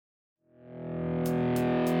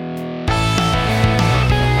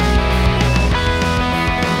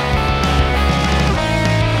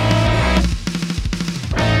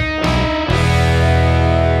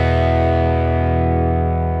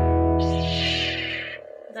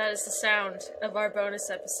that is the sound of our bonus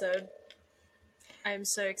episode. I'm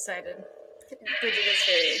so excited. Bridget is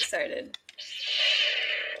very excited.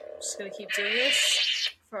 I'm just gonna keep doing this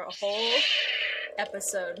for a whole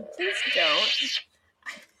episode. Please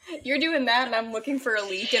don't. You're doing that, and I'm looking for a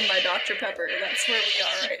leak in my Dr. Pepper. That's where we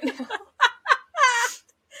are right now.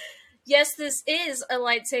 Yes, this is a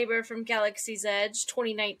lightsaber from Galaxy's Edge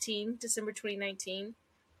 2019, December 2019.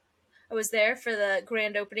 I was there for the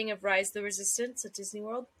grand opening of Rise of the Resistance at Disney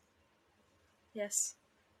World. Yes.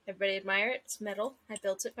 Everybody admire it. It's metal. I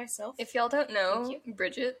built it myself. If y'all don't know,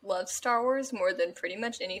 Bridget loves Star Wars more than pretty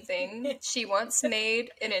much anything. She once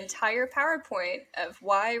made an entire PowerPoint of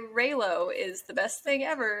why Reylo is the best thing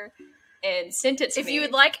ever and sent it to me. If you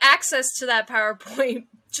would like access to that PowerPoint,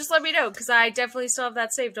 just let me know, because I definitely still have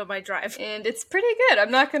that saved on my drive. And it's pretty good.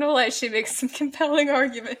 I'm not going to lie. She makes some compelling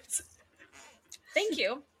arguments. Thank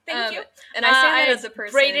you. Thank you. And I say that as a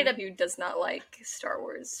person who does not like Star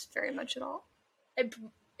Wars very much at all. I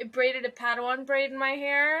braided a Padawan braid in my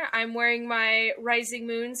hair. I'm wearing my Rising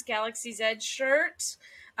Moon's Galaxy's Edge shirt.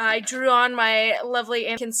 I drew on my lovely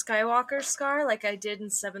Anakin Skywalker scar like I did in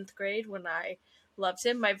 7th grade when I loved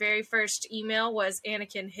him. My very first email was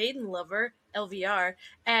Anakin Hayden Lover, LVR,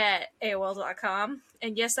 at AOL.com.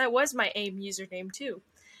 And yes, that was my AIM username too.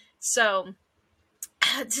 So,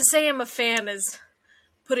 to say I'm a fan is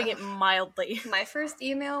putting it mildly. My first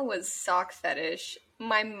email was sock fetish.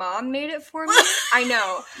 My mom made it for me. I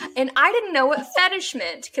know. And I didn't know what fetish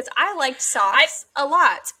meant because I liked socks a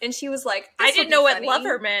lot. And she was like, I didn't know what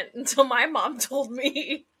lover meant until my mom told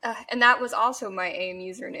me. And that was also my AIM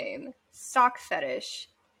username. Sock fetish.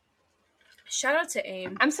 Shout out to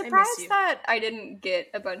AIM. I'm surprised that I didn't get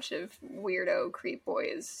a bunch of weirdo creep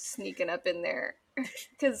boys sneaking up in there.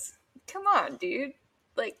 Because, come on, dude.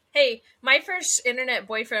 Like, hey, my first internet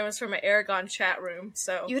boyfriend was from an Aragon chat room,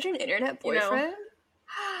 so... You had an internet boyfriend? You know,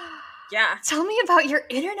 yeah. Tell me about your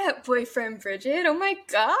internet boyfriend, Bridget. Oh my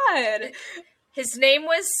god. His name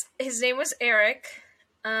was Eric.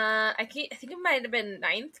 I think it might have been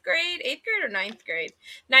 8th grade or 9th grade.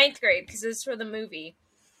 9th grade, because this is for the movie.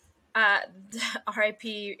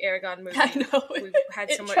 R.I.P. Aragon movie. I know. We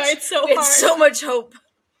had so much. Tried so we hard. had so much hope.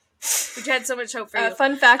 We've had so much hope for you.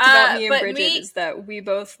 Fun fact about me and Bridget is that we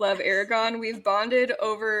both love Aragon. We've bonded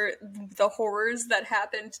over the horrors that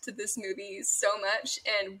happened to this movie so much,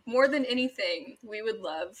 and more than anything, we would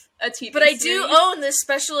love a TV But I series. do own this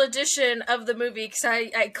special edition of the movie because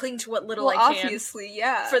I cling to what little I can. Obviously,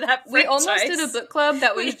 yeah. For that franchise. We almost did a book club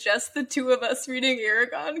that was just the two of us reading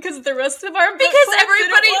Aragon because the rest of our book because club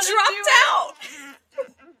everybody didn't dropped out.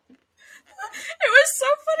 It was so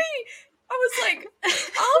funny. I was like,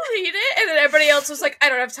 I'll read it. And then everybody else was like, I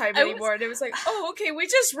don't have time anymore. And it was like, oh, okay, we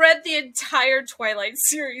just read the entire Twilight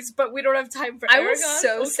series, but we don't have time for Aragon. I was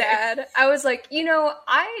so sad. I was like,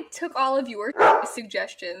 I took all of your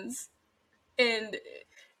suggestions and...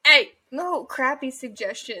 Hey! No, crappy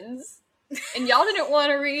suggestions. And y'all didn't want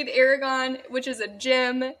to read Aragon, which is a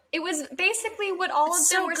gem. It was basically what all of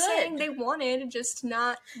them were saying they wanted, just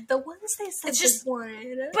not the ones they said they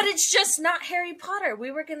wanted. But it's just not Harry Potter.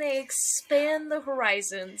 We were going to expand the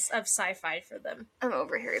horizons of sci-fi for them. I'm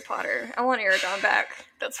over Harry Potter. I want Aragon back.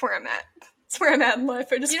 That's where I'm at. That's where I'm at in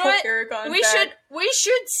life. I just want Aragon back. We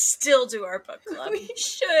should still do our book club. We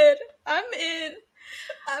should. I'm in.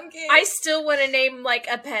 I'm game. I still want to name like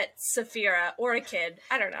a pet Saphira or a kid.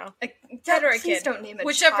 I don't know. Pet or a kid. Please don't name a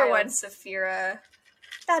whichever child one. Saphira.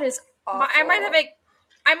 That is awful. I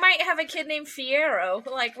might have a kid named Fiero.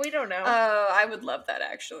 Like, we don't know. Oh, I would love that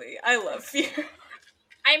actually. I love Fiero.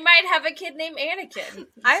 I might have a kid named Anakin.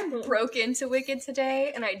 I broke into Wicked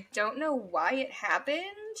today and I don't know why it happened.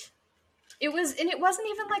 It wasn't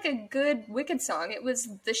even like a good Wicked song. It was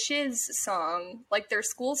the Shiz song, like their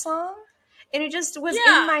school song. And it just was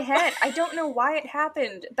in my head. I don't know why it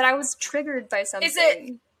happened, but I was triggered by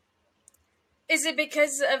something. Is it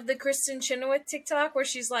because of the Kristen Chenoweth TikTok where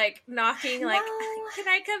she's like knocking, like, can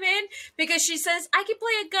I come in? Because she says, I can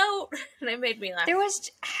play a goat. And it made me laugh.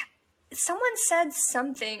 Someone said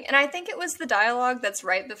something, and I think it was the dialogue that's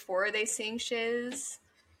right before they sing Shiz.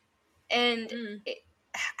 And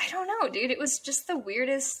I don't know, dude. It was just the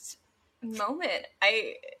weirdest moment.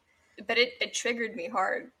 But it triggered me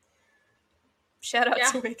hard. Shout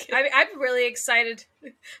out to Wicked. I'm really excited.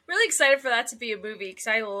 Really excited for that to be a movie because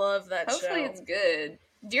I love that show. Hopefully it's good.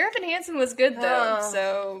 Dear Evan Hansen was good though,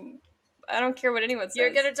 so I don't care what anyone says. You're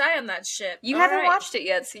gonna die on that ship. You haven't watched it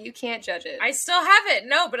yet, so you can't judge it. I still haven't.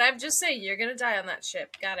 No, but I'm just saying you're gonna die on that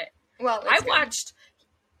ship. Got it. Well, I watched.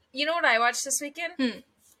 You know what I watched this weekend?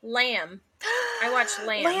 Lamb. I watched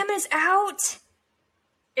Lamb. Lamb is out.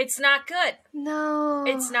 It's not good. No,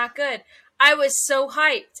 it's not good. I was so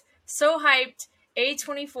hyped. So hyped.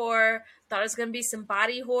 A24 thought it was going to be some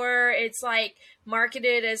body horror. It's like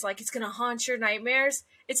marketed as like it's going to haunt your nightmares.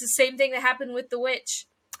 It's the same thing that happened with The Witch.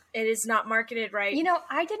 It is not marketed right. You know,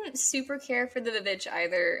 I didn't super care for The Witch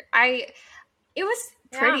either. It was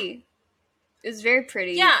pretty. Yeah. It was very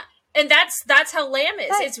pretty. Yeah. And that's how Lamb is.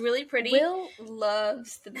 But it's really pretty. Will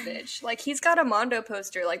loves The Witch. Like, he's got a Mondo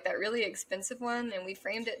poster, like that really expensive one, and we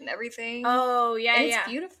framed it and everything. Oh, yeah, and it's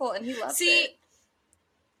beautiful, and he loves it.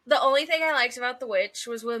 The only thing I liked about The Witch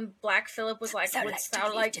was when Black Phillip was like, "Wouldst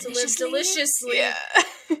thou like to live deliciously?" Yeah.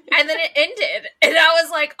 And then it ended. And I was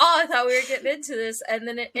like, oh, I thought we were getting into this. And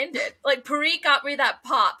then it ended. Like, Paris got me that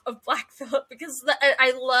pop of Black Phillip because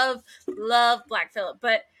I love Black Phillip.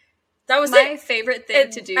 But that was my favorite thing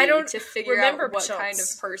to do to figure out what kind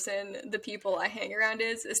of person the people I hang around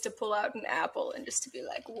is to pull out an apple and just to be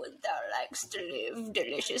like, would thou likes to live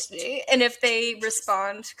deliciously? And if they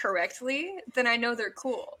respond correctly, then I know they're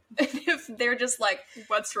cool. And if they're just like,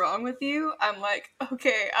 what's wrong with you? I'm like,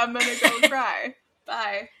 okay, I'm gonna go cry.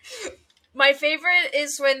 Bye. My favorite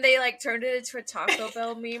is when they like turned it into a Taco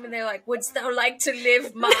Bell meme and they're like, wouldst thou like to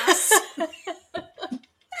live, Mas?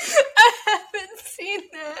 I haven't seen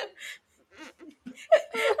that.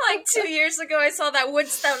 Like 2 years ago, I saw that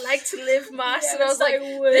 "Wouldst thou like to live, Mas?" Yes, and I was like,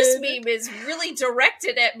 "This meme is really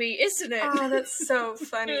directed at me, isn't it?" Oh, that's so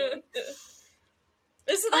funny! Isn't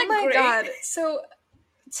that oh my great? God! So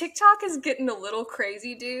TikTok is getting a little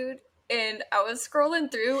crazy, dude. And I was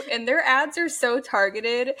scrolling through, and their ads are so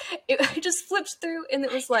targeted. I just flipped through, and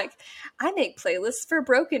it was like, "I make playlists for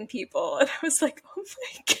broken people," and I was like, "Oh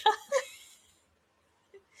my God!"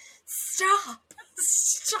 Stop!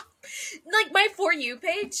 Like, my For You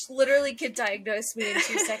page literally could diagnose me in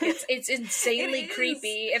 2 seconds. It's insanely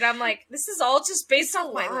creepy, and I'm like, this is all just based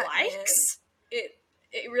on my likes? Man.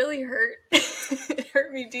 It really hurt. It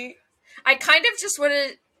hurt me deep. I kind of just want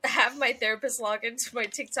to have my therapist log into my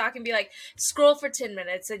TikTok and be like, scroll for 10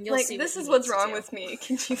 minutes, and you'll see this is what's wrong with me.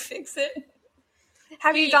 Can you fix it?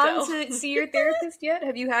 Have you gone to see your therapist yet?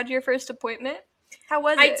 Have you had your first appointment? How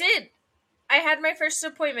was it? I did. I had my first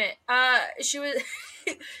appointment. She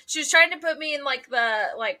was trying to put me in like the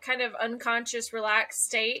kind of unconscious, relaxed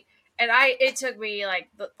state, and it took me like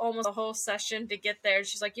almost a whole session to get there.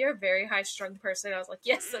 She's like, "You're a very high strung person." I was like,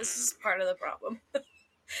 "Yes, this is part of the problem."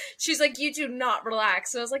 She's like, "You do not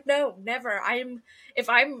relax." And I was like, "No, never. If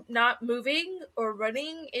I'm not moving or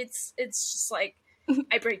running, it's just like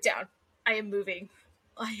I break down. I am moving.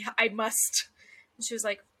 I must." And she was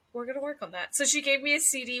like, "We're gonna work on that." So she gave me a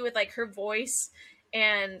CD with like her voice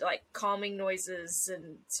and like calming noises,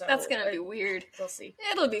 and so that's gonna be weird. We'll see.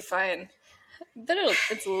 It'll be fine, but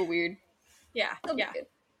it's a little weird. Yeah, yeah.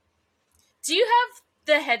 Do you have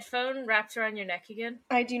the headphone wrapped around your neck again?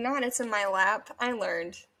 I do not. It's in my lap. I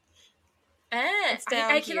learned. It's down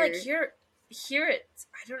I can like hear it.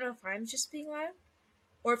 I don't know if I'm just being loud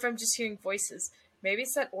or if I'm just hearing voices. Maybe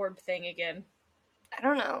it's that orb thing again. I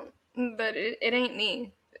don't know, but it ain't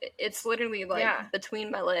me. It's literally like between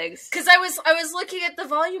my legs. Because I was looking at the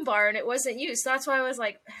volume bar and it wasn't you, so that's why I was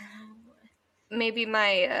like, maybe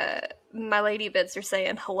my lady bits are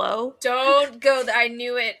saying hello. Don't go there. I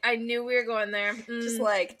knew it. I knew we were going there. Just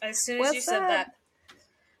like as soon as you said that.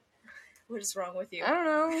 What is wrong with you? I don't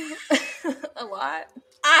know. A lot.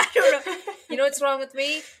 I don't know. You know what's wrong with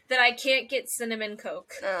me? That I can't get cinnamon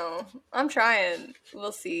Coke. No, I'm trying.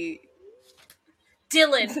 We'll see.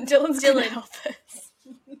 Dylan's gonna help us.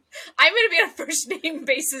 I'm going to be on a first name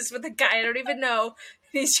basis with a guy I don't even know.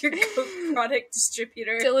 He's your Coke product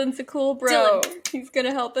distributor. Dylan's a cool bro. Dylan. He's going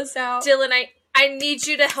to help us out. Dylan, I need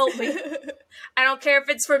you to help me. I don't care if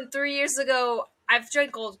it's from 3 years ago. I've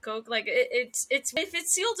drank old Coke. Like, it's if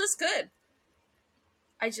it's sealed, it's good.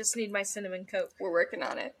 I just need my cinnamon Coke. We're working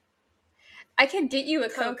on it. I can get you a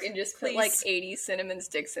Coke and just put like 80 cinnamon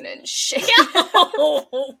sticks in it and shake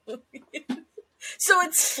it. So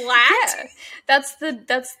it's flat? Yeah. That's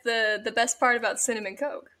the best part about cinnamon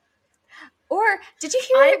Coke. Or did you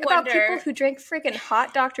hear about people who drank freaking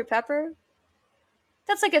hot Dr. Pepper?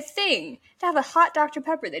 That's like a thing. To have a hot Dr.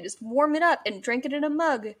 Pepper, they just warm it up and drink it in a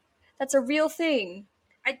mug. That's a real thing.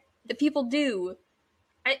 That people do.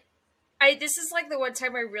 This is like the one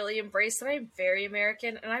time I really embraced that I'm very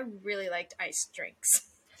American and I really liked iced drinks.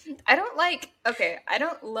 I don't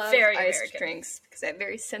love very iced American. Drinks because I have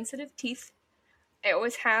very sensitive teeth. I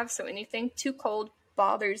always have, so anything too cold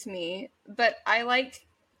bothers me. But I like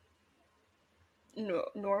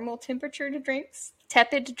normal temperature drinks,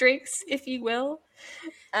 tepid drinks, if you will.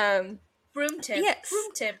 Room temp. Yes.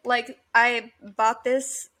 Room temp. Like, I bought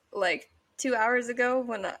this, 2 hours ago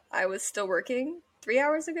when I was still working. 3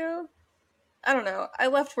 hours ago? I don't know. I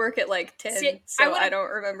left work at like 10, See, so I don't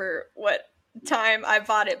remember what time I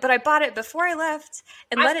bought it. But I bought it before I left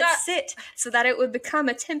and let it sit so that it would become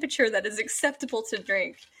a temperature that is acceptable to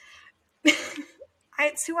drink.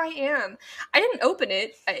 It's who I am. I didn't open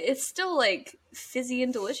it. It's still like fizzy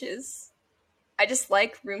and delicious. I just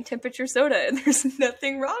like room temperature soda, and there's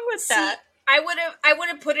nothing wrong with that. I would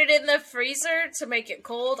have put it in the freezer to make it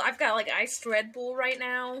cold. I've got like iced Red Bull right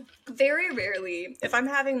now. Very rarely, if I'm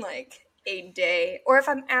having like a day, or if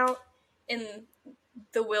I'm out in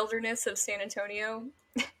the wilderness of San Antonio,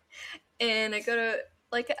 and I go to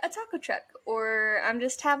like a taco truck, or I'm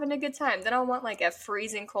just having a good time, then I'll want like a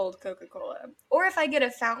freezing cold Coca-Cola. Or if I get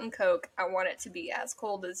a fountain Coke, I want it to be as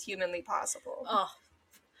cold as humanly possible. Oh.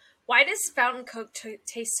 Why does Fountain Coke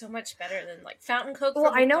taste so much better than like Fountain Coke?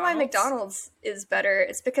 Well, I know why McDonald's is better.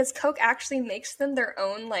 It's because Coke actually makes them their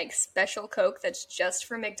own like special Coke that's just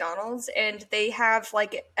for McDonald's, and they have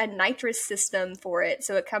like a nitrous system for it,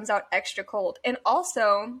 so it comes out extra cold. And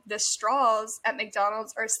also, the straws at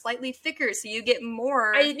McDonald's are slightly thicker, so you get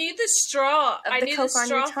more. I knew the straw. Of the Coke on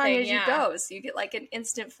your tongue as you go, so you get like an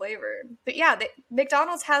instant flavor. But yeah,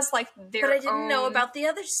 McDonald's has like their own. But I didn't know about the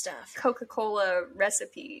other stuff. Coca-Cola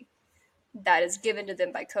recipe that is given to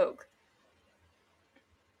them by Coke.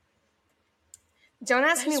 Don't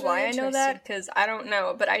ask me why I know that, because I don't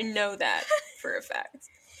know, but I know that for a fact.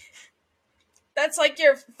 That's like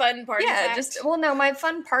your fun party fact? No, my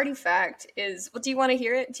fun party fact is, do you want to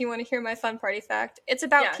hear it? Do you want to hear my fun party fact? It's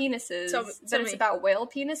about penises, but it's about whale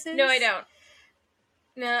penises. No, I don't.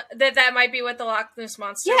 No, that might be what the Loch Ness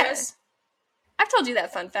Monster is. I've told you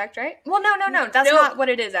that fun fact, right? Well, no. That's not what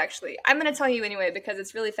it is, actually. I'm going to tell you anyway, because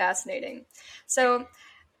it's really fascinating. So,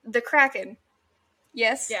 the Kraken.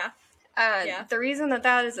 Yes? Yeah. The reason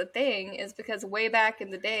that is a thing is because way back in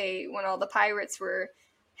the day, when all the pirates were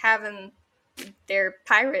having their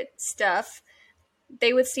pirate stuff,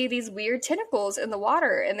 they would see these weird tentacles in the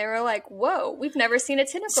water, and they were like, whoa, we've never seen a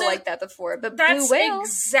tentacle like that before. But that's blue whale...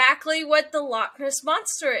 exactly what the Loch Ness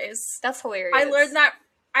Monster is. That's hilarious.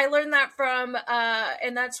 I learned that from,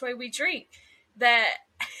 and that's why we drink. That's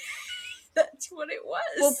what it was.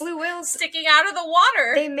 Well, blue whales... sticking out of the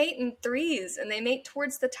water. They mate in threes, and they mate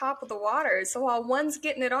towards the top of the water. So while one's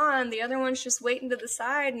getting it on, the other one's just waiting to the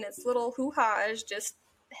side, and its little hoo-ha is just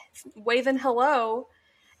waving hello.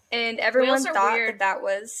 And everyone thought that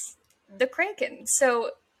was the Kraken.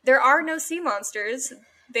 So there are no sea monsters.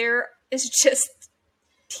 There is just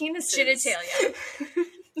penises. Genitalia.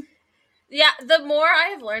 Yeah, the more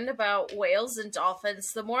I've learned about whales and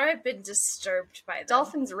dolphins, the more I've been disturbed by them.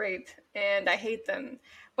 Dolphins rape, and I hate them.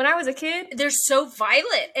 When I was a kid... They're so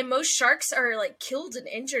violent, and most sharks are, like, killed and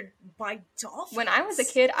injured by dolphins. When I was a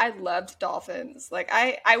kid, I loved dolphins. Like,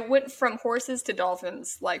 I went from horses to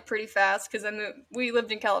dolphins, like, pretty fast, because we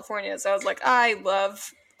lived in California, so I was like, I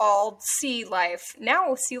love all sea life.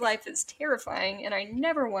 Now, sea life is terrifying, and I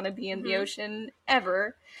never want to be in the ocean,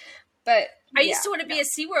 ever. But I used to want to be a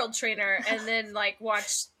SeaWorld trainer and then, like, watch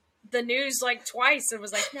the news, like, twice and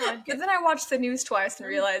was like, no, I'm good. But then I watched the news twice and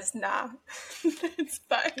realized, nah, it's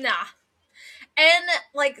fine. Nah. And,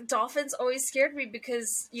 like, dolphins always scared me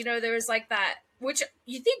because, you know, there was, like, that, which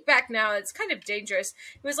you think back now, it's kind of dangerous.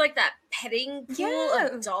 It was, like, that petting pool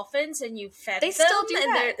of dolphins and you fed them. They still do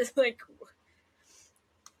that. They're, like...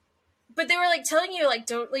 But they were, like, telling you, like,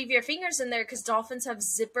 don't leave your fingers in there because dolphins have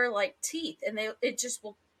zipper-like teeth and it just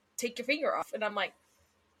will take your finger off. And I'm like,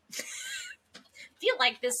 feel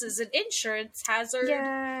like this is an insurance hazard.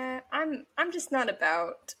 Yeah, I'm just not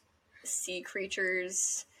about sea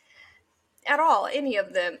creatures at all, any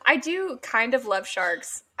of them. I do kind of love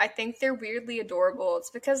sharks. I think they're weirdly adorable.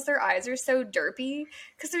 It's because their eyes are so derpy,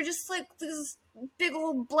 because they're just like these big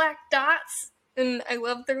old black dots, and I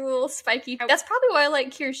love their little spiky... That's probably why I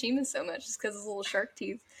like Kirishima so much, is because of his little shark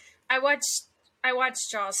teeth. I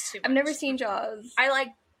watched Jaws too much. I've never seen Jaws.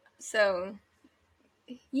 So,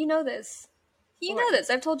 you know this. You know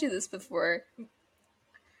this. I've told you this before.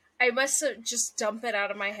 I must just dump it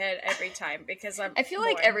out of my head every time because I feel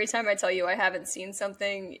like every time I tell you I haven't seen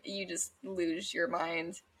something, you just lose your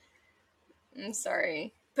mind. I'm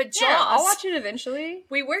sorry. But Jaws, I'll watch it eventually.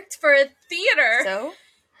 We worked for a theater. So?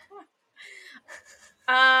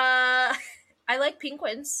 I like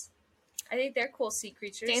penguins. I think they're cool sea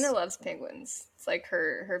creatures. Dana loves penguins. It's like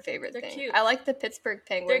her favorite thing. They're cute. I like the Pittsburgh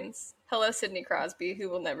Penguins. Hello, Sidney Crosby, who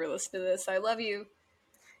will never listen to this. I love you.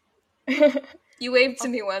 You waved to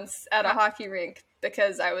me once at a hockey rink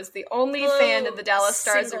because I was the only fan of the Dallas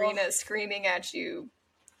Stars arena screaming at you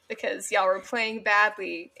because y'all were playing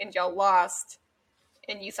badly and y'all lost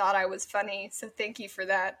and you thought I was funny, so thank you for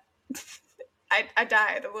that. I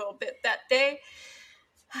died a little bit that day.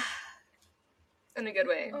 In a good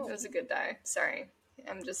way. Oh. It was a good die. Sorry.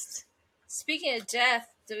 I'm just... Speaking of death,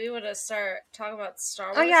 do we want to start talking about Star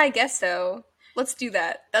Wars? Oh yeah, I guess so. Let's do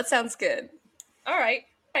that. That sounds good. All right.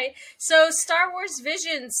 So Star Wars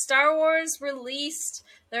Visions. Star Wars released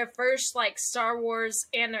their first Star Wars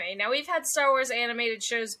anime. Now we've had Star Wars animated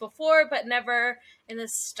shows before, but never in the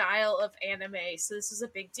style of anime. So this is a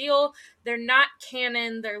big deal. They're not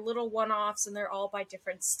canon. They're little one-offs, and they're all by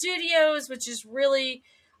different studios, which is really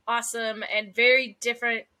awesome and very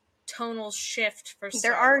different tonal shift for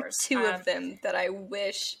Star Wars. There are two of them that I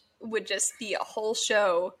wish would just be a whole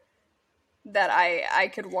show that I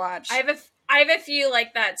could watch. I have a few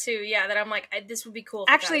like that too. Yeah, that I'm like, this would be cool.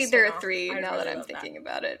 Actually, there are three now that I'm thinking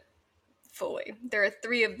about it fully. There are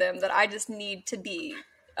three of them that I just need to be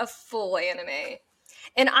a full anime.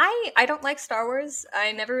 And I don't like Star Wars.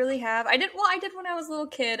 I never really have. I did when I was a little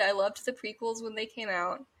kid. I loved the prequels when they came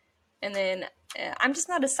out. And then I'm just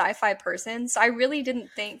not a sci-fi person, so I really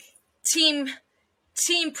didn't think Team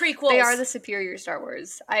prequels. They are the superior Star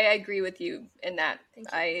Wars. I agree with you in that.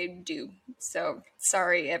 I do. So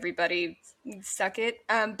sorry, everybody. Suck it.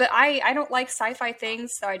 But I don't like sci-fi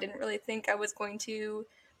things, so I didn't really think I was going to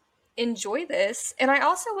enjoy this. And I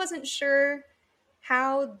also wasn't sure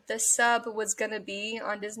how the sub was going to be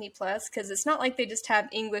on Disney Plus, because it's not like they just have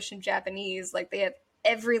English and Japanese. Like, they have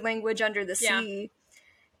every language under the sea.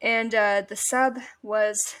 And the sub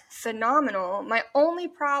was phenomenal. My only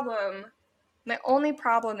problem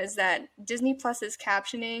is that Disney Plus's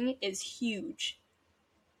captioning is huge.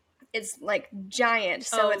 It's giant,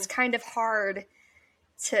 so it's kind of hard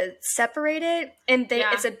to separate it. And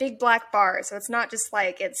it's a big black bar, so it's not just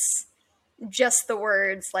it's just the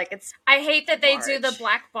words. It's I hate that large. They do the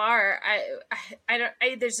black bar. I don't.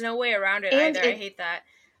 There's no way around it either. I hate that.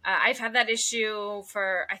 I've had that issue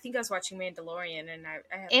for, I think I was watching Mandalorian, and I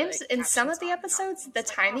have in some of the episodes, the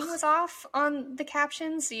timing was off on the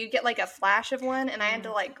captions, so you get a flash of one, and I had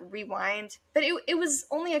to rewind. But it was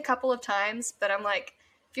only a couple of times, but I'm like,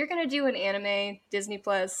 if you're gonna do an anime, Disney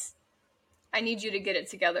Plus, I need you to get it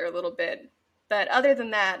together a little bit. But other than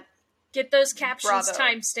that, get those captions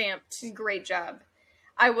time-stamped. Great job.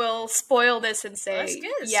 I will spoil this and say, that's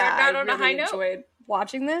good. Yeah, I really enjoyed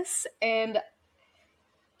watching this, and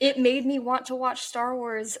it made me want to watch Star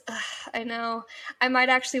Wars. Ugh, I know. I might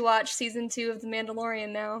actually watch season 2 of The Mandalorian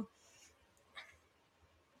now.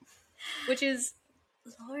 Which is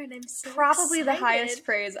Lord, I'm so probably excited. The highest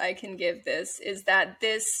praise I can give this, is that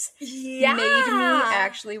this made me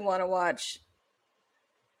actually want to watch,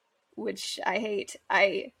 which I hate.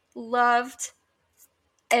 I loved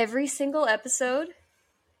every single episode,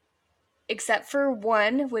 except for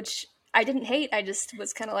one, which I didn't hate. I just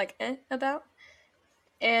was kind of about.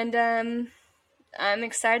 And I'm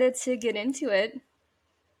excited to get into it.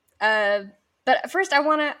 But first, I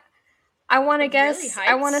want to guess. Really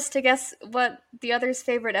I want us to guess what the other's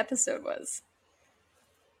favorite episode was.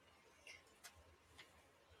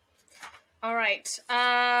 All right.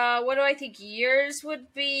 What do I think yours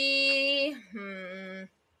would be?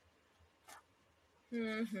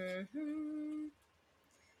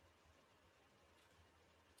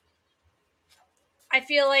 I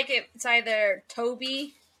feel like it's either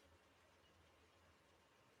Toby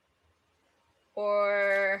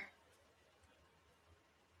or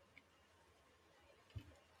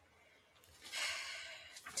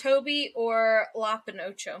La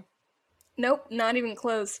Pinocho. Nope, not even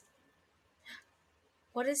close.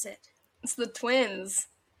 What is it? It's the twins.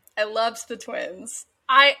 I loved the twins.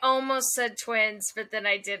 I almost said twins, but then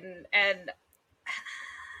I didn't, and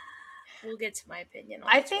we'll get to my opinion on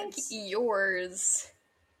I the think twins. yours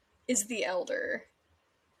is the elder.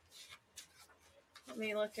 Let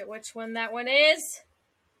me look at which one that one is.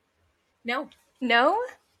 No. No?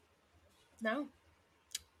 No.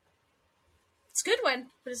 It's a good one,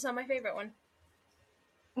 but it's not my favorite one.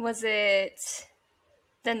 Was it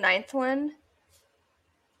the 9th one?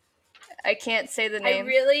 I can't say the name.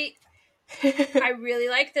 I really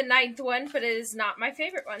like the 9th one, but it is not my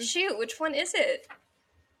favorite one. Shoot, which one is it?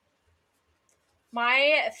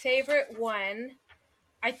 My favorite one,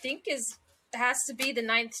 I think, has to be the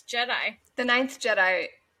 9th Jedi. The 9th Jedi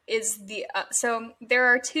is the... so there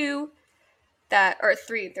are three. There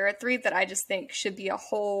are three that I just think should be a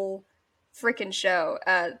whole freaking show.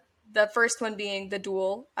 The first one being The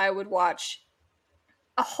Duel. I would watch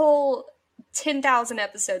a whole 10,000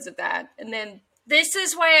 episodes of that. And then... This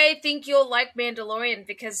is why I think you'll like Mandalorian,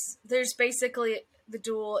 because there's basically The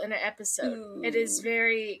Duel in an episode. Ooh. It is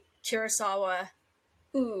very Kurosawa.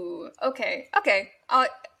 Ooh, okay.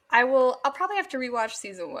 I'll probably have to rewatch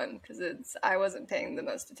season 1 because I wasn't paying the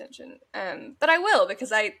most attention. But I will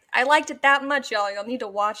because I liked it that much, y'all. Y'all need to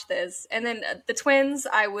watch this. And then the twins,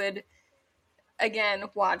 I would again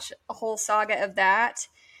watch a whole saga of that.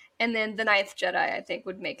 And then The Ninth Jedi, I think,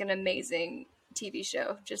 would make an amazing TV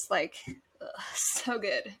show. Just like, so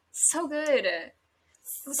good. So good.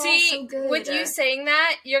 See, so good. with you saying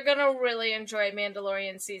that, you're gonna really enjoy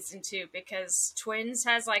Mandalorian season 2 because Twins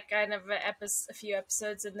has like kind of a few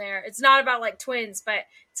episodes in there. It's not about like twins, but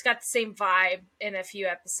it's got the same vibe in a few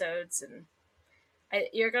episodes, and I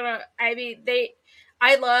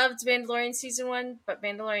loved Mandalorian season 1, but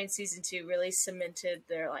Mandalorian season 2 really cemented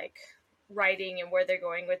their like writing and where they're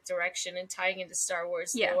going with direction and tying into Star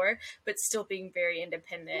Wars lore, but still being very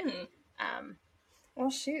independent. Well,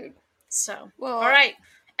 shoot. So, all right,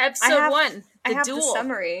 episode 1, I have duel. the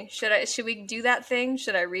summary. Should we do that thing?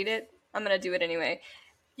 Should I read it? I'm gonna do it anyway.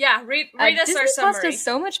 Yeah, read us Disney our summary. Plus does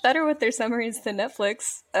so much better with their summaries than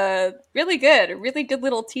Netflix. Really good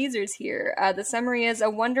little teasers here. The summary is: a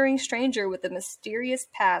wandering stranger with a mysterious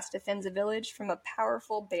past defends a village from a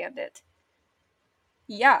powerful bandit.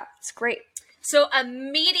 Yeah, it's great. So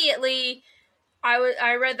immediately,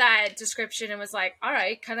 I read that description and was like, all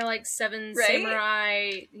right, kind of like Seven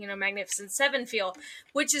Samurai, Magnificent Seven feel,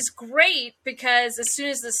 which is great because as soon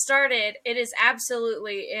as this started, it is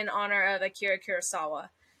absolutely in honor of Akira Kurosawa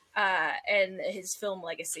and his film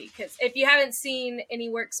legacy. Because if you haven't seen any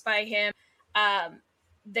works by him,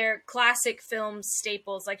 they're classic film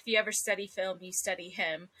staples. Like if you ever study film, you study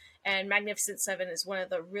him. And Magnificent Seven is one of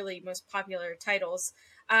the really most popular titles.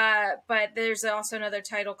 But there's also another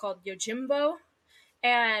title called Yojimbo.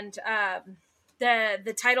 And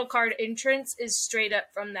the title card entrance is straight up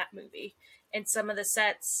from that movie. And some of the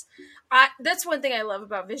sets, that's one thing I love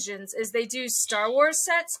about Visions is they do Star Wars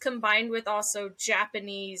sets combined with also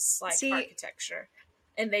Japanese architecture,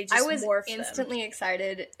 and they just I was morph instantly them.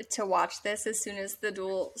 excited to watch this as soon as the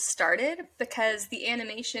duel started because the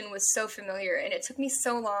animation was so familiar, and it took me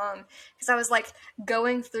so long because I was like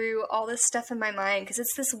going through all this stuff in my mind because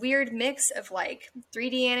it's this weird mix of like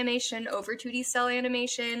 3D animation over 2D cell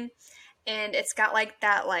animation. And it's got like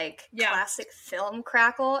that classic film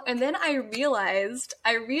crackle. And then I realized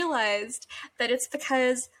that it's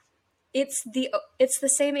because it's the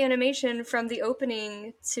same animation from the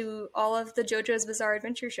opening to all of the JoJo's Bizarre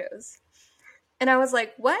Adventure shows. And I was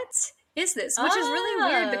like, what is this? Which is really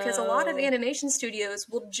weird because a lot of animation studios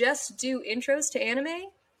will just do intros to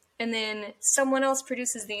anime and then someone else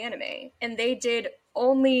produces the anime. And they did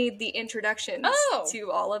only the introductions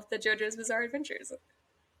to all of the JoJo's Bizarre Adventures.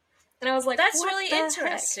 And I was like, that's really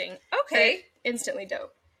interesting. Heck? Okay. But instantly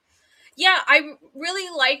dope. Yeah, I really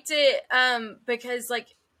liked it because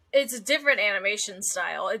like it's a different animation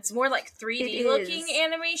style. It's more like 3D looking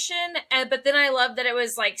animation, but then I love that it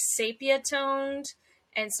was like sepia toned,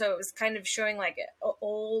 and so it was kind of showing like an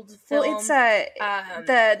old film. Well, it's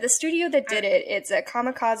the studio that did it. It's a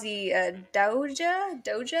Kamikaze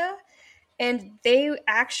Doja. And they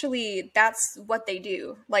actually, that's what they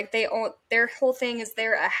do. Like their whole thing is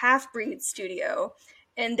they're a half-breed studio,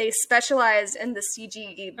 and they specialize in the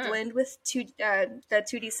CG blend with the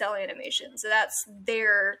 2D cell animation. So that's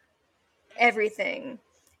their everything.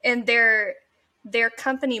 And their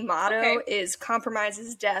company motto is "Compromise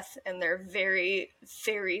is death," and they're very,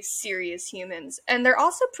 very serious humans. And they're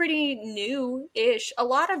also pretty new-ish. A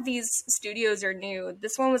lot of these studios are new.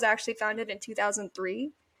 This one was actually founded in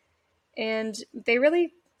 2003. And they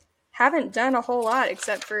really haven't done a whole lot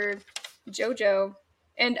except for JoJo.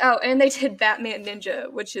 And they did Batman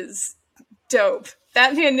Ninja, which is dope.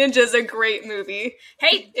 Batman Ninja is a great movie.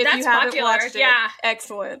 Hey, if that's you haven't popular. Watched it,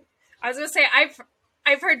 excellent. I was gonna say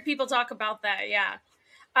I've heard people talk about that. Yeah.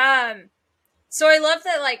 So I love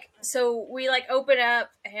that. So we open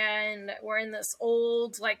up and we're in this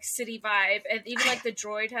old city vibe, and even the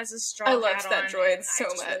droid has a straw hat on. I loved that droid so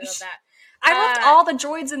much. Really love that. I loved all the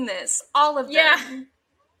droids in this. All of them. Yeah.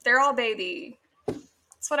 They're all baby.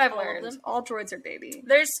 That's what I've learned. All droids are baby.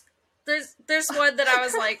 There's one that I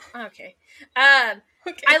was like, okay.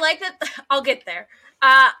 Okay. I like that. I'll get there.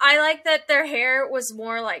 I like that their hair was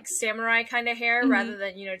more like samurai kind of hair rather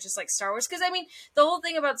than, just like Star Wars. Because, the whole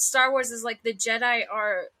thing about Star Wars is the Jedi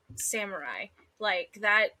are samurai.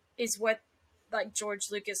 That is what George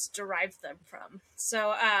Lucas derived them from.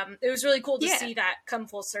 So it was really cool to see that come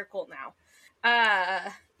full circle now.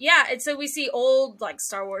 And so we see old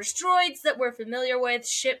Star Wars droids that we're familiar with,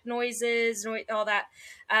 ship noises, all that.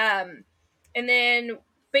 And then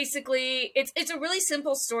basically it's a really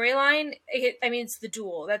simple storyline. It's the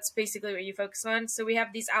duel. That's basically what you focus on. So we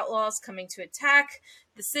have these outlaws coming to attack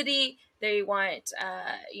the city. They want,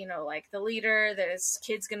 like the leader. This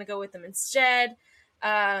kid's gonna go with them instead.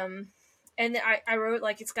 And I wrote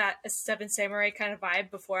like it's got a Seven Samurai kind of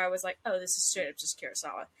vibe before I was like, oh, this is straight up just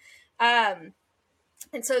Kurosawa.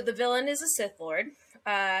 And so the villain is a Sith Lord.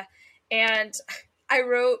 And I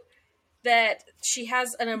wrote that she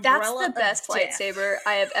has an umbrella. That's the best lightsaber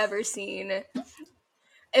I have ever seen.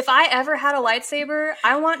 If I ever had a lightsaber,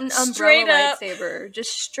 I want an umbrella lightsaber.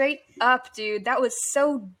 Just straight up, dude. That was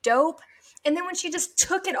so dope. And then when she just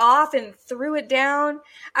took it off and threw it down,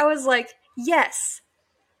 I was like, yes.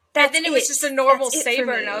 And then it was just a normal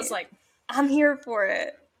saber, and I was like, I'm here for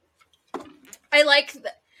it. I like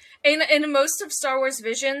in most of Star Wars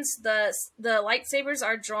Visions, the lightsabers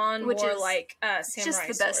are drawn more like samurai just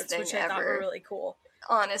the best swords, thing which I ever. thought were really cool.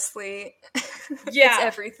 Honestly, yeah, it's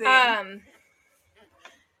everything. And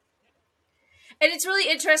it's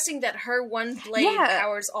really interesting that her one blade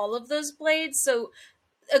powers all of those blades. So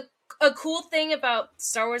a cool thing about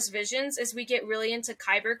Star Wars Visions is we get really into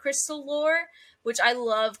Kyber crystal lore, which I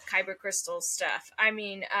love Kyber crystal stuff. I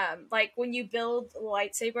mean, like when you build a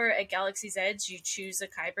lightsaber at Galaxy's Edge, you choose a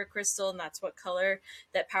Kyber crystal, and that's what color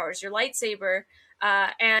that powers your lightsaber.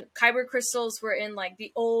 And Kyber crystals were in like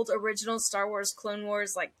the old original Star Wars Clone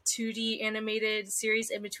Wars, like 2D animated series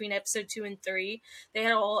in between episode 2 and 3. They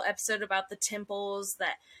had a whole episode about the temples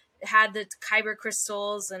that had the Kyber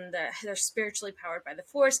crystals, and they're spiritually powered by the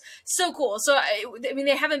Force. So cool. So, I mean,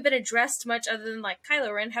 they haven't been addressed much other than, like,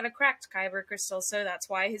 Kylo Ren had a cracked Kyber crystal, so that's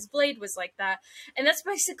why his blade was like that. And that's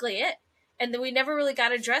basically it. And then we never really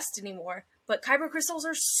got addressed anymore. But Kyber crystals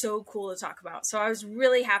are so cool to talk about. So I was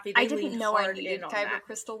really happy they didn't know I needed Kyber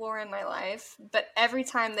crystal lore in my life, but every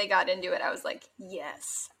time they got into it, I was like,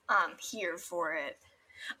 yes, I'm here for it.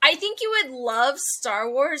 I think you would love Star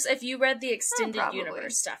Wars if you read the extended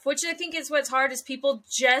universe stuff, which I think is what's hard is people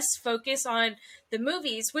just focus on the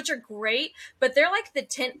movies, which are great, but they're like the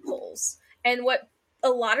tent poles. And what a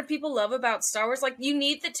lot of people love about Star Wars, like you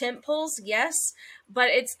need the tent poles, yes, but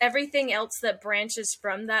it's everything else that branches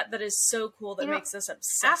from that is so cool that makes us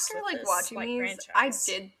obsessed with this, watching these, franchise. I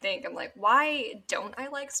did think, I'm like, why don't I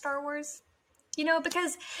like Star Wars?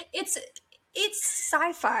 Because it's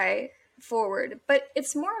sci-fi forward, but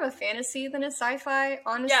it's more of a fantasy than a sci-fi,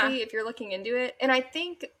 honestly, if you're looking into it. And I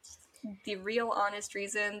think the real honest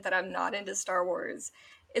reason that I'm not into Star Wars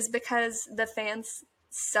is because the fans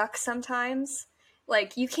suck sometimes.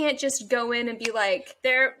 Like, you can't just go in and be like...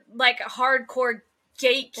 They're, like, hardcore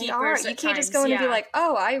gatekeepers. You can't just go in and be like,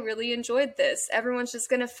 oh, I really enjoyed this. Everyone's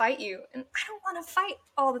just gonna fight you. And I don't want to fight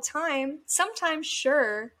all the time. Sometimes,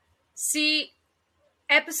 sure. See...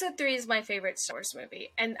 Episode 3 is my favorite Star Wars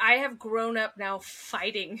movie, and I have grown up now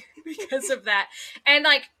fighting because of that. And,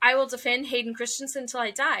 like, I will defend Hayden Christensen until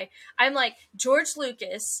I die. I'm like, George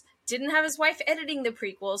Lucas didn't have his wife editing the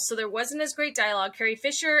prequels, so there wasn't as great dialogue. Carrie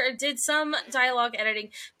Fisher did some dialogue editing,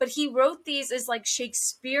 but he wrote these as, like,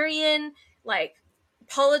 Shakespearean, like,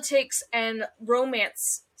 politics and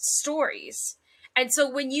romance stories. And so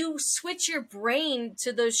when you switch your brain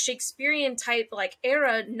to those Shakespearean type, like,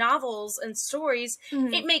 era novels and stories,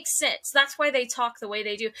 it makes sense. That's why they talk the way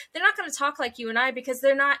they do. They're not going to talk like you and I because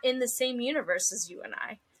they're not in the same universe as you and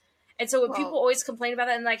I. And so when people always complain about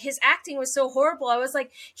that, and, like, his acting was so horrible, I was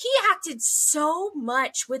like, he acted so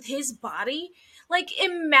much with his body. Like,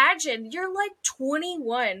 imagine, you're, like,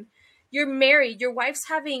 21. You're married. Your wife's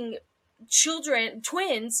having children,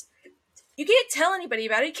 twins. You can't tell anybody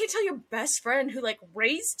about it. You can't tell your best friend who, like,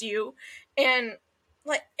 raised you. And,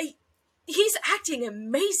 like, he's acting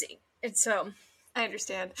amazing. And so... I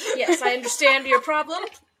understand. Yes, I understand your problem.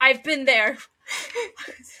 I've been there.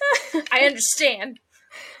 I understand.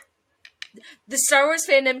 The Star Wars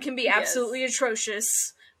fandom can be absolutely atrocious.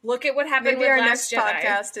 Look at what happened with Last Jedi,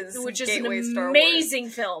 podcast is which is Gateway an Star amazing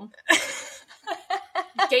film.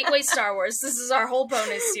 Gateway Star Wars. This is our whole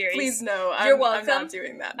bonus series. Please no, You're welcome. I'm not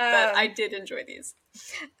doing that, but I did enjoy these.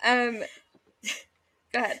 Go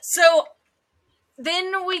ahead. So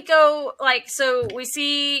then we go, like, so we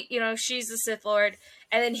see, she's the Sith Lord,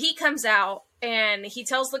 and then he comes out, and he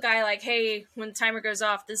tells the guy, like, hey, when the timer goes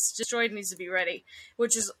off, this droid needs to be ready,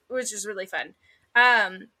 which is really fun.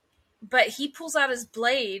 But he pulls out his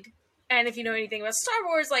blade, and if you know anything about Star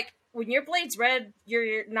Wars, like, when your blade's red,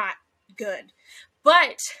 you're not good.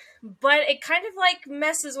 But it kind of, like,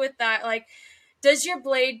 messes with that, like, does your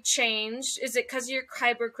blade change? Is it because of your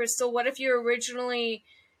Kyber crystal? What if you originally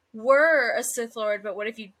were a Sith Lord, but what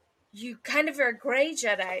if you kind of are a gray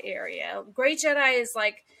Jedi area? Gray Jedi is,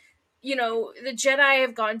 like, the Jedi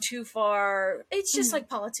have gone too far. It's just like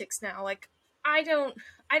politics now. Like, I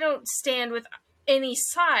don't stand with any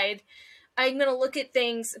side, I'm going to look at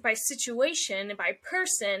things by situation and by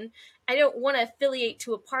person. I don't want to affiliate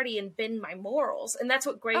to a party and bend my morals. And that's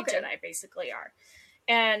what Grey Jedi basically are.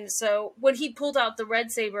 And so when he pulled out the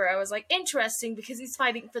red saber, I was like, interesting, because he's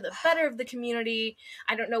fighting for the better of the community.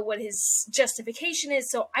 I don't know what his justification is,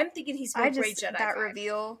 so I'm thinking he's more Grey Jedi. That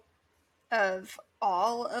reveal of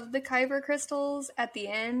all of the Kyber crystals at the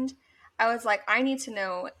end, I was like, I need to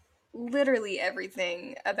know literally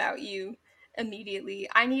everything about you immediately.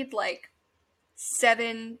 I need like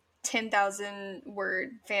 10,000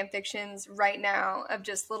 word fan fictions right now of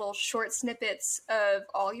just little short snippets of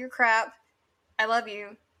all your crap. I love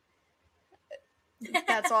you.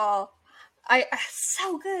 That's all.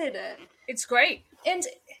 So good. It's great. And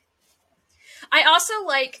I also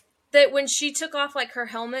like that when she took off like her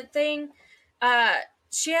helmet thing,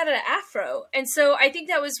 she had an afro. And so I think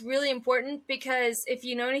that was really important, because if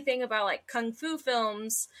you know anything about like kung fu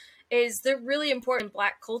films, is they're really important in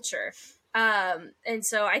Black culture. And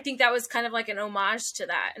so I think that was kind of like an homage to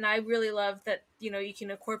that. And I really love that, you know, you can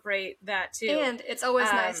incorporate that too. And it's always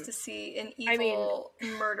nice to see an evil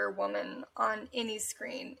murder woman on any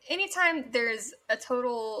screen. Anytime there's a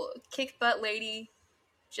total kick butt lady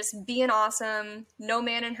just being awesome, no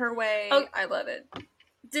man in her way, I love it.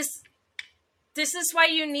 This is why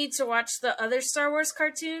you need to watch the other Star Wars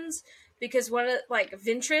cartoons, because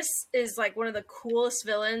Ventress is like one of the coolest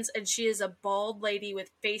villains, and she is a bald lady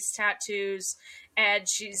with face tattoos, and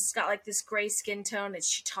she's got like this gray skin tone, and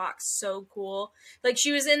she talks so cool. Like,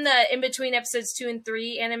 she was in the in-between episodes 2 and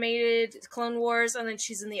 3 animated Clone Wars, and then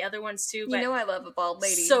she's in the other ones too. But you know I love a bald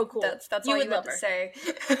lady. So cool. That's all you meant to say.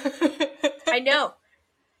 I know.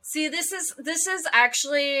 See, this is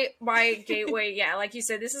actually my gateway. Yeah, like you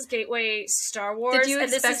said, this is gateway Star Wars. Did you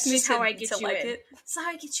and expect this is me just to, how I get to you like in. it? That's how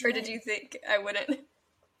I get you or in. did you think I wouldn't?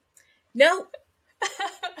 No.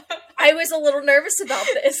 I was a little nervous about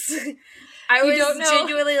this. I was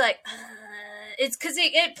genuinely like, it's because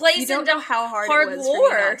it plays into You don't know how hard it was lore.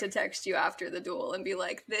 for me not to text you after the duel and be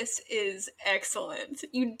like, this is excellent.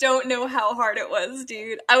 You don't know how hard it was,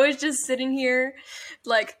 dude. I was just sitting here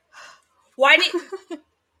like, Why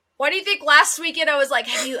do you think last weekend I was like,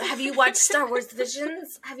 have you watched Star Wars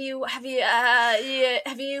Visions? Have you want to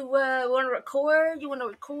record? You want to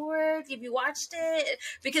record? Have you watched it?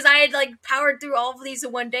 Because I had like powered through all of these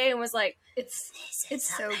in one day and was like, it's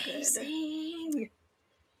so amazing.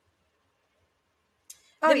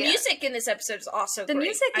 good. The music in this episode is also the great.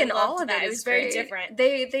 music in all of it was very different.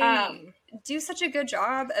 They do such a good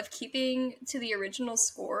job of keeping to the original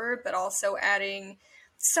score, but also adding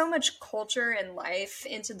so much culture and life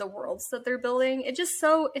into the worlds that they're building. It's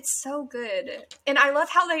so good. And I love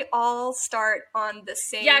how they all start on the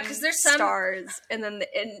same because there's some stars, and then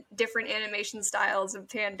in different animation styles and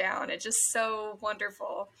pan down. It's just so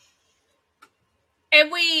wonderful.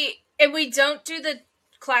 And we don't do the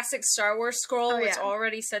classic Star Wars scroll, which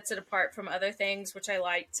already sets it apart from other things, which I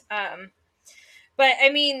liked. But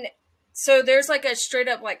I mean, so there's like a straight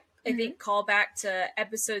up like I think callback to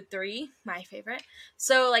episode 3, my favorite.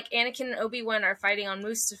 So like Anakin and Obi-Wan are fighting on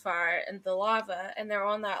Mustafar and the lava, and they're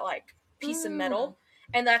on that like piece of metal,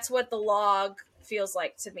 and that's what the log feels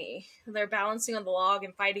like to me. They're balancing on the log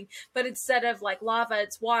and fighting, but instead of like lava,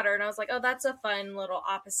 it's water, and I was like, oh, that's a fun little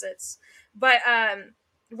opposites. But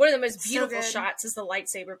one of the most beautiful shots is the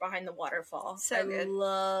lightsaber behind the waterfall. I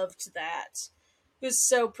loved that. It was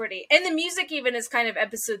so pretty. And the music even is kind of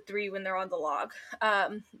episode 3 when they're on the log.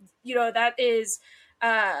 That is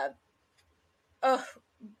Battle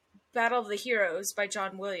of the Heroes by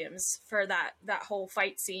John Williams for that whole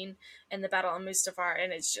fight scene and the battle on Mustafar,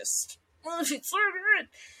 and it's just it's so good.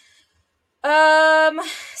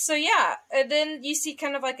 So yeah, and then you see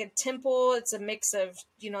kind of like a temple. It's a mix of,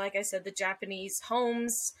 like I said, the Japanese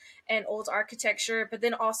homes and old architecture, but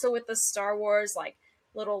then also with the Star Wars like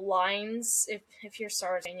little lines. If you're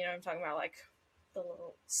Star Wars, you know what I'm talking about, like the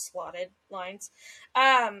little slotted lines.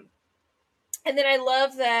 And then I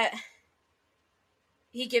love that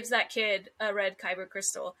he gives that kid a red kyber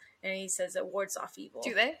crystal, and he says it wards off evil.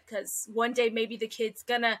 Do they? Because one day maybe the kid's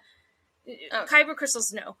gonna... Kyber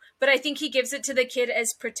crystals, no. But I think he gives it to the kid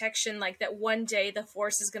as protection, like that one day the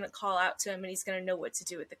Force is going to call out to him, and he's going to know what to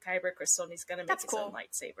do with the kyber crystal, and he's going to make his own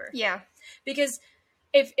lightsaber. Yeah. Because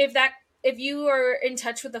if you are in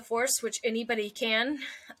touch with the Force, which anybody can,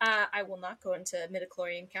 I will not go into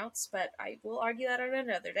midichlorian counts, but I will argue that on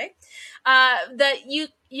another day, that the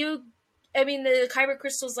kyber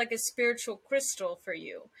crystal is like a spiritual crystal for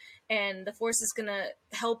you, and the Force is going to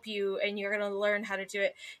help you, and you're going to learn how to do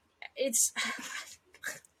it.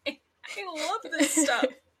 I love this stuff.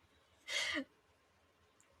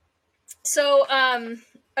 So,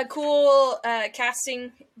 a cool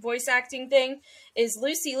casting voice acting thing is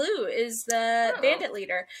Lucy Liu is the bandit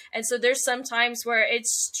leader, and so there's some times where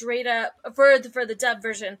it's straight up for the dub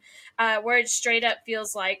version, where it straight up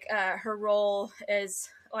feels like her role is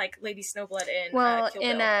like Lady Snowblood in Kill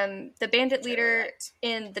Bill. The bandit leader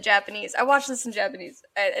in the Japanese, I watched this in Japanese.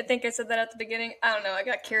 I think I said that at the beginning. I don't know. I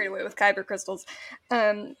got carried away with Kyber crystals.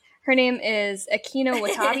 Her name is Akino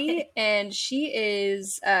Watabe, and she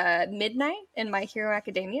is Midnight in My Hero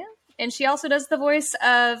Academia. And she also does the voice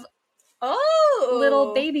of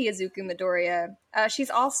little baby Izuku Midoriya. She's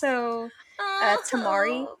also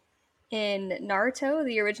Tamari in Naruto,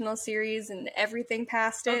 the original series, and everything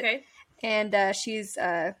past it. Okay. And she's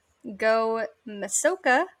Go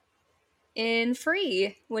Masoka in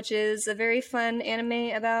Free, which is a very fun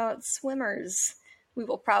anime about swimmers. We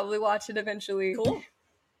will probably watch it eventually. Cool.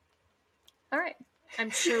 All right. I'm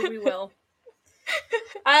sure we will.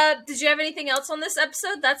 Did you have anything else on this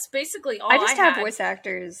episode? That's basically all I just have voice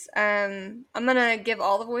actors. I'm going to give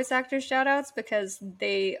all the voice actors shout-outs because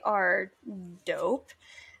they are dope.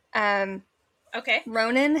 Okay.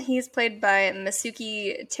 Ronan, he's played by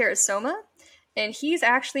Masuki Terasoma, and he's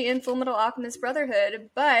actually in Fullmetal Alchemist Brotherhood,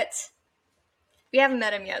 but we haven't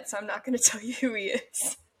met him yet, so I'm not going to tell you who he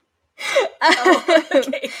is.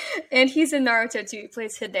 Okay. And he's in Naruto too. He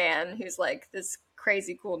plays Hidan, who's like this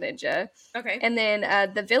crazy cool ninja. Okay. And then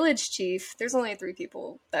the village chief, there's only 3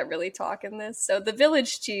 people that really talk in this. So the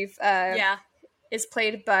village chief is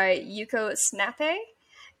played by Yuko Snape,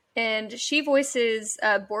 and she voices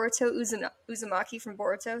Boruto Uzumaki from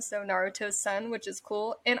Boruto, so Naruto's son, which is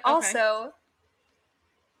cool. And also,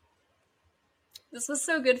 this was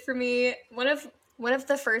so good for me. One of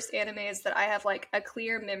the first animes that I have like a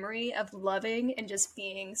clear memory of loving and just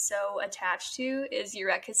being so attached to is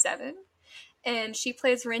Eureka 7. And she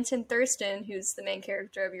plays Renton Thurston, who's the main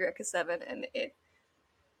character of Eureka 7, and it's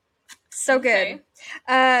so good.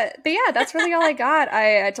 But yeah, that's really all I got.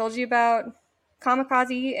 I told you about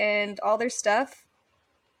Kamikaze and all their stuff.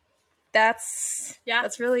 That's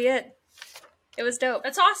really it. It was dope.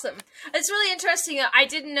 That's awesome. It's really interesting. I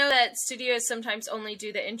didn't know that studios sometimes only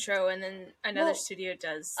do the intro and then another studio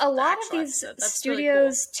does a lot of these episode. That's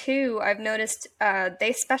studios really cool. too, I've noticed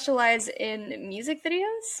they specialize in music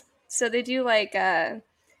videos. So they do like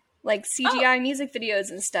CGI music videos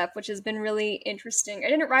and stuff, which has been really interesting. I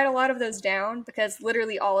didn't write a lot of those down because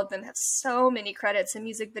literally all of them have so many credits in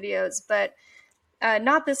music videos, but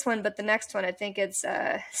not this one, but the next one. I think it's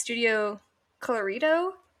Studio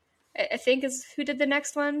Colorido. I think is who did the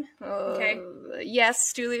next one. Okay. Yes,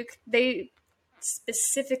 Studio. They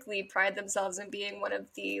specifically pride themselves in being one of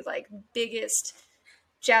the like biggest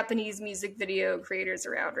Japanese music video creators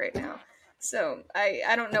around right now. So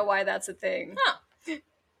I don't know why that's a thing. Huh.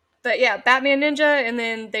 But yeah, Batman Ninja, and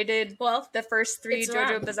then they did the first 3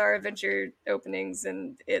 JoJo Bizarre Adventure openings,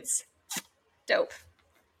 and it's dope.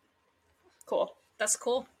 Cool. That's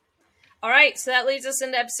cool. All right, so that leads us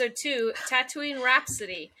into episode 2, Tatooine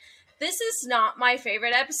Rhapsody. This is not my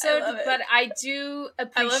favorite episode, but I do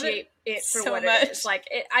appreciate it for so what much. It is. Like,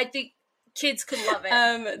 I think kids could love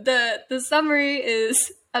it. The summary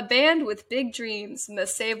is: a band with big dreams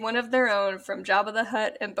must save one of their own from Jabba the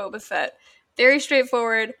Hutt and Boba Fett. Very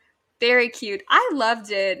straightforward, very cute. I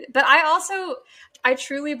loved it, but I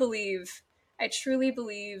truly believe,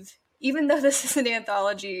 even though this is an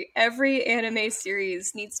anthology, every anime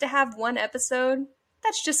series needs to have one episode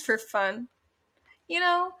that's just for fun. You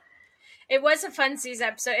know? It was a fun season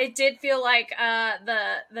episode. It did feel like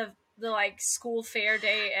the like school fair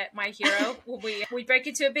day at My Hero when we break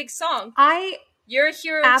into a big song. You're a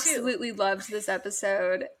hero absolutely loved this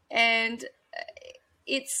episode, and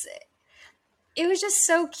it was just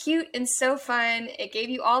so cute and so fun. It gave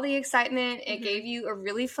you all the excitement. It gave you a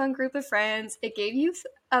really fun group of friends. It gave you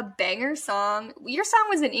a banger song. Your song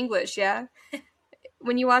was in English, yeah?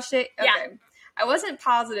 When you watched it? Okay. Yeah. I wasn't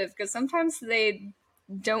positive because sometimes they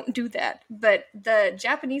don't do that, but the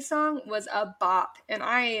Japanese song was a bop, and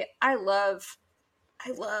I love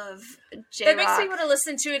J-Rock. That makes me want to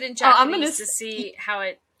listen to it in Japanese to see how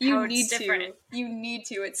it's different. You need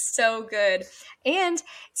to. It's so good. And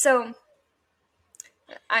so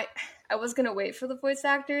I was gonna wait for the voice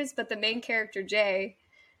actors, but the main character Jay,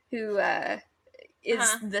 who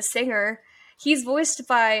is the singer, he's voiced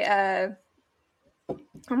by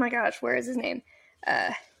oh my gosh, where is his name?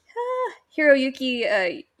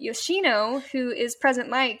 Hiroyuki Yoshino, who is Present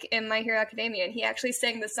Mike in My Hero Academia, and he actually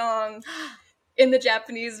sang the song in the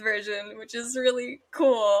Japanese version, which is really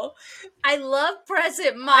cool. I love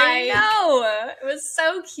Present Mike. I know! It was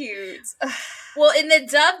so cute. Well, in the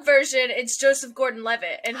dub version, it's Joseph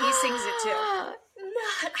Gordon-Levitt, and he sings it too.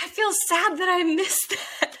 not. I feel sad that I missed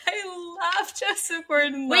that. I love Joseph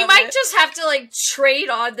Gordon-Levitt. We might just have to, like, trade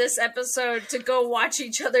on this episode to go watch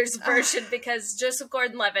each other's version because Joseph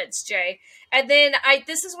Gordon-Levitt's Jay. And then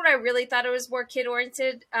this is what I really thought it was more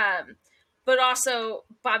kid-oriented, but also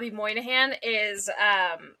Bobby Moynihan is,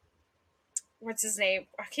 what's his name?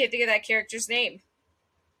 I can't think of that character's name.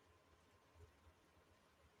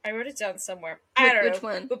 I wrote it down somewhere. I don't know. Which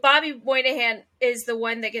one? But Bobby Moynihan is the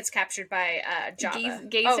one that gets captured by Jabba.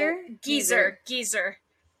 Geezer.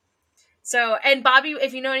 So, and Bobby,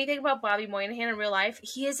 if you know anything about Bobby Moynihan in real life,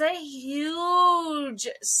 he is a huge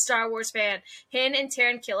Star Wars fan. Him and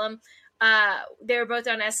Taran Killam, they were both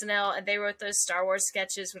on SNL, and they wrote those Star Wars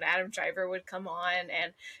sketches when Adam Driver would come on,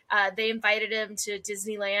 and they invited him to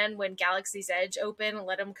Disneyland when Galaxy's Edge opened and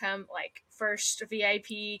let him come, like, first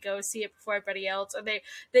VIP, go see it before everybody else. And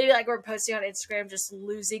they like were posting on Instagram just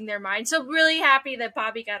losing their mind. So really happy that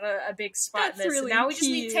Bobby got a big spot in this. Really and now we just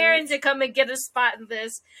need Taran to come and get a spot in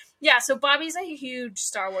this. Yeah, so Bobby's a huge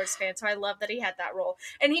Star Wars fan, so I love that he had that role.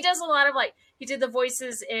 And he does a lot of, like, he did the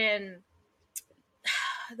voices in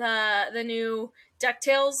the new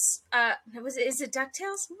DuckTales. Is it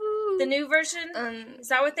DuckTales? The new version? Is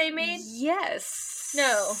that what they made? Yes.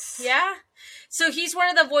 No. Yeah? So he's one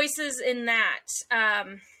of the voices in that.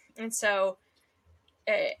 And so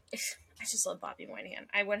I just love Bobby Moynihan.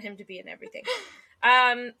 I want him to be in everything.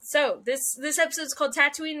 So this episode is called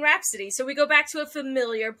Tatooine Rhapsody. So we go back to a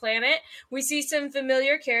familiar planet. We see some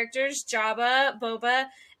familiar characters, Jabba, Boba,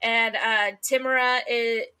 and Timura,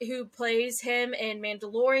 who plays him in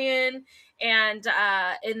Mandalorian, and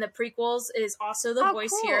in the prequels is also the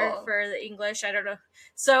voice here for the English. I don't know.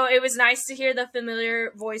 So it was nice to hear the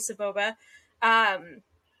familiar voice of Boba.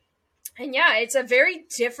 And yeah, it's a very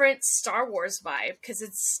different Star Wars vibe because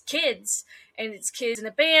it's kids, and it's kids in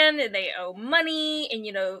a band, and they owe money, and,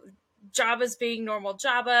 you know, Jabba's being normal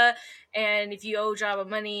Jabba, and if you owe Jabba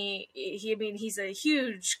money, he's a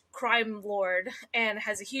huge crime lord and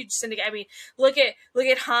has a huge syndicate. I mean, look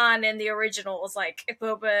at Han in the originals. Like, if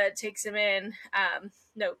Boba takes him in,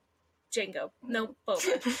 no, Jango, no,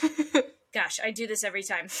 Boba. Gosh, I do this every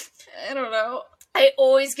time. I don't know. I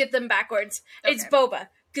always get them backwards. Okay. It's Boba,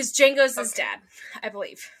 because Jango's his dad, I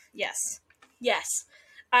believe. Yes.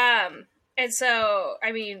 And so,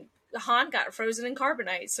 I mean, Han got frozen in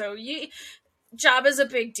carbonite, so Jabba's a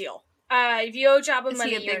big deal. If you owe Jabba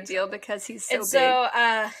money, is he a big deal because he's so big? So,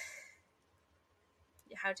 how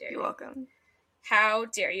dare you? You're welcome. How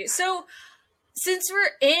dare you? So, since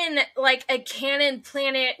we're in, like, a canon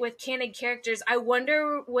planet with canon characters, I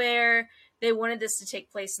wonder where they wanted this to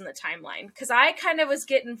take place in the timeline. Because I kind of was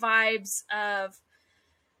getting vibes of...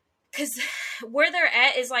 Because where they're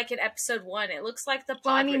at is, like, in episode 1. It looks like the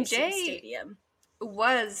pod racing stadium.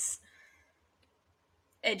 Was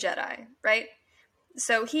a Jedi, right?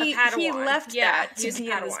 So he left that to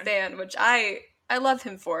be in this band, which I love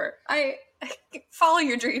him for. I follow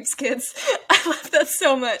your dreams, kids. I love that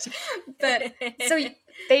so much. But so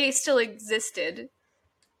they still existed.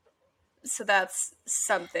 So that's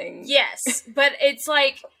something. Yes, but it's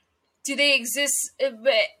like, do they exist?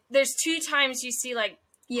 But there's 2 times you see, like,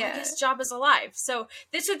 I guess Jabba's alive. So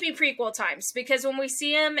this would be prequel times, because when we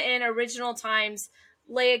see him in original times,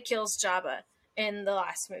 Leia kills Jabba in the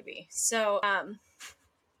last movie. So,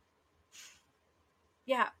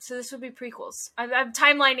 yeah, so this would be prequels. I'm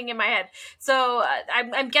timelining in my head. So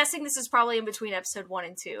I'm guessing this is probably in between episode 1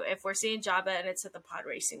 and 2, if we're seeing Jabba and it's at the pod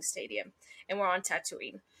racing stadium and we're on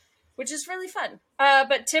Tatooine, which is really fun.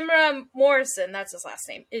 But Timura Morrison, that's his last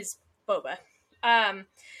name, is Boba.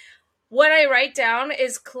 What I write down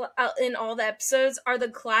is in all the episodes are the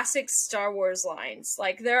classic Star Wars lines.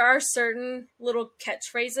 Like, there are certain little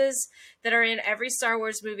catchphrases that are in every Star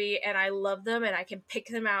Wars movie, and I love them, and I can pick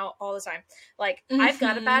them out all the time. Like, I've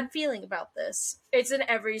got a bad feeling about this. It's in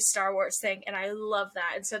every Star Wars thing, and I love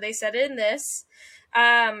that. And so they said it in this.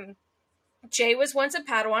 Jay was once a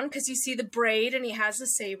Padawan, because you see the braid and he has a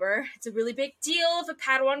saber. It's a really big deal if a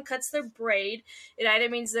Padawan cuts their braid. It either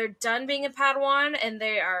means they're done being a Padawan and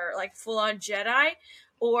they are, like, full-on Jedi,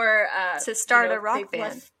 or to start a rock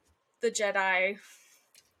band. The Jedi,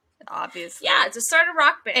 obviously. Yeah, to start a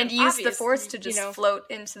rock band. And use the Force to just float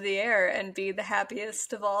into the air and be the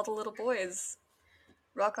happiest of all the little boys.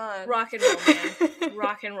 Rock on. Rock and roll, man.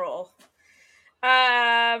 Rock and roll.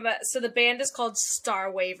 So the band is called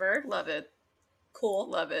Star Waver. Love it. Cool.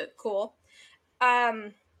 Love it. Cool.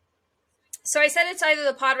 So I said it's either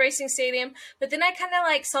the pod racing stadium, but then I kind of,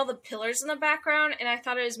 like, saw the pillars in the background, and I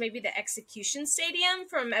thought it was maybe the execution stadium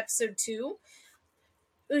from episode 2.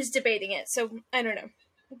 Who's debating it, so I don't know.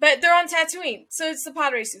 But they're on Tatooine, so it's the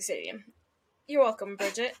pod racing stadium. You're welcome,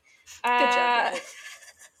 Bridget. Good job, Bridget.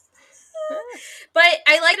 But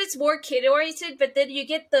I like it's more kid oriented, but then you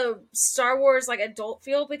get the Star Wars like adult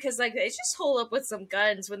feel because like they just hold up with some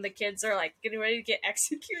guns when the kids are like getting ready to get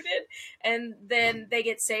executed, and then they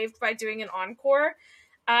get saved by doing an encore.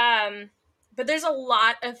 But there's a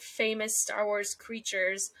lot of famous Star Wars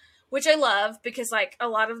creatures, which I love because like a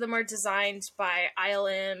lot of them are designed by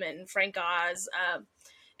ILM and Frank Oz.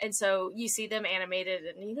 And so you see them animated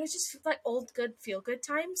and, you know, just like old, good, feel-good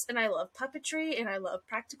times. And I love puppetry and I love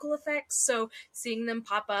practical effects. So seeing them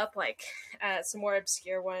pop up, like some more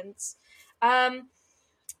obscure ones. But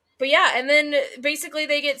yeah, and then basically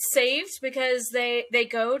they get saved because they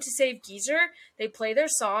go to save Geezer. They play their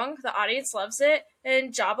song. The audience loves it.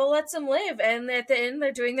 And Jabba lets them live. And at the end,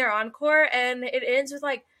 they're doing their encore. And it ends with,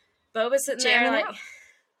 like, Boba sitting there, like...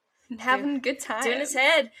 having a good time. Doing his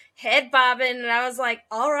head bobbing, and I was like,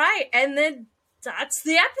 all right. And then that's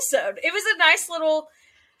the episode. It was a nice little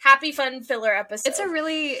happy, fun filler episode.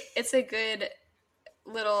 It's a good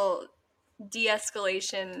little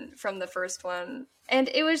de-escalation from the first one. And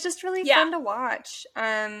it was just really fun to watch.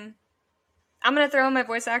 I'm going to throw in my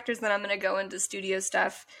voice actors, then I'm going to go into studio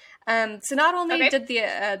stuff. So not only did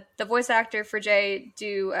the voice actor for Jay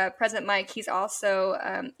do President Mike, he's also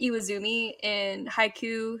Iwazumi in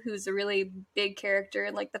Haiku, who's a really big character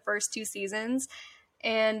in like the first 2 seasons.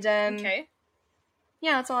 And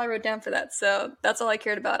yeah, that's all I wrote down for that. So that's all I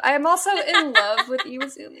cared about. I am also in love with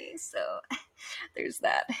Iwazumi, so there's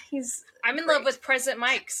that. I'm in love with President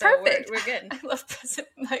Mike, so we're good. I love President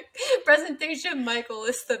Mike. Presentation Michael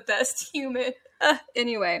is the best human.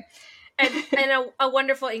 Anyway. and a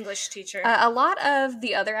wonderful English teacher. A lot of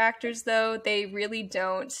the other actors, though, they really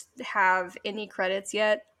don't have any credits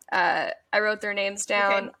yet. I wrote their names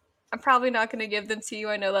down. Okay. I'm probably not going to give them to you.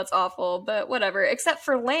 I know that's awful, but whatever. Except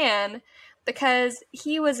for Lan, because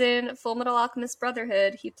he was in Full Metal Alchemist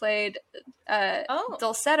Brotherhood. He played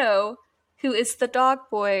Dulcetto, who is the dog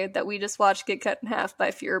boy that we just watched get cut in half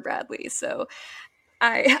by Fuhrer Bradley. So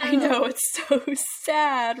I know it's so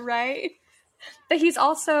sad, right? But he's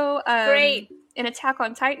also great in Attack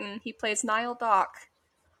on Titan. He plays Nile Dock.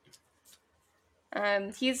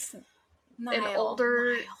 He's an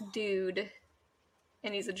older dude,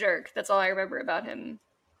 and he's a jerk. That's all I remember about him.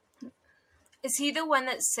 Is he the one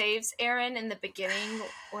that saves Eren in the beginning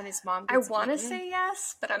when his mom gets I want to say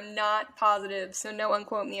yes, but I'm not positive, so no one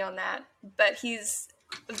quote me on that. But he's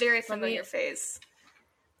a very familiar face.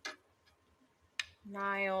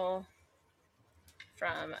 Nile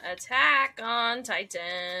from Attack on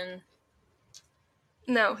Titan.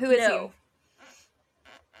 No, who is he?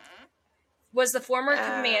 Was the former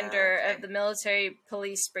commander of the military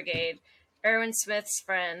police brigade, Erwin Smith's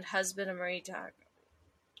friend, husband of Marie Tog.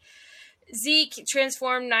 Zeke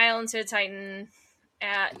transformed Nile into a Titan.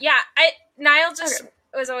 Nile just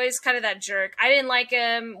was always kind of that jerk. I didn't like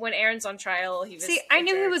him when Eren's on trial. I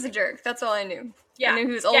knew he was a jerk. That's all I knew. Yeah. I knew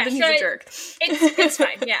he was old and he's a jerk. It's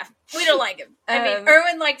fine, yeah. We don't like him. I mean,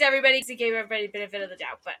 Erwin liked everybody because he gave everybody the benefit of the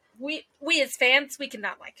doubt, but we as fans, we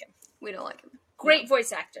cannot like him. We don't like him. Great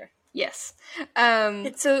voice actor. Yes.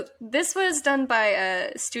 So this was done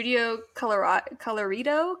by Studio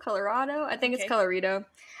Colorido. I think it's Colorido.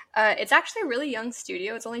 It's actually a really young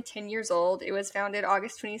studio. It's only 10 years old. It was founded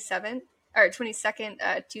August 22nd,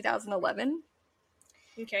 2011.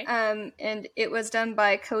 Okay. And it was done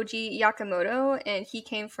by Koji Yakamoto, and he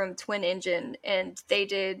came from Twin Engine, and they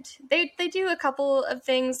do a couple of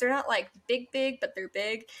things. They're not like big, but they're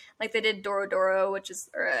big. Like they did Dororo, which is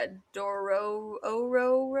Dororo.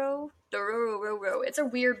 It's a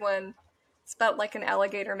weird one. It's about like an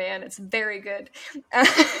alligator man. It's very good.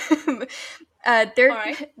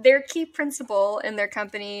 Their key principle in their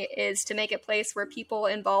company is to make a place where people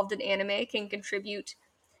involved in anime can continue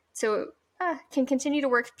to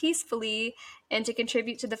work peacefully and to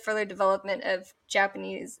contribute to the further development of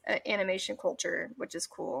Japanese animation culture, which is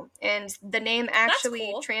cool. And the name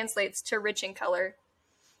actually translates to rich in color.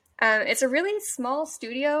 It's a really small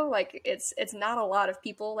studio. Like it's not a lot of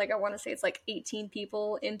people. Like I want to say it's like 18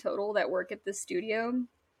 people in total that work at this studio.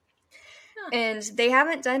 Huh. And they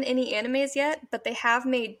haven't done any animes yet, but they have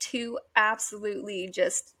made 2 absolutely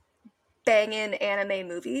just banging anime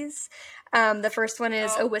movies. The first one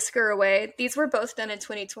is A Whisker Away. These were both done in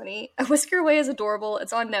 2020. A Whisker Away is adorable.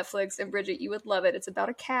 It's on Netflix, and Bridget, you would love it. It's about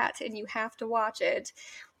a cat, and you have to watch it.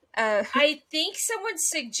 I think someone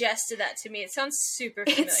suggested that to me. It sounds super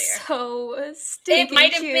familiar. It's so stinking It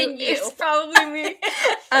might have cute. been you. It's probably me.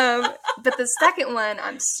 But the second one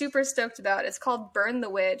I'm super stoked about. It's called Burn the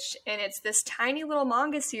Witch, and it's this tiny little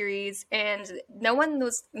manga series, and no one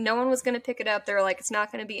was going to pick it up. They were like, it's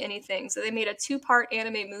not going to be anything. So they made a 2-part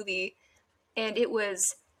anime movie and it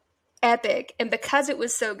was epic. And because it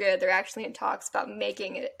was so good, they're actually in talks about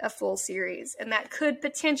making it a full series, and that could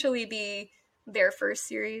potentially be their first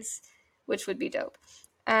series, which would be dope.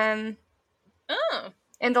 Oh.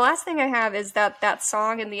 And the last thing I have is that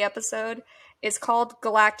song in the episode is called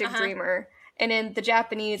Galactic Dreamer. And in the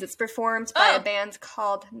Japanese, it's performed by a band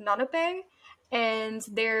called Nonobe. And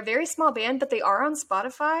they're a very small band, but they are on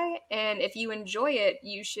Spotify. And if you enjoy it,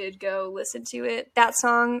 you should go listen to it. That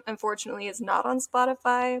song, unfortunately, is not on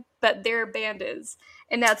Spotify, but their band is.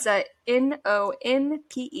 And that's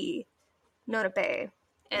Nonpe, Nonobe.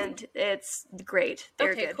 And it's great.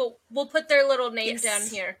 They're good. Cool. We'll put their little names down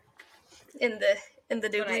here. In the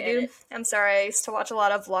doobly-doo. I'm sorry, I used to watch a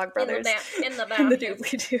lot of Vlogbrothers. In the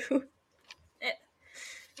doobly-doo.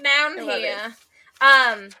 Down here.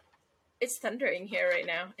 It's thundering here right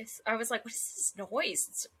now. I was like, what is this noise?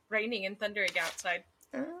 It's raining and thundering outside.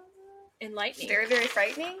 And lightning. Very, very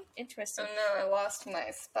frightening. Interesting. Oh no, I lost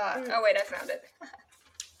my spot. Oh wait, I found it.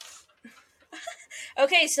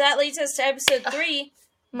 Okay, so that leads us to episode 3.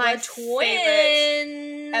 My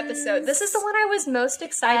favorite episode. This is the one I was most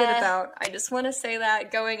excited about. I just want to say that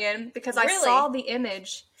going in, because I saw the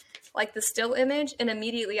image, like the still image, and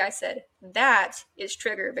immediately I said, that is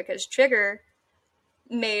Trigger, because Trigger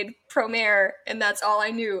made Promare, and that's all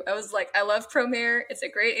I knew. I was like, I love Promare. It's a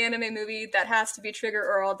great anime movie. That has to be Trigger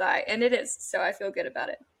or I'll die. And it is, so I feel good about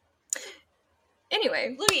it.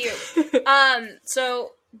 Anyway. Look at you.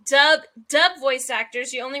 So, dub voice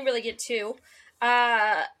actors, you only really get 2. Do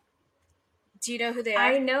you know who they are?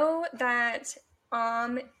 I know that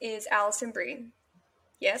is Alison Brie.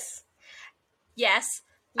 Yes? Yes.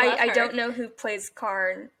 I don't know who plays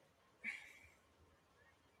Karn.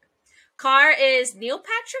 Car is Neil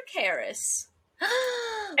Patrick Harris.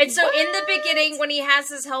 And so in the beginning, when he has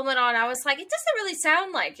his helmet on, I was like, it doesn't really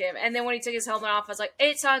sound like him. And then when he took his helmet off, I was like,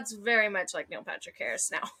 it sounds very much like Neil Patrick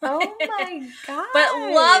Harris now. Oh my god. But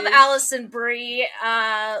love Alison Brie.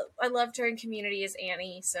 I loved her in Community as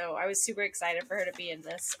Annie, so I was super excited for her to be in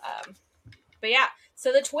this. But yeah,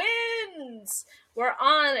 so the twins were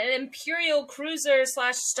on an Imperial cruiser /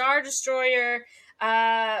 Star Destroyer.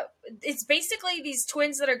 It's basically these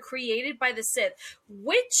twins that are created by the Sith,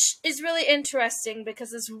 which is really interesting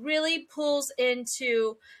because this really pulls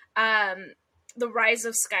into the rise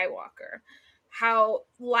of Skywalker. How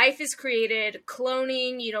life is created,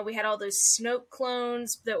 cloning, we had all those Snoke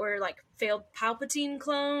clones that were like failed Palpatine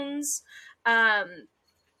clones.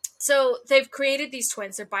 So they've created these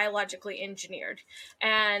twins. They're biologically engineered,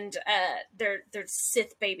 and they're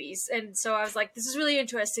Sith babies. And so I was like, this is really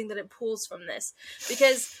interesting that it pulls from this,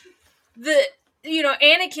 because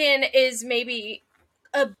Anakin is maybe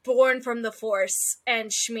born from the Force,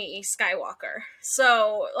 and Shmi Skywalker.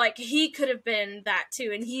 So like he could have been that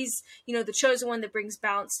too, and he's the chosen one that brings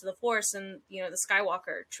balance to the Force, and the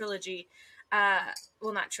Skywalker trilogy,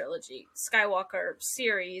 not trilogy, Skywalker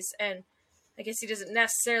series, and I guess he doesn't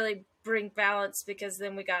necessarily bring balance because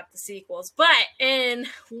then we got the sequels. But in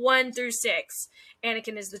 1 through 6,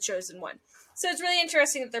 Anakin is the chosen one. So it's really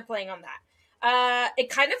interesting that they're playing on that.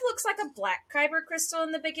 It kind of looks like a black kyber crystal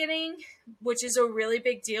in the beginning, which is a really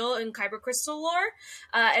big deal in kyber crystal lore,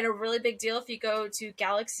 and a really big deal if you go to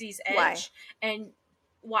Galaxy's Edge. Why? And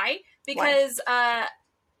why? Because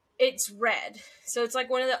it's red. So it's like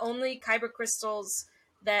one of the only kyber crystals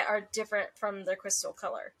that are different from the crystal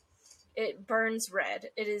color. It burns red.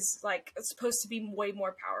 It is it's supposed to be way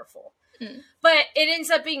more powerful. But it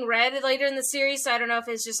ends up being red later in the series, so I don't know if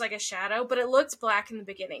it's just like a shadow, but it looked black in the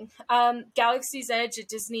beginning. Galaxy's Edge at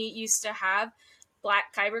Disney used to have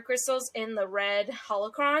black kyber crystals in the red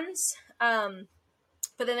holocrons,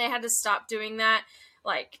 but then they had to stop doing that,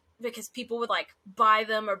 because people would buy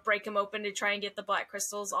them or break them open to try and get the black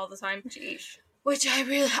crystals all the time. Jeez. Which I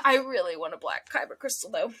really want a black kyber crystal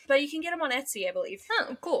though, but you can get them on Etsy, I believe.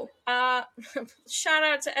 Oh, cool. Shout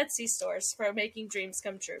out to Etsy stores for making dreams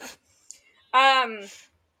come true.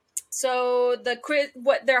 So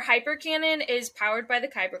their hyper cannon is powered by the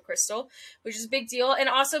kyber crystal, which is a big deal, and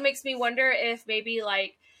also makes me wonder if maybe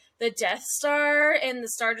the Death Star and the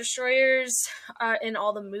Star Destroyers in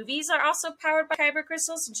all the movies are also powered by kyber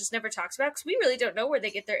crystals and just never talks about, because we really don't know where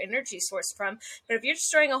they get their energy source from. But if you're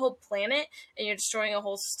destroying a whole planet and you're destroying a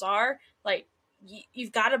whole star,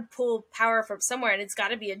 you've got to pull power from somewhere, and it's got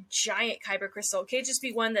to be a giant kyber crystal. It can't just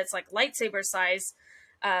be one that's lightsaber size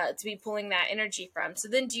to be pulling that energy from. So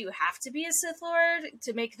then do you have to be a Sith Lord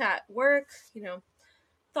to make that work?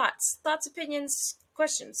 Thoughts, opinions,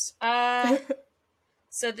 questions.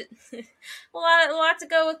 So a lot to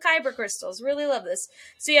go with kyber crystals. Really love this.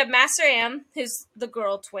 So you have Master Am, who's the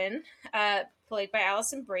girl twin, played by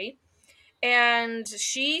Alison Brie. and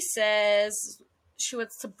she says she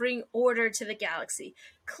wants to bring order to the galaxy.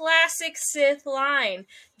 Classic Sith line.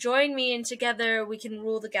 Join me and together we can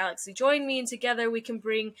rule the galaxy. Join me and together we can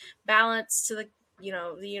bring balance to the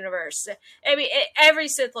universe. I mean, every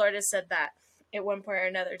Sith Lord has said that at one point or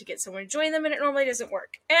another to get someone to join them, and it normally doesn't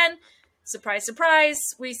work. And surprise, surprise,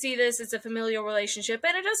 we see this as a familial relationship,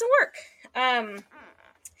 and it doesn't work.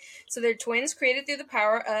 So they're twins created through the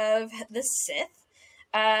power of the Sith.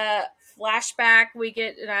 Flashback, we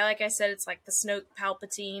get, and like I said, it's like the Snoke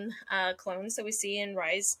Palpatine clones that we see in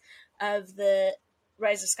Rise of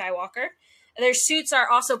Skywalker. Their suits are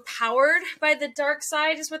also powered by the dark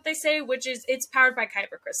side, is what they say, which is, it's powered by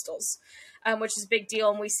kyber crystals, which is a big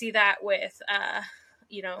deal. And we see that with,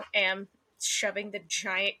 Am shoving the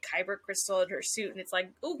giant kyber crystal in her suit. And it's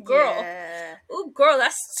like, ooh, girl. Yeah. Ooh, girl,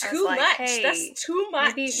 that's too much. Hey, that's too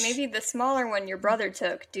much. Maybe the smaller one your brother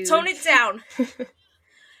took, dude. Tone it down.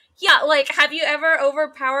 Yeah, like, have you ever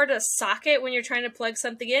overpowered a socket when you're trying to plug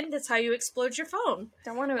something in? That's how you explode your phone.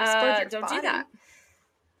 Don't want to explode your Don't body. do that.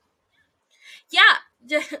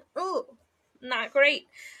 Yeah. Ooh, not great.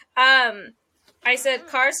 I said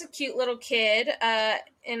Car's a cute little kid.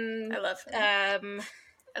 And I love him.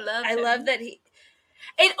 I love that he...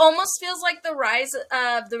 It almost feels like the Rise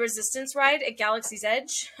of the Resistance ride at Galaxy's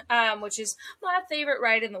Edge, which is my favorite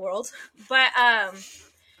ride in the world. But,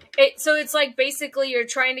 so it's like basically you're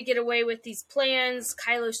trying to get away with these plans.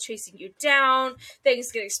 Kylo's chasing you down.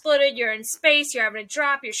 Things get exploded. You're in space. You're having a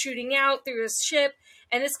drop. You're shooting out through a ship.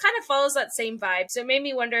 And this kind of follows that same vibe. So it made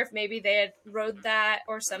me wonder if maybe they had rode that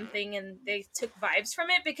or something and they took vibes from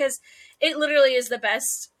it, because it literally is the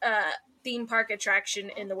best theme park attraction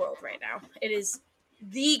in the world right now. It is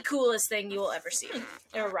the coolest thing you will ever see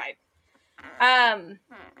or ride.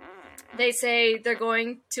 They say they're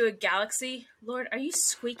going to a galaxy. Lord, are you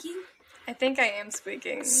squeaking? I think I am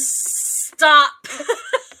squeaking. Stop!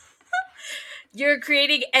 You're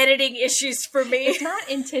creating editing issues for me. It's not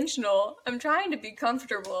intentional. I'm trying to be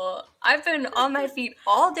comfortable. I've been on my feet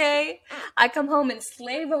all day. I come home and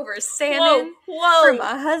slave over salmon for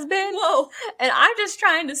my husband. Whoa. And I'm just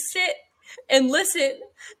trying to sit and listen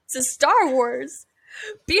to Star Wars.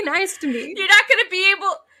 Be nice to me. You're not going to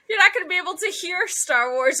be able to hear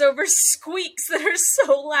Star Wars over squeaks that are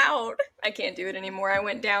so loud. I can't do it anymore. I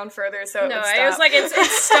went down further, so no, it would stop. I was like, it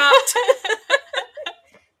stopped.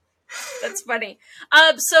 That's funny.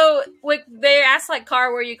 So they asked like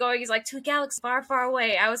Car, where are you going? He's like, to a galaxy far, far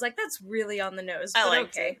away. I was like, that's really on the nose. I like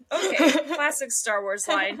okay. Classic Star Wars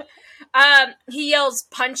line. He yells,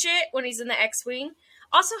 punch it, when he's in the X-Wing.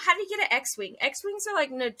 Also, how did he get an X-Wing? X-Wings are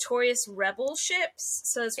like notorious rebel ships,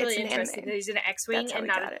 so it's really interesting that he's in an X-Wing and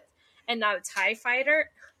not a TIE fighter.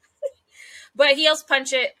 But he yells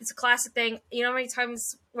punch it. It's a classic thing. You know how many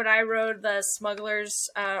times when I rode the Smugglers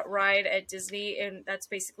ride at Disney, and that's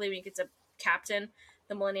basically when you get to captain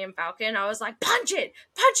the Millennium Falcon, I was like, punch it!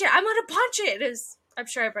 Punch it! I'm gonna punch it! I'm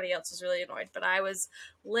sure everybody else was really annoyed, but I was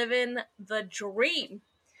living the dream.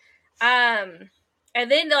 And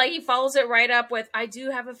then like he follows it right up with, I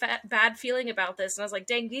do have a bad feeling about this. And I was like,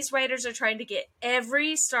 dang, these writers are trying to get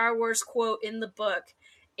every Star Wars quote in the book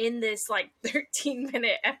in this like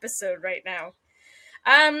 13-minute episode right now.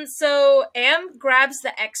 So Am grabs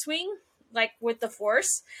the X-Wing like with the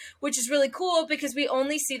Force, which is really cool because we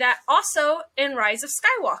only see that also in Rise of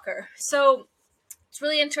Skywalker. So it's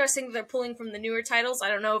really interesting that they're pulling from the newer titles. I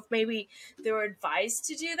don't know if maybe they were advised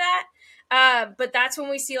to do that. But that's when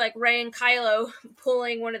we see like Rey and Kylo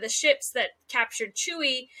pulling one of the ships that captured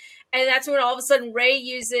Chewie. And that's when all of a sudden Rey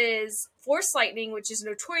uses Force Lightning, which is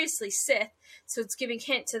notoriously Sith. So it's giving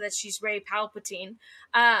hint to that she's Rey Palpatine.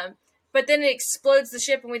 But then it explodes the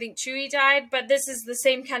ship and we think Chewie died. But this is the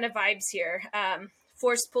same kind of vibes here.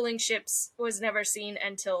 Force pulling ships was never seen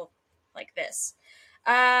until like this.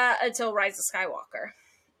 Until Rise of Skywalker.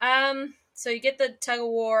 So you get the tug of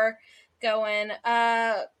war going.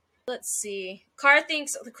 Let's see. Car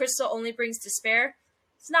thinks the crystal only brings despair.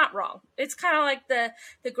 It's not wrong. It's kind of like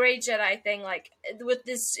the Grey Jedi thing. Like, with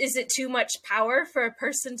this, is it too much power for a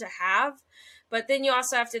person to have? But then you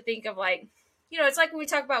also have to think of like, you know, it's like when we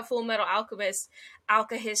talk about Full Metal Alchemist,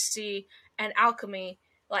 alkehisty, and alchemy.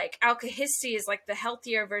 Like, alkehisty is like the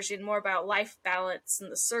healthier version, more about life balance and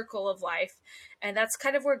the circle of life. And that's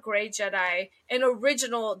kind of where Grey Jedi and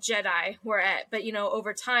original Jedi were at. But, you know,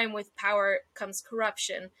 over time with power comes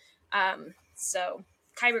corruption. So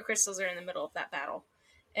kyber crystals are in the middle of that battle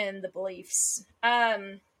and the beliefs.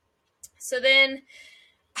 So then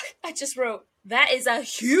I just wrote, that is a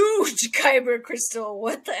huge kyber crystal.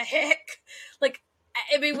 What the heck? Like,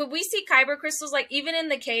 I mean, when we see kyber crystals, like even in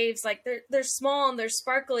the caves, like they're small and they're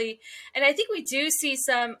sparkly, and I think we do see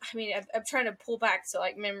some. I mean, I'm trying to pull back to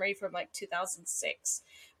like memory from like 2006,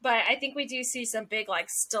 but I think we do see some big like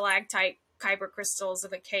stalactite kyber crystals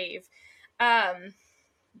in a cave.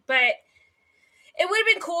 But it would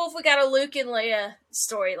have been cool if we got a Luke and Leia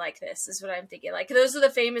story like this, is what I'm thinking. Like, those are the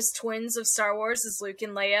famous twins of Star Wars, is Luke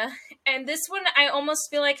and Leia. And this one, I almost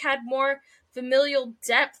feel like had more familial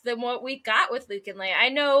depth than what we got with Luke and Leia. I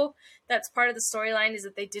know that's part of the storyline, is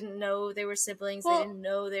that they didn't know they were siblings. Well, they didn't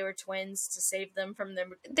know they were twins to save them from their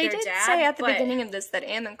dad. They did say at the beginning of this that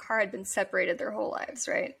Am and Car had been separated their whole lives,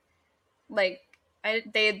 right? Like,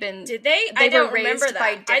 they had been... Did they? They I were don't raised remember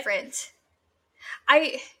that. by different...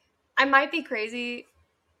 I might be crazy.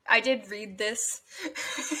 I did read this,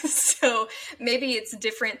 so maybe it's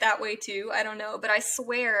different that way too. I don't know. But I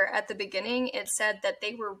swear at the beginning it said that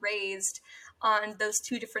they were raised on those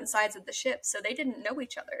two different sides of the ship, so they didn't know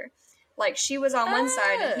each other. Like, she was on one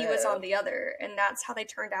side and he was on the other, and that's how they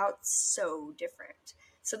turned out so different.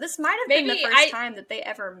 So this might have been the first time that they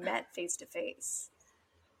ever met face to face.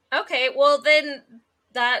 Okay, well then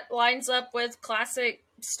that lines up with classic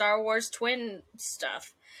Star Wars twin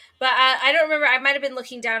stuff. But I don't remember. I might have been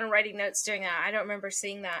looking down and writing notes during that. I don't remember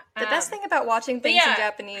seeing that. The best thing about watching things in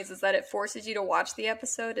Japanese is that it forces you to watch the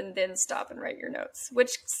episode and then stop and write your notes,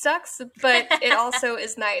 which sucks, but it also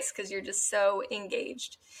is nice because you're just so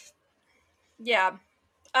engaged. Yeah.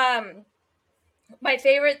 My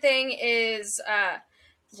favorite thing is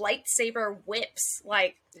lightsaber whips.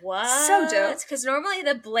 Like, what? So dope. Because normally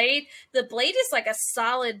the blade is like a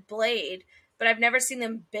solid blade, but I've never seen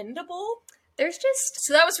them bendable.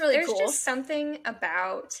 So that was really cool. There's just something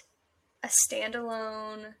about a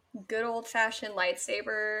standalone, good old-fashioned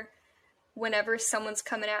lightsaber whenever someone's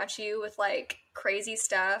coming at you with, like, crazy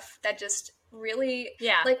stuff that just really...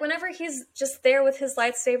 Yeah. Like, whenever he's just there with his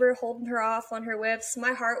lightsaber holding her off on her whips,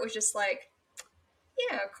 my heart was just like,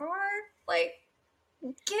 yeah, Car, like,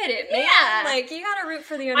 get it, man. Yeah. Like, you gotta root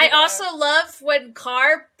for the underdog. I also love when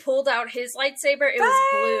Car pulled out his lightsaber, it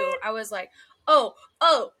was blue. I was like, oh,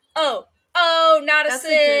 not a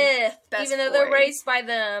Sith, even though they're raised by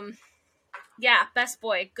them. Yeah, best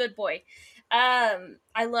boy, good boy.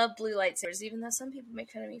 I love blue lightsabers, even though some people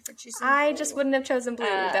make fun of me for choosing blue. I just wouldn't have chosen blue,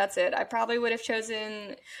 that's it. I probably would have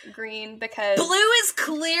chosen green because... Blue is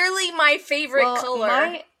clearly my favorite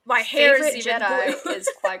color. My hair is even Jedi blue. is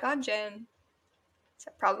Qui-Gon Jinn. So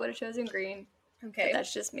I probably would have chosen green. Okay. But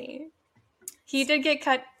that's just me. He did get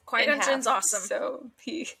cut Qui-Gon Jinn's awesome. So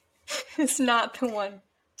he is not the one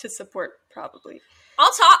to support, probably.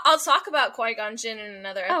 I'll talk about Qui-Gon Jinn in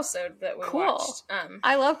another episode that we watched.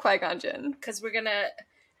 I love Qui-Gon Jinn because we're gonna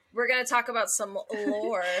talk about some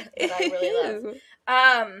lore that I really love.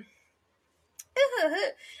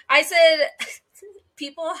 I said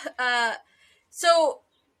people. So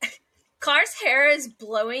Car's hair is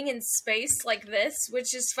blowing in space like this,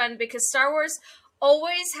 which is fun because Star Wars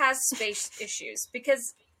always has space issues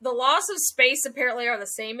because the laws of space apparently are the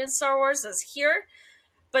same in Star Wars as here.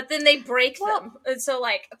 But then they break them. And so,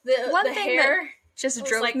 like, the hair... That just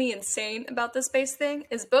drove me insane about the space thing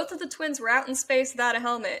is both of the twins were out in space without a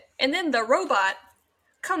helmet. And then the robot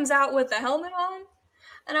comes out with the helmet on.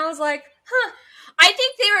 And I was like, huh. I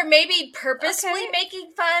think they were maybe purposefully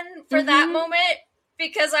making fun for that moment.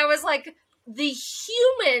 Because I was like, the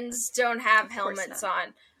humans don't have helmets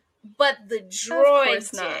on. But the droid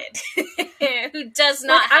did. Who does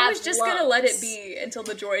not have I was just going to let it be until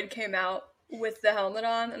the droid came out with the helmet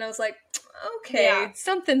on, and I was like, okay,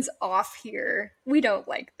 something's off here. We don't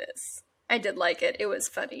like this. I did like it. It was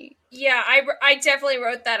funny. Yeah, I definitely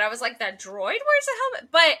wrote that. I was like, that droid wears a helmet?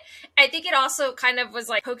 But I think it also kind of was,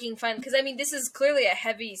 like, poking fun, because, I mean, this is clearly a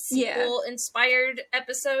heavy sequel-inspired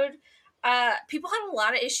episode. People had a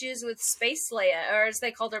lot of issues with Space Leia, or as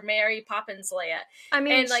they called her, Mary Poppins Leia. I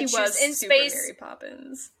mean, and, like, she was in space. Mary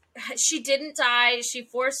Poppins. She didn't die. She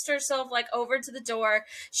forced herself, like, over to the door.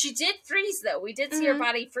 She did freeze, though. We did see her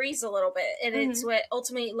body freeze a little bit, and it's what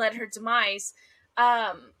ultimately led her demise.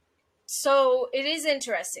 So it is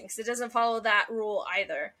interesting, because it doesn't follow that rule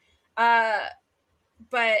either.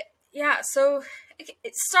 But, yeah, so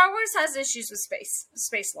Star Wars has issues with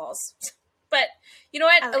space laws. But, you know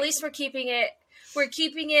what? At least we're keeping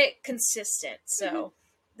it consistent. So,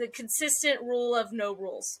 the consistent rule of no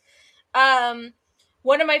rules.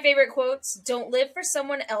 One of my favorite quotes, don't live for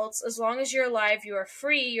someone else. As long as you're alive, you are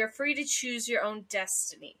free. You're free to choose your own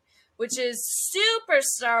destiny. Which is super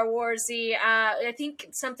Star Wars-y. I think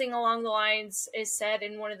something along the lines is said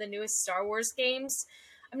in one of the newest Star Wars games.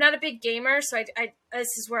 I'm not a big gamer, so I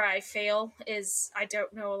this is where I fail, is I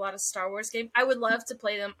don't know a lot of Star Wars games. I would love to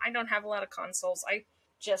play them. I don't have a lot of consoles. I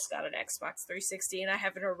just got an Xbox 360 and I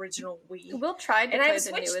have an original Wii. Will tried to And I play have a the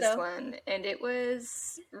Switch, newest though. one, and it was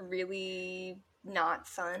really not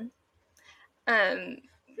fun.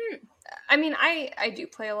 I mean, I do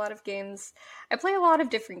play a lot of games. I play a lot of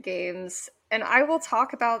different games, and I will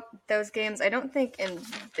talk about those games. I don't think in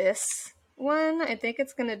this one. I think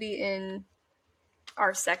it's going to be in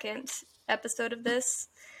our second episode of this.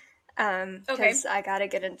 Okay. Because I gotta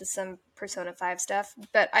get into some Persona 5 stuff.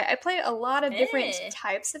 But I play a lot of different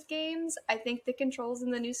types of games. I think the controls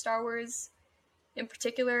in the new Star Wars, in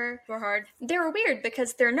particular, Were hard. they're weird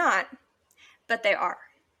because they're not, but they are.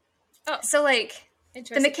 Oh, So, like, the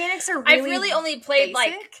interesting. mechanics are really I've really only played,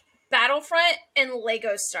 basic. like, Battlefront and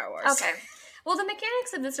Lego Star Wars. Okay. Well, the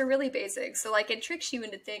mechanics of this are really basic, so, like, it tricks you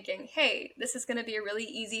into thinking, hey, this is going to be a really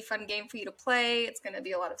easy, fun game for you to play. It's going to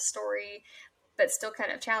be a lot of story, but still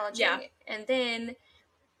kind of challenging. Yeah. And then,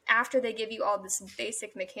 after they give you all this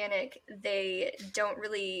basic mechanic, they don't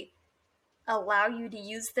really allow you to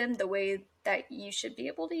use them the way that you should be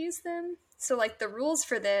able to use them. So, like, the rules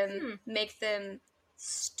for them make them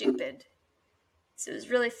stupid. So it was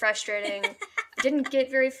really frustrating. I didn't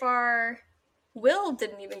get very far. Will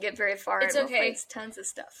didn't even get very far. It's and okay. Will plays tons of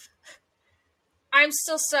stuff. I'm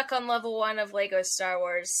still stuck on level 1 of Lego Star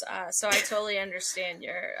Wars, so I totally understand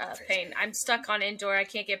your pain. I'm stuck on Endor. I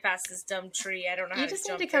can't get past this dumb tree. I don't know how You to just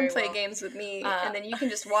jump need to come very play well. games with me, and then you can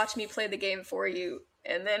just watch me play the game for you,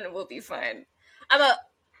 and then we'll be fine.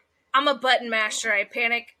 I'm a button masher. I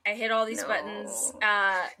panic. I hit all these No. buttons.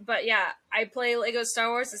 But yeah, I play Lego Star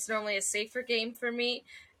Wars. It's normally a safer game for me,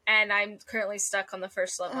 and I'm currently stuck on the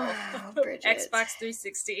first level. Oh, Bridget. Xbox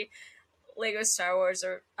 360, Lego Star Wars,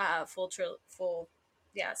 or full.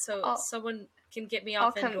 Yeah, so someone can get me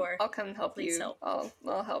off Endor. I'll come help Please you. help.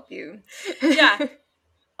 I'll help you. Yeah.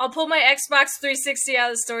 I'll pull my Xbox 360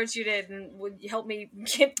 out of the storage unit and would you help me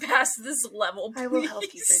get past this level, please? I will help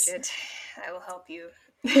you, Bridget. I will help you.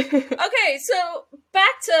 Okay, so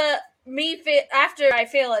back to me after I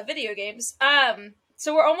fail at video games.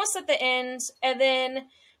 So we're almost at the end, and then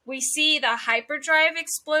we see the hyperdrive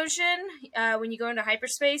explosion when you go into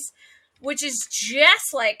hyperspace, which is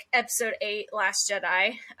just like Episode 8, Last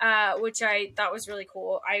Jedi, which I thought was really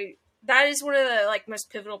cool. That is one of the like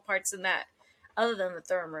most pivotal parts in that, other than the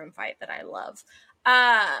throne room fight, that I love.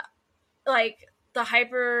 Like the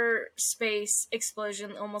hyperspace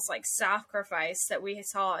explosion, almost like sacrifice that we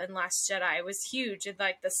saw in Last Jedi, was huge. And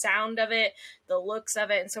like the sound of it, the looks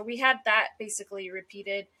of it, and so we had that basically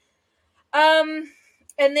repeated. And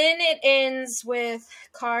then it ends with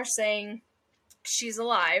Carr saying, "She's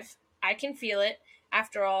alive. I can feel it.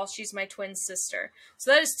 After all, she's my twin sister."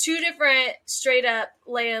 So that is two different straight up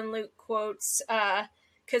Leia and Luke quotes.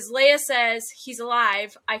 Because Leia says, "He's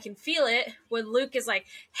alive. I can feel it." When Luke is like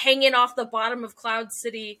hanging off the bottom of Cloud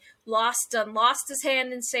City, lost his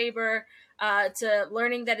hand and saber, to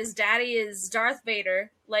learning that his daddy is Darth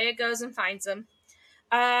Vader. Leia goes and finds him.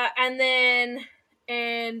 And then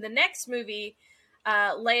in the next movie,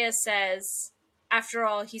 Leia says, "After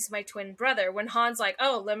all, he's my twin brother." When Han's like,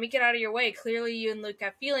 "Oh, let me get out of your way. Clearly you and Luke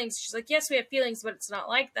have feelings." She's like, "Yes, we have feelings, but it's not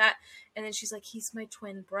like that." And then she's like, "He's my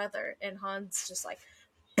twin brother." And Han's just like,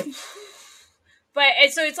 and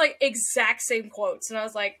so it's like exact same quotes. And I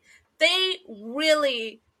was like, they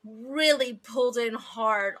really, really pulled in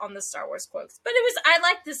hard on the Star Wars quotes. But I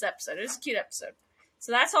liked this episode. It was a cute episode.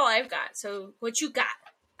 So that's all I've got. So what you got?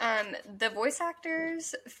 The voice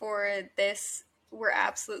actors for this were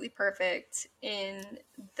absolutely perfect in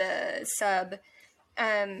the sub.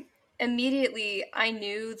 Immediately, I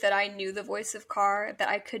knew that I knew the voice of Carr, that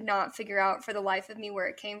I could not figure out for the life of me where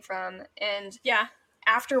it came from. And yeah,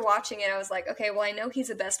 after watching it, I was like, okay, well, I know he's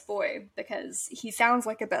a best boy because he sounds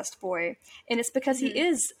like a best boy. And it's because he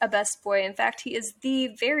is a best boy. In fact, he is the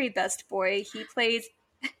very best boy. He plays,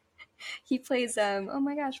 oh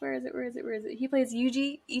my gosh, where is it? He plays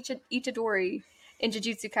Yuji Itadori in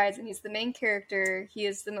Jujutsu Kaisen. He's the main character. He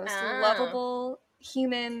is the most lovable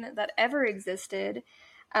human that ever existed.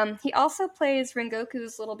 He also plays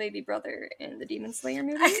Rengoku's little baby brother in the Demon Slayer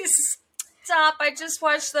movie. Stop. I just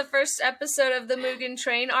watched the first episode of the Mugen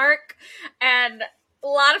Train arc, and a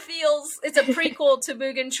lot of feels. It's a prequel to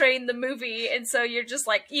Mugen Train, the movie, and so you're just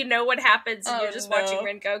like, you know what happens, and you're just watching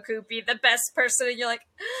Rengoku be the best person, and you're like,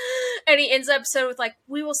 and he ends the episode with like,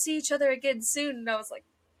 "We will see each other again soon," and I was like,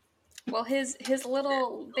 well, his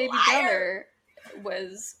little baby brother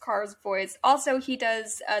was Carr's voice. Also, he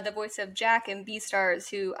does the voice of Jack in Beastars,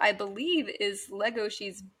 who I believe is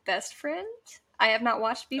Legoshi's best friend. I have not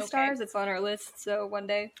watched Beastars. Okay. It's on our list, so one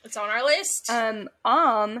day. It's on our list. Am.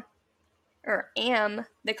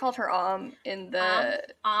 They called her in the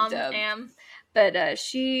dub. Am. But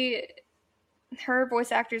her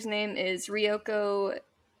voice actor's name is Ryoko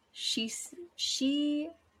Shishi.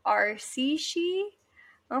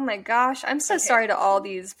 Oh my gosh. I'm so sorry to all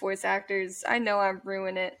these voice actors. I know I'm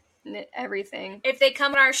ruining everything. If they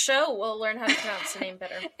come on our show, we'll learn how to pronounce the name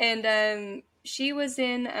better. And she was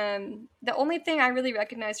in the only thing I really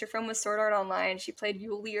recognized her from was Sword Art Online. She played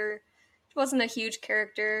Yulir. She wasn't a huge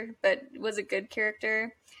character, but was a good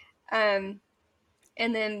character. And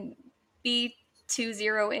then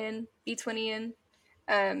B20N. B20N.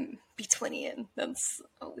 That's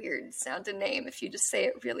a weird sounding name if you just say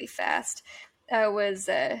it really fast. Was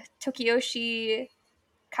Tokiyoshi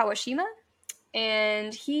Kawashima,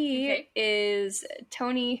 and he is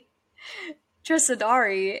Tony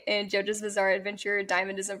Trisadari in JoJo's Bizarre Adventure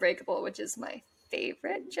Diamond is Unbreakable, which is my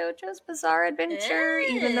favorite JoJo's Bizarre Adventure.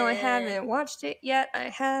 Even though I haven't watched it yet, I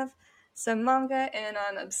have some manga, and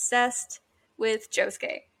I'm obsessed with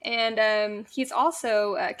Josuke. And he's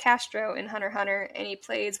also Castro in Hunter x Hunter, and he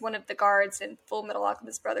plays one of the guards in Full Metal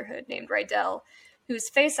Alchemist Brotherhood named Rydell, whose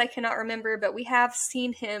face I cannot remember, but we have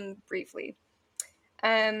seen him briefly.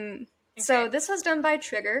 So this was done by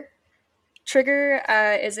Trigger. Trigger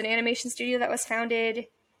is an animation studio that was founded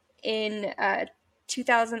in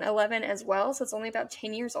 2011 as well, so it's only about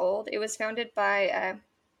 10 years old. It was founded by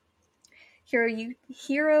Hiroyuki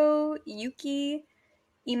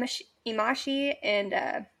Imashi, and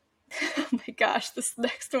oh my gosh, this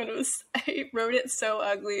next one I wrote it so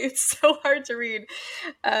ugly. It's so hard to read.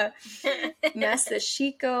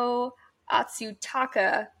 Masashiko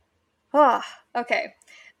Atsutaka. Oh, okay.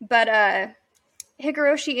 But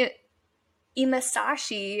Higoroshi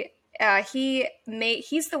Imasashi,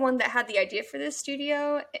 he's the one that had the idea for this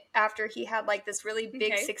studio after he had like this really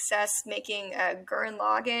big success making Gurren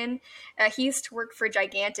Lagann. He used to work for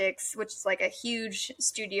Gigantics, which is like a huge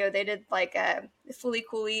studio. They did like Fooly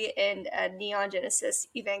Cooly and Neon Genesis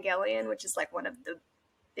Evangelion, which is like one of the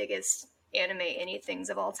biggest anime anythings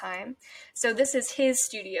of all time. So this is his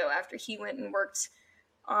studio after he went and worked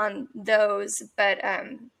on those, but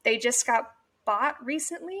they just got bought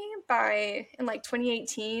recently in like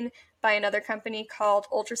 2018 by another company called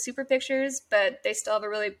Ultra Super Pictures, but they still have a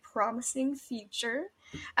really promising future.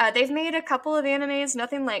 They've made a couple of animes,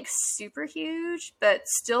 nothing like super huge, but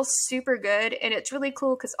still super good, and it's really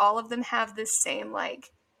cool because all of them have this same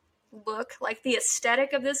like look, like the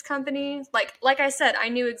aesthetic of this company. Like I said, I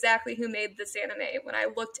knew exactly who made this anime when I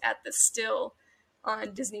looked at the still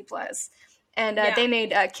on Disney Plus. And they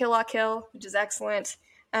made Kill la Kill, which is excellent.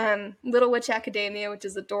 Little Witch Academia, which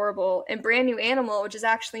is adorable. And Brand New Animal, which is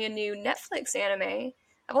actually a new Netflix anime.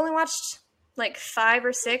 I've only watched like 5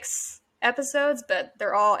 or 6 episodes, but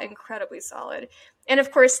they're all incredibly solid. And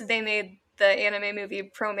of course, they made the anime movie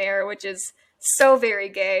Promare, which is so very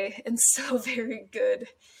gay and so very good.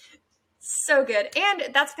 So good.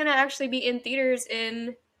 And that's going to actually be in theaters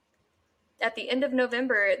at the end of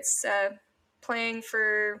November. It's playing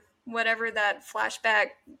for whatever that flashback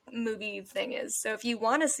movie thing is. So if you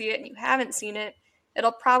want to see it and you haven't seen it,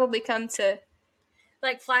 it'll probably come to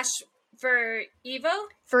like Flash for Evo.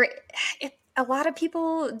 A lot of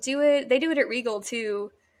people do it. They do it at Regal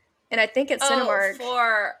too, and I think at Cinemark.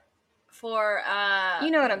 For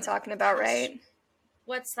you know what I'm talking about, right?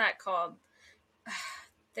 What's that called?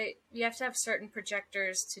 You have to have certain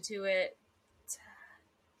projectors to do it.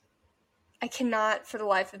 I cannot for the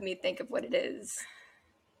life of me think of what it is.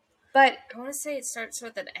 But I want to say it starts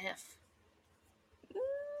with an F.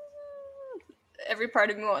 Every part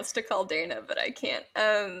of me wants to call Dana, but I can't.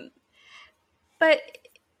 But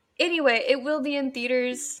anyway, it will be in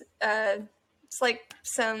theaters. It's like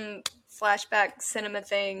some flashback cinema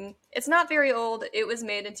thing. It's not very old. It was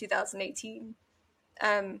made in 2018.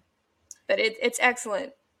 But it's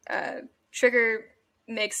excellent. Trigger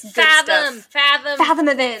makes good stuff. Fathom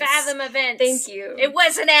Events. Fathom Events. Thank you. It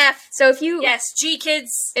was an F. So if you... Yes,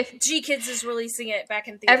 G-Kids is releasing it back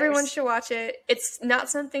in theaters. Everyone should watch it. It's not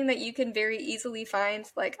something that you can very easily find.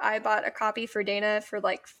 Like, I bought a copy for Dana for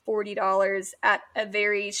like $40 at a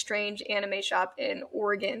very strange anime shop in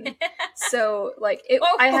Oregon. So, like,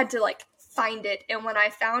 I had to, like, find it. And when I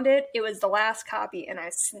found it, it was the last copy, and I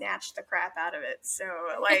snatched the crap out of it. So,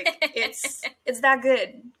 like, it's that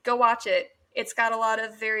good. Go watch it. It's got a lot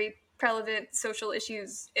of very prevalent social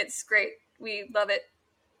issues. It's great. We love it.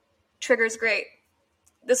 Trigger's great.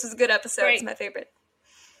 This was a good episode. Great. It's my favorite.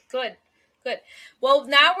 Good. Well,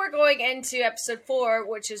 now we're going into episode 4,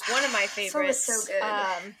 which is one of my favorites. So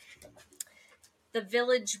good. The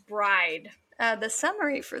Village Bride. The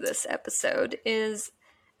summary for this episode is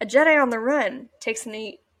a Jedi on the run takes in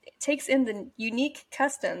the unique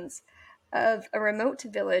customs of a remote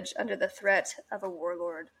village under the threat of a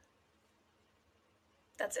warlord.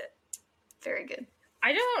 That's it. Very good.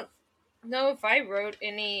 I don't know if I wrote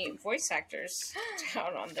any voice actors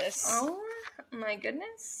down on this. Oh my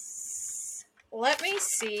goodness. Let me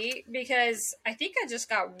see, because I think I just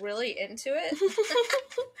got really into it.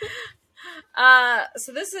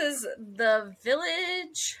 So this is The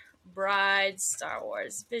Village Bride, Star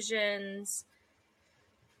Wars Visions.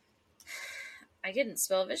 I didn't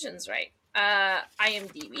spell Visions right.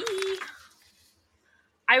 IMDb.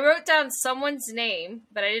 I wrote down someone's name,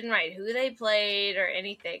 but I didn't write who they played or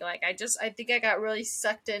anything. Like, I think I got really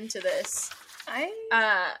sucked into this.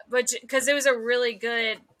 But because it was a really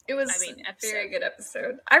good, episode. Very good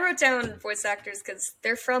episode. I wrote down voice actors because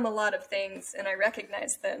they're from a lot of things, and I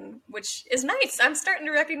recognize them, which is nice. I'm starting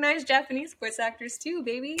to recognize Japanese voice actors too,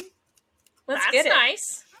 baby. Let's get it. That's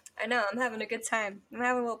nice. I know. I'm having a good time. I'm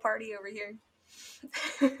having a little party over here.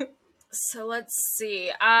 So let's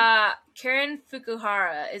see. Karen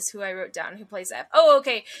Fukuhara is who I wrote down, who plays F. Oh,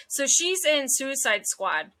 okay. So she's in Suicide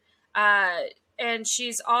Squad. And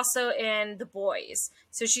she's also in The Boys.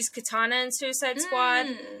 So she's Katana in Suicide Squad.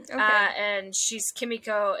 Okay. And she's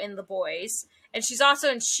Kimiko in The Boys. And she's also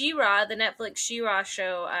in She-Ra, the Netflix She-Ra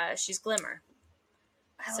show. She's Glimmer.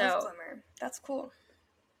 I love Glimmer. That's cool.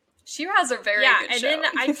 She-Ra's a very good show. And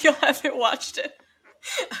then if you haven't watched it.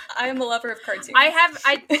 I am a lover of cartoons.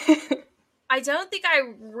 I don't think I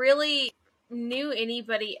really knew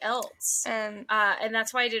anybody else. And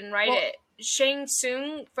that's why I didn't write it. Shang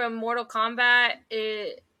Tsung from Mortal Kombat,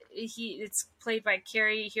 it's played by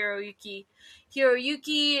Kerry Hiroyuki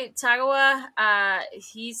Tagawa.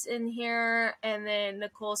 He's in here. And then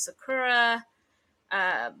Nicole Sakura,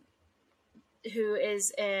 who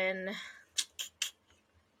is in...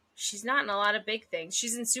 She's not in a lot of big things.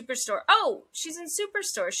 She's in Superstore. Oh, she's in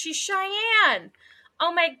Superstore. She's Cheyenne.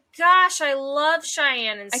 Oh my gosh, I love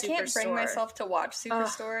Cheyenne in Superstore. I can't bring myself to watch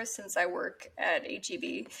Superstore since I work at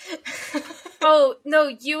HEB. Oh, no,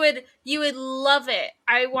 you would love it.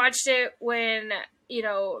 I watched it when,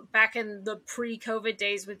 back in the pre-COVID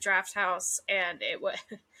days with Draft House, and it was...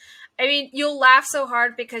 I mean, you'll laugh so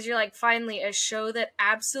hard because you're like, finally, a show that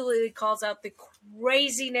absolutely calls out the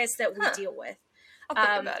craziness that we deal with. I'll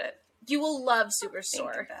think about it. You will love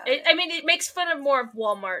Superstore. It makes fun of more of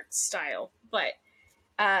Walmart style, but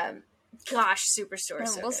gosh, Superstore.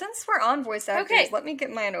 So good. Since we're on voice actors, let me get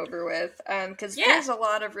mine over with, because there's a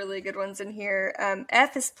lot of really good ones in here.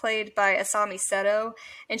 F is played by Asami Seto,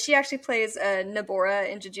 and she actually plays Nobara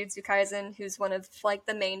in Jujutsu Kaisen, who's one of like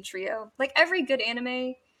the main trio. Like every good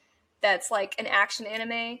anime that's like an action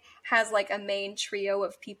anime has like a main trio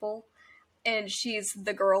of people. And she's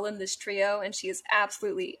the girl in this trio, and she is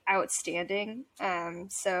absolutely outstanding.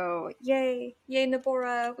 So yay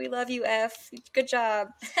Nobara, we love you, F. Good job.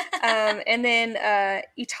 And then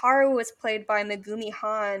Itaru was played by Megumi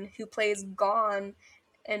Han, who plays Gon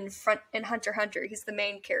in Hunter x Hunter. He's the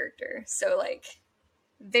main character. So like,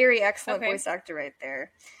 very excellent voice actor right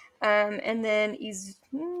there. And then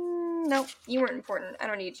nope, you weren't important. I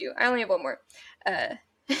don't need you. I only have one more.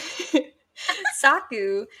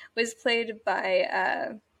 Saku was played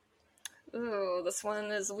by this one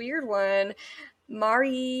is a weird one.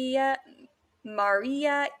 Maria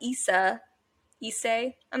Issei.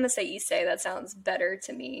 I'm gonna say Issei, that sounds better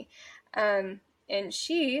to me. And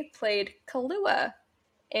she played Kahlua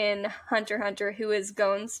in Hunter x Hunter, who is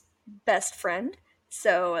Gon's best friend.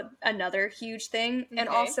 So another huge thing. Okay. And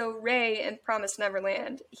also Ray in Promised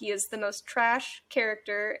Neverland. He is the most trash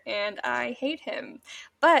character, and I hate him.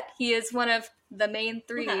 But he is one of the main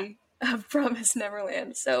three of Promised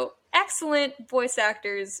Neverland. So excellent voice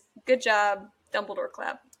actors. Good job. Dumbledore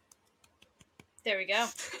clap. There we go.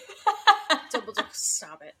 Dumbledore,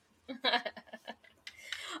 stop it.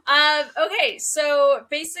 Okay, so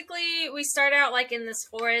basically we start out like in this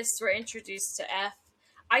forest. We're introduced to F.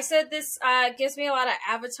 I said this gives me a lot of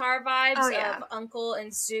Avatar vibes of Uncle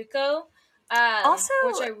and Zuko, also,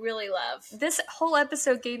 which I really love. This whole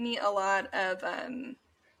episode gave me a lot of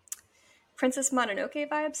Princess Mononoke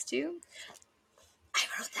vibes, too. I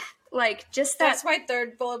wrote that. Like, just that... That's my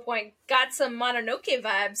third bullet point. Got some Mononoke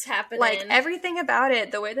vibes happening. Like, everything about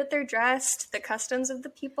it. The way that they're dressed, the customs of the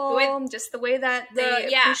people, just the way that they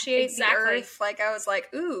appreciate the earth. Like, I was like,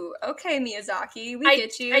 ooh, okay, Miyazaki, we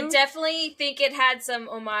get you. I definitely think it had some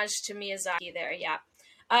homage to Miyazaki there, yeah.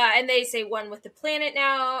 And they say one with the planet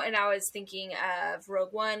now, and I was thinking of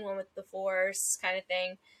Rogue One with the Force kind of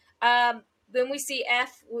thing. Then we see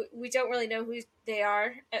F. We don't really know who they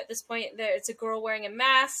are at this point. It's a girl wearing a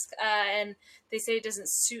mask, and they say it doesn't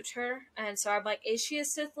suit her. And so I'm like, is she a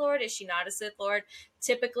Sith Lord? Is she not a Sith Lord?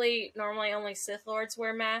 Typically, normally only Sith Lords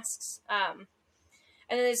wear masks. And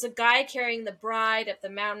then there's a guy carrying the bride up the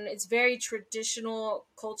mountain. It's very traditional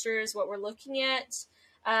culture is what we're looking at.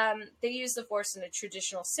 They use the Force in a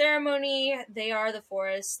traditional ceremony. They are the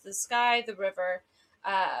forest, the sky, the river.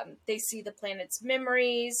 They see the planet's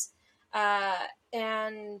memories.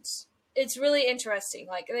 And it's really interesting.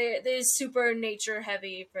 Like, it is super nature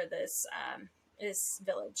heavy for this this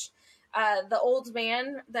village. The old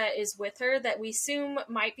man that is with her, that we assume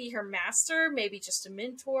might be her master, maybe just a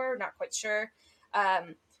mentor, not quite sure.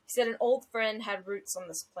 He said an old friend had roots on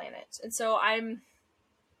this planet. And so I'm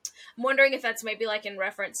wondering if that's maybe like in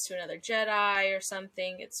reference to another Jedi or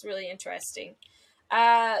something. It's really interesting.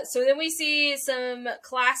 So then we see some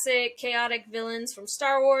classic chaotic villains from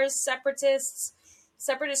Star Wars, Separatists.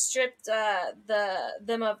 Separatists stripped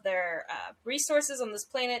them of their resources on this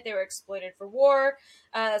planet. They were exploited for war.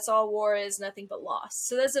 That's all war is, nothing but loss.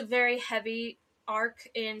 So that's a very heavy arc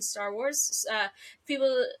in Star Wars.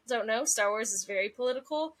 People don't know, Star Wars is very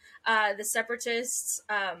political. The Separatists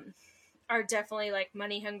are definitely like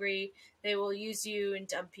money hungry. They will use you and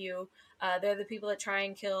dump you. They're the people that try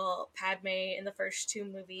and kill Padme in the first two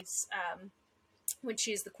movies, when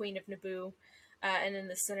she's the Queen of Naboo, and then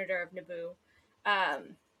the Senator of Naboo.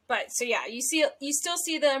 But so yeah, you still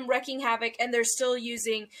see them wreaking havoc, and they're still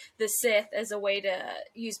using the Sith as a way to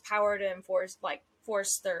use power to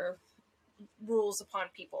force their rules upon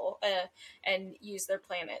people, and use their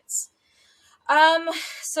planets.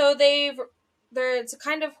 So it's a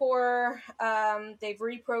kind of horror. They've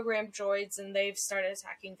reprogrammed droids, and they've started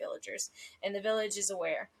attacking villagers, and the village is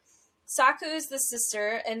aware. Saku is the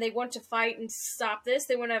sister, and they want to fight and stop this.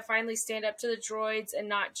 They want to finally stand up to the droids and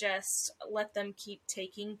not just let them keep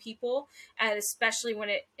taking people, and especially when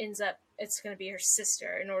it ends up it's going to be her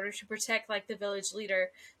sister. In order to protect like the village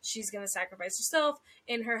leader, she's going to sacrifice herself,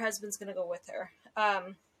 and her husband's going to go with her.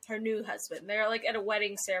 Her new husband. They're like at a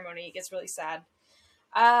wedding ceremony. It gets really sad.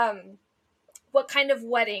 What kind of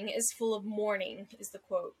wedding is full of mourning is the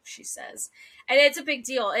quote she says. And it's a big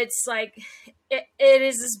deal. It's like, it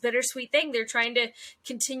is this bittersweet thing. They're trying to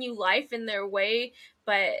continue life in their way,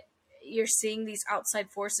 but you're seeing these outside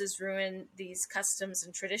forces ruin these customs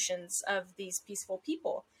and traditions of these peaceful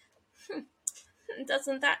people.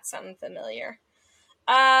 Doesn't that sound familiar?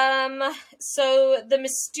 So the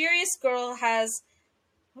mysterious girl has,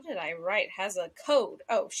 what did I write? Has a code.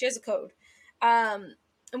 Oh, she has a code.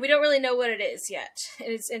 And we don't really know what it is yet. And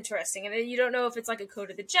it's interesting. And you don't know if it's like a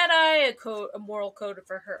code of the Jedi, a moral code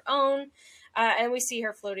for her own. And we see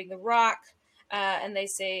her floating the rock. And they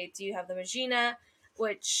say, do you have the Magina?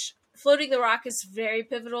 Which, floating the rock is very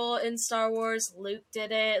pivotal in Star Wars. Luke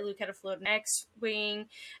did it. Luke had to float an X-Wing.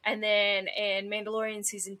 And then in Mandalorian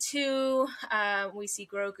Season 2, we see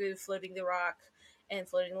Grogu floating the rock and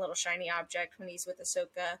floating a little shiny object when he's with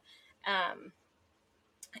Ahsoka.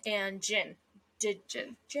 And Jin. Jin.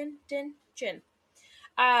 Jim. Jim. Jin.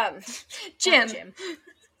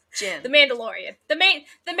 The Mandalorian. The main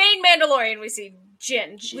Mandalorian we see,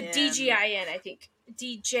 Jin. With D-G-I-N, I think.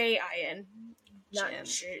 D-J-I-N. Not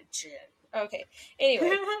Jin. Okay.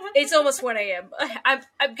 Anyway, it's almost 1 a.m.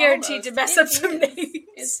 I'm guaranteed to mess up some names.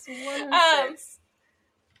 It's 1:06.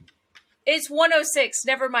 It's 1:06.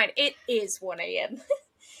 Never mind. It is 1 a.m.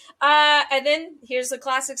 And then here's the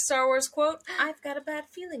classic Star Wars quote. I've got a bad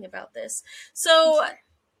feeling about this. So,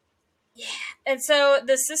 yeah. And so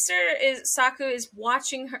the Saku is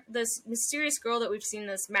watching this mysterious girl that we've seen in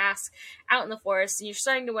this mask out in the forest. And you're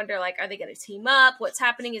starting to wonder, like, are they going to team up? What's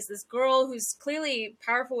happening? Is this girl who's clearly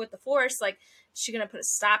powerful with the Force, like, is she going to put a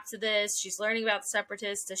stop to this? She's learning about the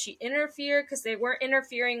Separatists. Does she interfere? Because they weren't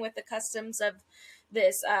interfering with the customs of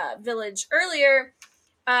this village earlier.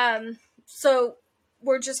 So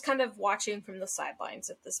we're just kind of watching from the sidelines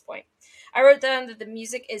at this point. I wrote down that the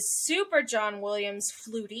music is super John Williams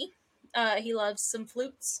fluty. He loves some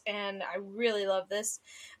flutes, and I really love this.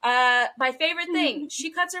 My favorite thing, she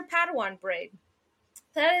cuts her Padawan braid.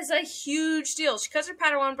 That is a huge deal. She cuts her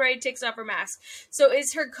Padawan braid, takes off her mask. So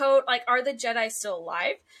is her coat, like, are the Jedi still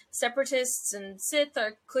alive? Separatists and Sith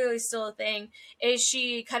are clearly still a thing. Is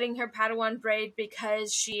she cutting her Padawan braid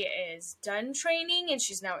because she is done training and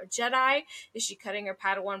she's now a Jedi? Is she cutting her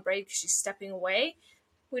Padawan braid because she's stepping away?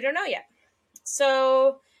 We don't know yet.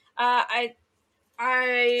 So, they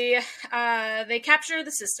capture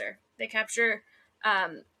the sister. They capture,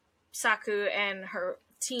 Saku and her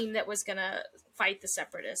team that was gonna fight the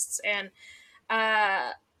Separatists. And,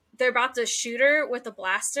 they're about to shoot her with a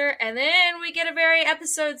blaster, and then we get a very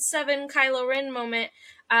episode 7 Kylo Ren moment.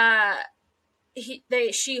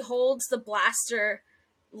 She holds the blaster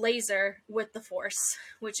laser with the Force,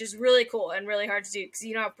 which is really cool and really hard to do because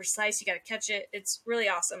you know how precise you got to catch it. It's really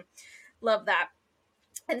awesome. Love that.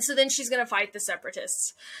 And so then she's gonna fight the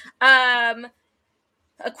Separatists. A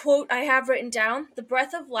quote I have written down: "The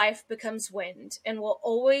breath of life becomes wind and will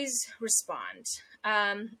always respond.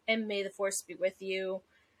 And may the Force be with you."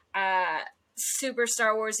 Super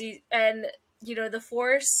Star Warsy, and you know, the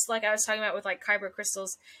Force, like I was talking about with like kyber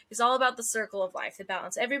crystals, is all about the circle of life, the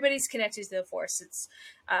balance. Everybody's connected to the Force. It's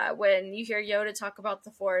when you hear Yoda talk about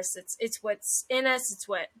the Force, it's what's in us. It's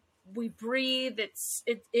what we breathe.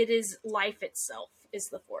 It is life itself. Is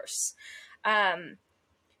the Force. And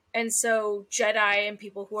so Jedi and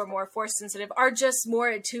people who are more Force sensitive are just more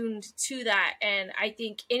attuned to that. And I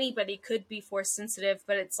think anybody could be Force sensitive,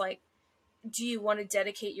 but it's like, do you want to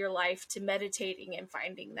dedicate your life to meditating and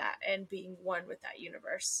finding that and being one with that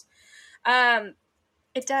universe?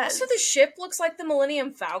 It does. Also, the ship looks like the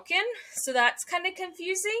Millennium Falcon, so that's kind of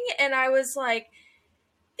confusing. And I was like,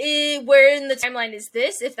 where in the timeline is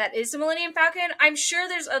this? If that is the Millennium Falcon, I'm sure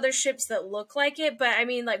there's other ships that look like it, but I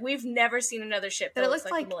mean, like, we've never seen another ship that looks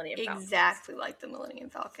like the Millennium Falcon. Exactly like the Millennium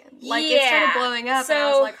Falcon. Like, it started blowing up, and I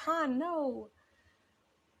was like, Han, no.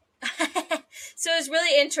 So it's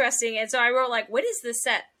really interesting, and so I wrote, like, what is this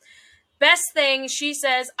set? Best thing, she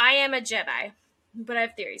says, "I am a Jedi." But I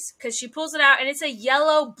have theories, because she pulls it out, and it's a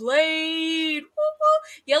yellow blade.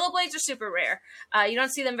 Woo-hoo. Yellow blades are super rare. You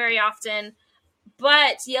don't see them very often.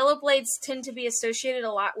 But yellow blades tend to be associated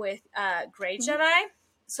a lot with gray Jedi.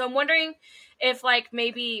 So I'm wondering if, like,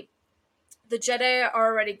 maybe the Jedi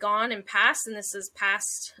are already gone and past, and this is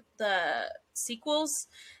past the sequels.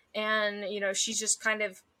 And, you know, she's just kind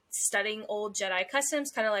of studying old Jedi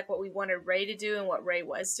customs, kind of like what we wanted Rey to do and what Rey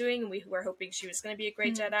was doing. And we were hoping she was going to be a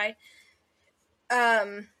great Jedi.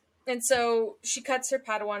 And so she cuts her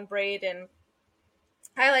Padawan braid, and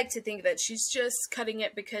I like to think that she's just cutting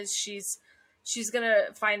it because she's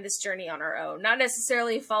gonna find this journey on her own, not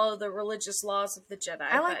necessarily follow the religious laws of the Jedi.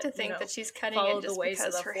 I like to think that she's cutting it just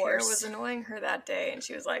because her hair was annoying her that day, and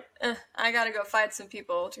she was like, I gotta go fight some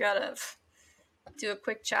people. Gotta do a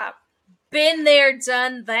quick chop. Been there,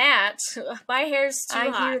 done that. My hair's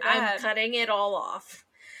too hot. I'm cutting it all off.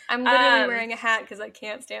 I'm literally wearing a hat because I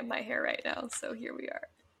can't stand my hair right now, so here we are.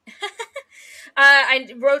 I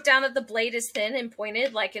wrote down that the blade is thin and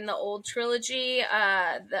pointed, like in the old trilogy.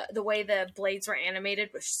 The way the blades were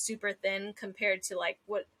animated was super thin compared to like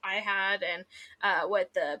what I had and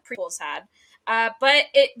what the prequels had. But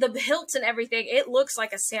the hilts and everything, it looks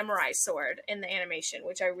like a samurai sword in the animation,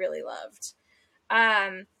 which I really loved.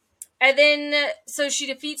 And then, so she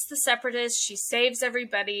defeats the Separatists, she saves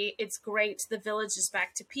everybody, it's great, the village is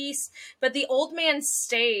back to peace, but the old man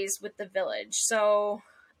stays with the village, so,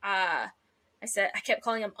 I kept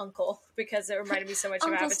calling him Uncle, because it reminded me so much of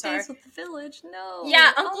Avatar. Uncle stays with the village, no.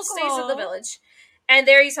 Yeah, Uncle stays with the village. And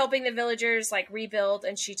there he's helping the villagers, like, rebuild,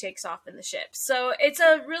 and she takes off in the ship. So it's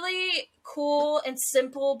a really cool and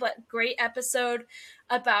simple but great episode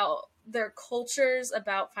about their cultures,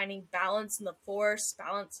 about finding balance in the Force,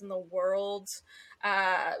 balance in the world,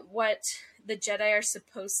 what the Jedi are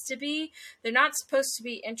supposed to be. They're not supposed to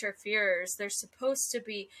be interferers. They're supposed to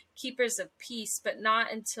be keepers of peace, but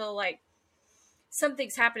not until, like,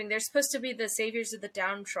 something's happening. They're supposed to be the saviors of the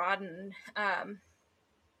downtrodden.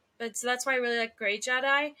 But so that's why I really like Grey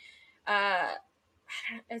Jedi.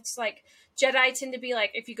 It's like Jedi tend to be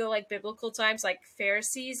like, if you go like biblical times, like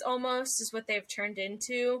Pharisees almost is what they've turned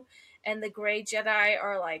into. And the Grey Jedi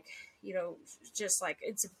are like, you know, just like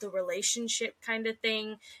it's the relationship kind of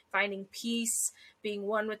thing, finding peace, being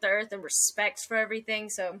one with the earth, and respect for everything.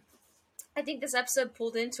 So I think this episode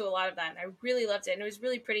pulled into a lot of that, and I really loved it. And it was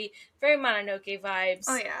really pretty, very Mononoke vibes.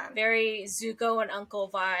 Oh yeah, very Zuko and Uncle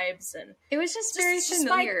vibes, and it was just very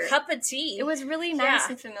familiar. Just my cup of tea. It was really nice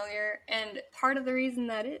and familiar, and part of the reason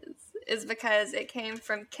that is because it came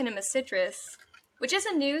from Kinema Citrus, which is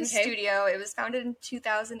a new studio. It was founded in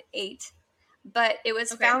 2008, but it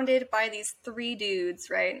was founded by these 3 dudes,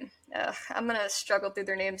 right? I'm gonna struggle through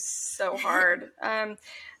their names so hard.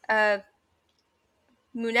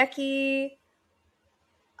 Muneki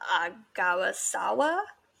Agawasawa.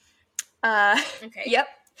 Yep.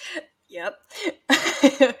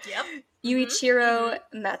 Yuichiro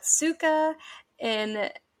Matsuka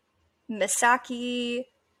and Misaki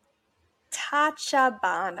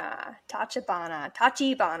Tachibana,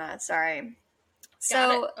 sorry.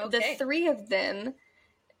 So the 3 of them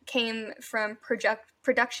came from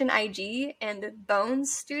Production IG and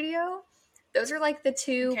Bones Studio, Those are like the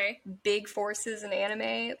two Okay. big forces in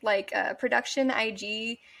anime. Like Production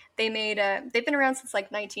IG, they've been around since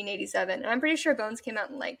like 1987, and I'm pretty sure Bones came out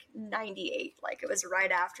in like 98. Like it was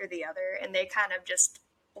right after the other, and they kind of just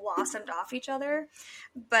blossomed off each other.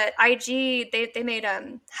 But IG, they made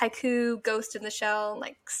Haiku, Ghost in the Shell,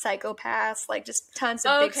 like Psychopaths, like just tons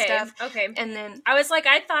of big stuff. Okay. And then I was like,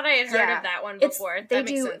 I thought I had heard Yeah, of that one it's- before. they That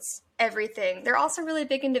makes do- sense. everything. They're also really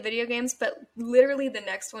big into video games, but literally the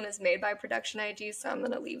next one is made by Production IG, so I'm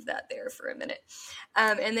going to leave that there for a minute.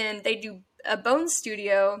 And then they do a Bone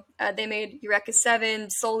Studio. They made Eureka 7,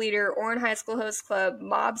 Soul Eater, Ouran High School Host Club,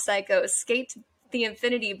 Mob Psycho, Skate to the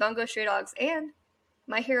Infinity, Bungo Stray Dogs, and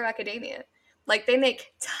My Hero Academia. Like, they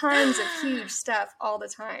make tons of huge stuff all the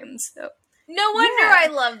time, so... No wonder Yeah. I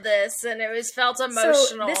love this, and it was felt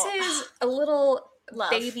emotional. So this is a little Love.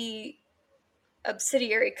 baby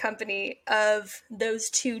subsidiary company of those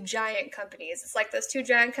two giant companies. It's like those two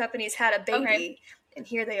giant companies had a baby, Okay. and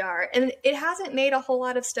here they are. And it hasn't made a whole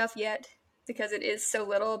lot of stuff yet because it is so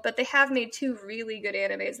little, but they have made two really good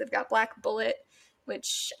animes. They've got Black Bullet,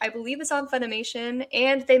 which I believe is on Funimation,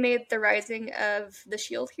 and they made The Rising of the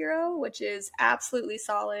Shield Hero, which is absolutely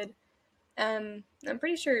solid. I'm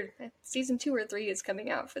pretty sure season 2 or 3 is coming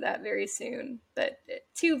out for that very soon. But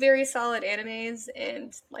two very solid animes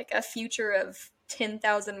and like a future of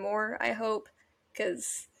 10,000 more, I hope,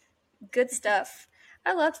 because good stuff.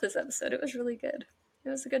 I loved this episode. It was really good. It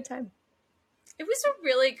was a good time. It was a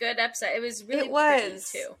really good episode. It was really It was.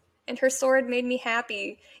 pretty, too. And her sword made me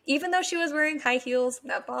happy. Even though she was wearing high heels,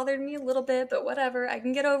 that bothered me a little bit, but whatever. I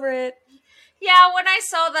can get over it. Yeah, when I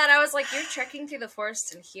saw that, I was like, you're trekking through the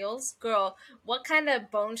forest in heels? Girl, what kind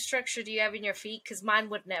of bone structure do you have in your feet? Because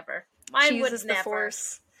mine would never. Mine She would uses never. the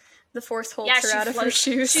force. The force holds Yeah, her she out of her floats.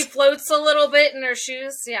 shoes. She floats a little bit in her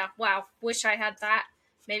shoes. Yeah, wow. Wish I had that.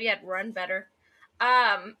 Maybe I'd run better.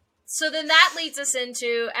 So then that leads us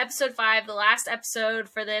into episode 5, the last episode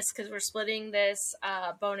for this, because we're splitting this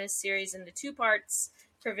bonus series into 2 parts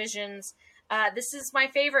for Visions. This is my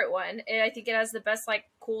favorite one. I think it has the best, like,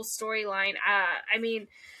 cool storyline. I mean,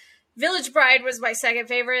 Village Bride was my second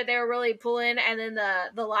favorite. They were really pulling, and then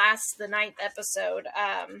the 9th episode.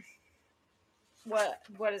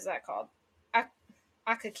 What is that called?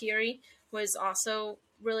 Akakiri was also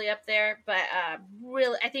really up there, but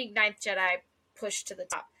really, I think Ninth Jedi pushed to the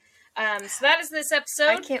top. So that is this episode.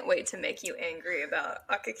 I can't wait to make you angry about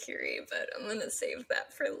Akakiri, but I'm gonna save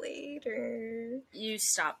that for later. You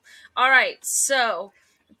stop. All right, so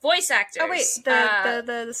voice actors. Oh wait,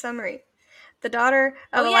 the summary. The daughter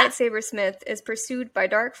of a lightsaber smith is pursued by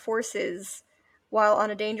dark forces while on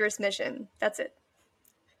a dangerous mission. That's it.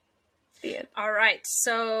 The end. All right,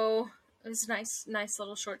 so it was a nice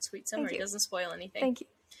little short, sweet summary. you. Doesn't spoil anything. Thank you.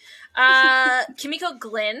 Kimiko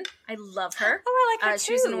Glenn, I love her. Oh, I like her too.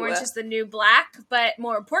 She was in Orange is the New Black, but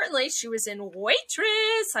more importantly, she was in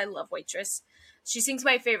Waitress. I love Waitress. She sings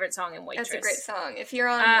my favorite song in Waitress. That's a great song. If you're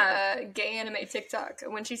on gay anime TikTok,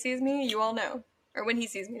 when she sees me, you all know. Or when he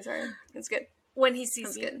sees me, sorry. It's good. When he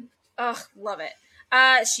sees That's me. good. Oh, love it.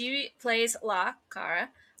 She plays La Cara,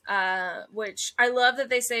 which I love that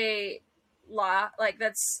they say La, like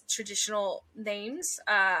that's traditional names.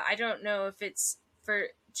 I don't know if it's for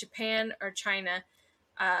Japan or China,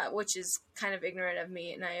 which is kind of ignorant of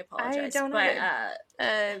me, and I apologize. I don't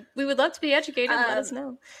know. We would love to be educated. Let us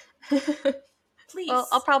know. Please. Well,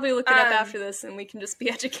 I'll probably look it up after this, and we can just be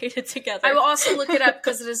educated together. I will also look it up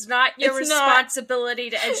because it is not your It's not. responsibility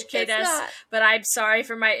to educate It's us. not. But I'm sorry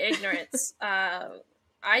for my ignorance.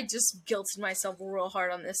 I just guilted myself real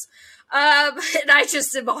hard on this. And I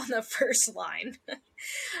just am on the first line.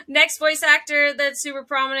 Next voice actor that's super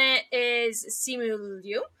prominent is Simu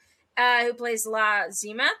Liu, who plays La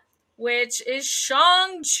Zima, which is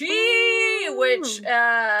Shang-Chi, which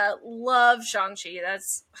love Shang-Chi.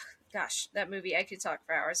 That's, gosh, that movie, I could talk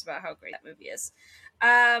for hours about how great that movie is.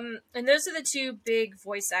 And those are the two big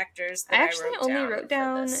voice actors that I actually only wrote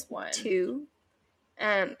down for this one. 2.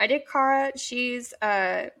 I did Kara. She's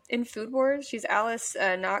in Food Wars. She's Alice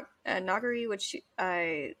Nagari, which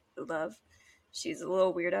I love. She's a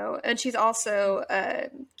little weirdo. And she's also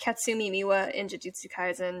Katsumi Miwa in Jujutsu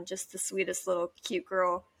Kaisen, just the sweetest little cute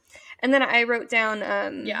girl. And then I wrote down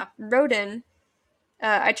Rodin.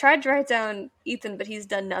 I tried to write down Ethan, but he's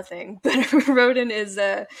done nothing. But Rodin is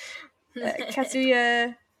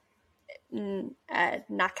Katsuya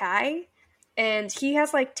Nakai. And he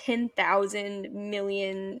has like 10,000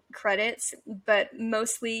 million credits, but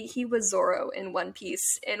mostly he was Zoro in One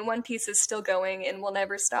Piece. And One Piece is still going and will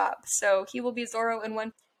never stop. So he will be Zoro in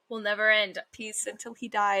One Will never end. Piece until he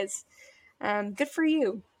dies. Good for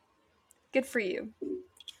you. Good for you.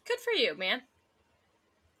 Good for you, man.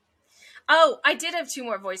 Oh, I did have 2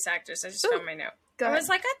 more voice actors. I just found my note. Go I ahead. was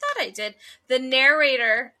like, I thought I did. The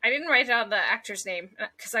narrator, I didn't write down the actor's name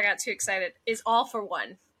because I got too excited, is All For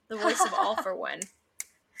One. The voice of All For One.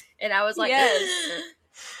 And I was like, Yes.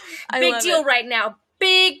 big deal right now.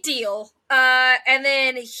 Big deal. And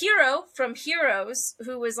then Hiro from Heroes,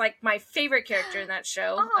 who was like my favorite character in that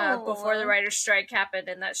show before the writer's strike happened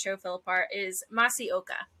and that show fell apart, is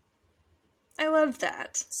Masioka. I love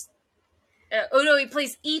that. Oh no, he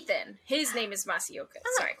plays Ethan. His name is Masioka.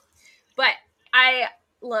 Sorry. But I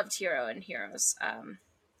loved Hiro and Heroes.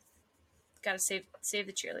 Gotta save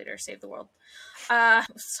the cheerleader, save the world.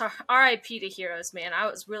 Sorry, R.I.P. to Heroes, man. I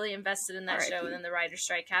was really invested in that show, and then the writer's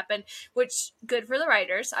strike happened, which, good for the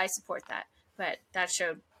writers. I support that. But that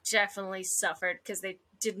show definitely suffered because they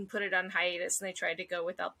didn't put it on hiatus, and they tried to go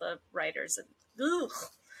without the writers. And,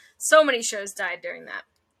 so many shows died during that.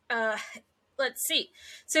 Let's see.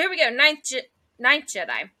 So here we go. Ninth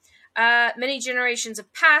Jedi. Many generations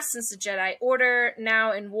have passed since the Jedi Order.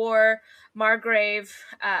 Now in war, Margrave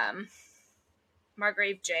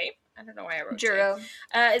J. I don't know why I wrote Juro.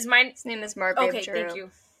 J. His name is Margrave Okay, Juro. thank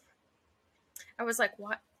you. I was like,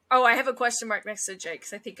 what? Oh, I have a question mark next to J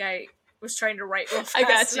because I think I was trying to write real fast I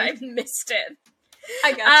got you. and I missed it.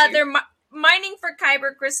 I got you. They're mining for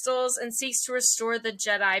kyber crystals and seeks to restore the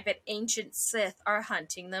Jedi, but ancient Sith are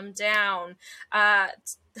hunting them down.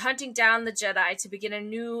 Hunting down the Jedi to begin a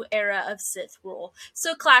new era of Sith rule.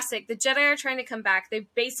 So classic. The Jedi are trying to come back. They've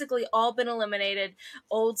basically all been eliminated.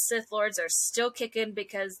 Old Sith Lords are still kicking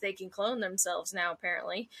because they can clone themselves now,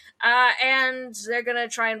 apparently. And they're going to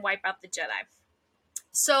try and wipe out the Jedi.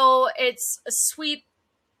 So it's a sweet,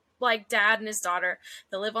 like, dad and his daughter.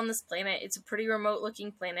 They live on this planet. It's a pretty remote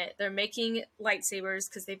looking planet. They're making lightsabers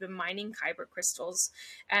because they've been mining kyber crystals.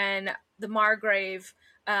 And the Margrave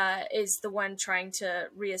is the one trying to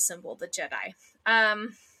reassemble the Jedi.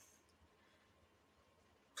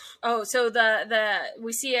 So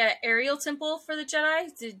we see a aerial temple for the Jedi.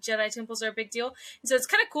 The Jedi temples are a big deal. And so it's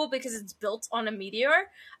kind of cool because it's built on a meteor,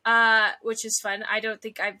 which is fun. I don't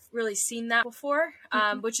think I've really seen that before,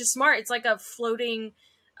 which is smart. It's like a floating,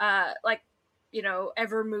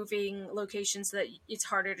 ever moving location so that it's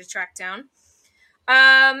harder to track down.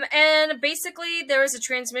 And basically there was a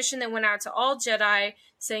transmission that went out to all Jedi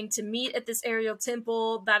saying to meet at this aerial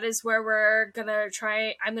temple. That is where we're gonna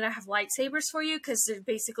I'm gonna have lightsabers for you, because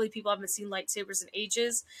basically people haven't seen lightsabers in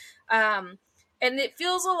ages. And it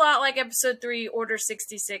feels a lot like episode 3 Order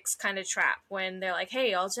 66 kind of trap, when they're like,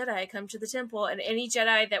 hey, all Jedi come to the temple, and any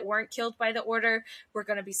Jedi that weren't killed by the Order were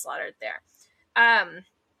gonna be slaughtered there.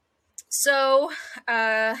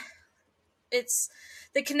 It's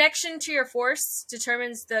the connection to your force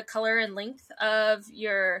determines the color and length of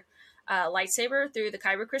your lightsaber through the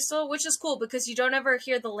kyber crystal, which is cool because you don't ever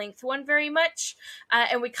hear the length one very much.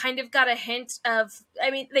 And we kind of got a hint of,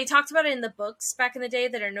 they talked about it in the books back in the day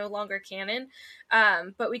that are no longer canon,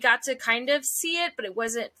 but we got to kind of see it, but it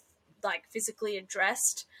wasn't like physically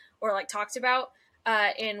addressed or like talked about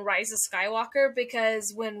in Rise of Skywalker,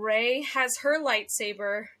 because when Rey has her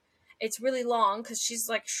lightsaber, it's really long because she's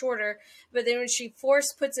like shorter, but then when she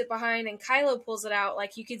force puts it behind and Kylo pulls it out,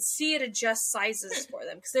 like you can see it adjust sizes for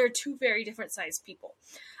them because they're 2 very different sized people.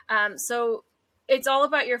 So it's all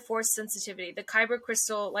about your force sensitivity. The kyber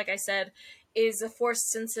crystal, like I said, is a force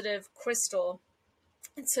sensitive crystal.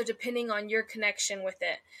 And so depending on your connection with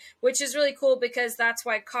it, which is really cool because that's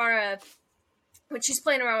why Cara, when she's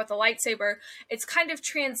playing around with the lightsaber, it's kind of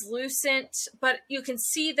translucent, but you can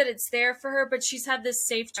see that it's there for her, but she's had this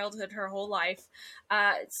safe childhood her whole life.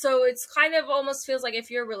 So it's kind of almost feels like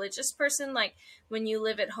if you're a religious person, like when you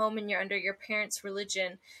live at home and you're under your parents'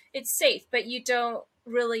 religion, it's safe, but you don't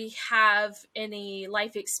really have any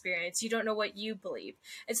life experience. You don't know what you believe.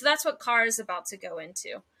 And so that's what Cara is about to go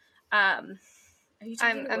into. I'm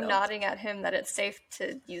nodding at him that it's safe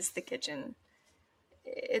to use the kitchen.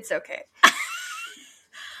 It's okay.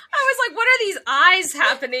 I was like, what are these eyes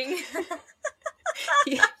happening?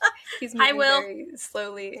 He's moving very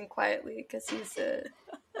slowly and quietly because he's a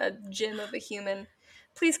gem of a human.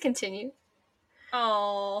 Please continue.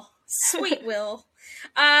 Oh, sweet Will.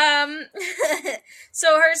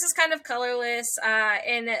 So hers is kind of colorless,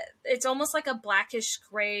 and it's almost like a blackish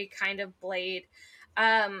gray kind of blade.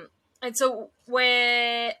 And so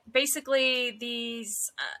when basically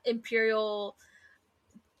these Imperial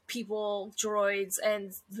people, droids,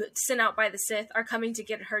 and sent out by the Sith are coming to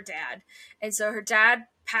get her dad. And so her dad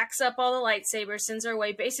packs up all the lightsabers, sends her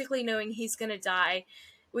away, basically knowing he's going to die,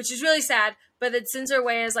 which is really sad, but then sends her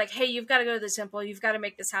away and is like, hey, you've got to go to the temple. You've got to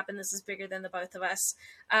make this happen. This is bigger than the both of us.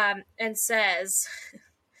 And says,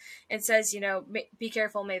 and says, be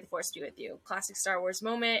careful, may the Force be with you. Classic Star Wars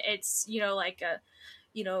moment. It's, like a,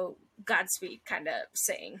 Godspeed kind of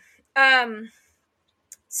saying.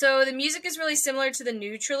 So the music is really similar to the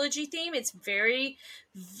new trilogy theme. It's very,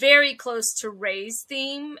 very close to Rey's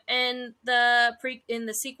theme in the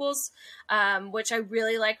sequels, which I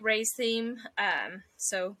really like Rey's theme.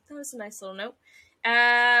 So that was a nice little note.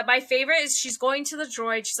 My favorite is she's going to the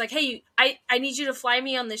droid. She's like, hey, I need you to fly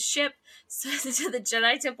me on this ship to the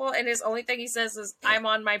Jedi Temple. And his only thing he says is, I'm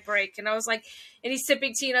on my break. And I was like, and he's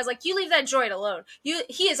sipping tea. And I was like, you leave that droid alone.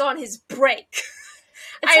 He is on his break.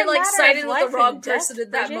 I like sided with the wrong person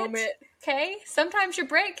in that moment. Okay, sometimes your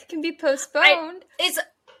break can be postponed.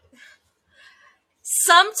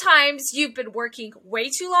 Sometimes you've been working way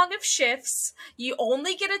too long of shifts. You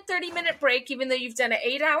only get a 30-minute break, even though you've done an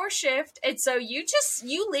 8-hour shift. And so you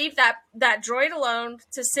leave that droid alone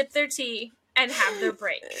to sip their tea and have their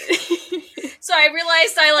break. So I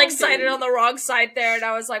realized I sided on the wrong side there, and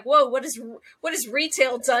I was like, whoa, what is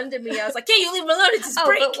retail done to me? I was like, yeah, you leave him alone, it's his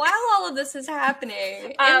break. But while all of this is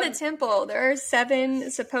happening, in the temple, there are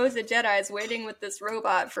 7 supposed Jedis waiting with this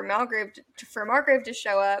robot for Margrave to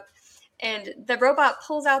show up. And the robot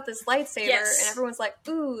pulls out this lightsaber, and everyone's like,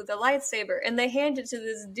 ooh, the lightsaber. And they hand it to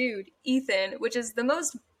this dude, Ethan, which is the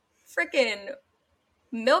most freaking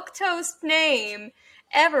milquetoast name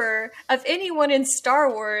ever of anyone in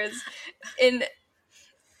Star Wars. And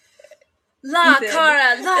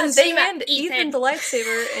they hand Ethan the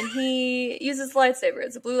lightsaber, and he uses the lightsaber.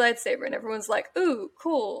 It's a blue lightsaber, and everyone's like, ooh,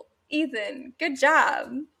 cool, Ethan, good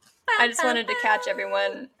job. I just wanted to catch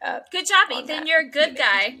everyone up. Good job, Ethan, you're a good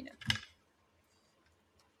guy.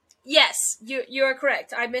 Yes, you are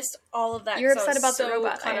correct. I missed all of that. You're upset about the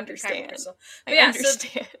robot. I understand. I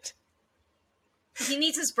understand. So he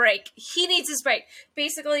needs his break.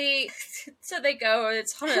 Basically, so they go.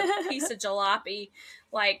 It's on a piece of jalopy,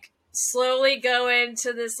 slowly go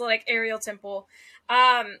into this aerial temple.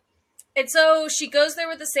 And so she goes there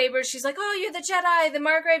with the saber. She's like, "Oh, you're the Jedi. The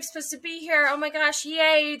Margrave's supposed to be here. Oh my gosh,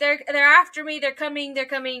 yay! They're after me. They're coming.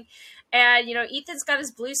 And, Ethan's got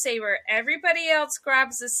his blue saber. Everybody else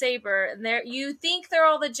grabs a saber. And you think they're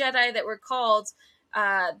all the Jedi that were called,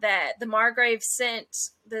 that the Margrave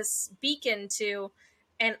sent this beacon to.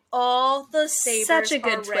 And all the sabers Such a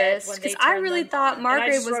good twist. Because I really thought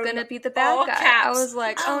Margrave was going to be the bad guy. Caps. I was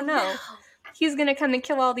like, oh no. He's going to come and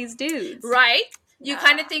kill all these dudes. Right? You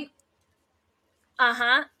kind of think,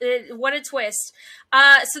 what a twist.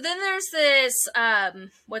 So then there's this,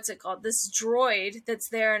 what's it called? This droid that's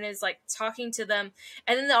there and is talking to them.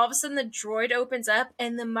 And then all of a sudden the droid opens up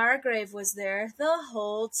and the Margrave was there the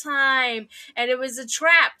whole time. And it was a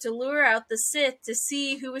trap to lure out the Sith to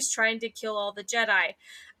see who was trying to kill all the Jedi.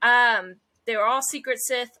 They were all secret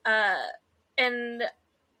Sith. I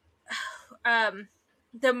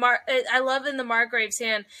love in the Margrave's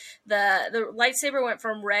hand, the lightsaber went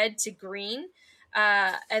from red to green.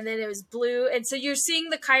 And then it was blue. And so you're seeing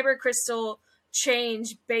the Kyber crystal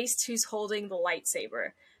change based who's holding the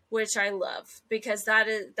lightsaber, which I love because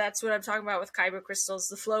that's what I'm talking about with Kyber crystals,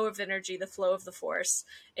 the flow of energy, the flow of the Force.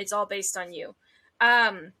 It's all based on you.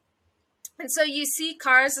 And so you see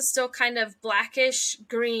Kara's is still kind of blackish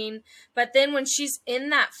green, but then when she's in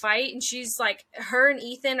that fight and she's her and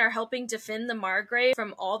Ethan are helping defend the Margrave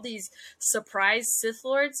from all these surprise Sith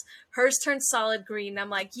Lords, hers turns solid green. I'm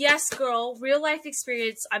like, yes, girl, real life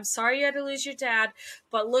experience. I'm sorry you had to lose your dad,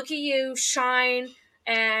 but look at you shine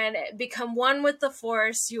and become one with the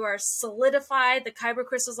Force. You are solidified. The Kyber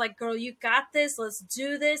crystal's like, girl, you got this. Let's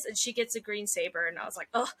do this. And she gets a green saber. And I was like,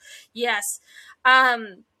 oh, yes.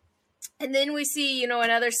 And then we see,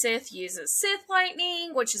 another Sith uses Sith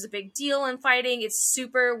lightning, which is a big deal in fighting. It's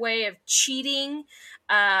super way of cheating,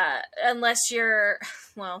 unless you're,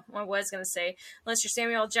 unless you're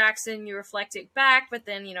Samuel L. Jackson, you reflect it back, but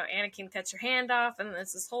then, Anakin cuts your hand off, and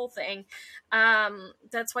it's this whole thing.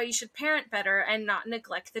 That's why you should parent better and not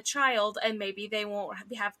neglect the child, and maybe they won't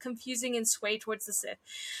have confusing and sway towards the Sith.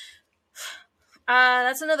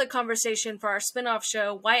 That's another conversation for our spin-off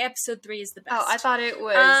show, why episode 3 is the best. Oh, I thought it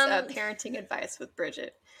was parenting advice with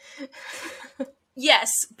Bridget.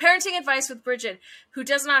 Yes, parenting advice with Bridget, who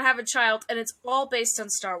does not have a child, and it's all based on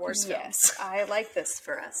Star Wars films. Yes, I like this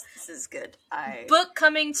for us. This is good. Book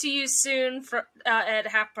coming to you soon at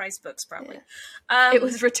Half Price Books, probably. Yeah. It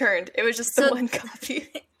was returned. It was just the one copy.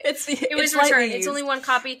 It was returned. It's only one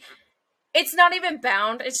copy. It's not even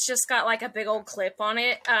bound. It's just got a big old clip on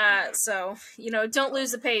it. So, don't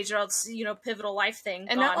lose a page or else, Pivotal Life thing.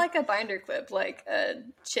 And gone. Not a binder clip, a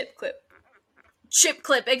chip clip. Chip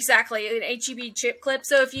clip, exactly. An HEB chip clip.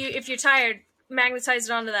 So if you're tired, magnetize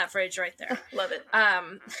it onto that fridge right there. Love it.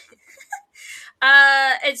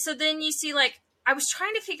 And so then you see, like, I was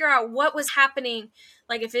trying to figure out what was happening,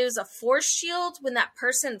 like if it was a force shield when that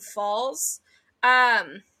person falls.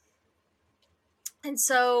 And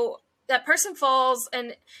so that person falls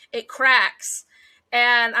and it cracks.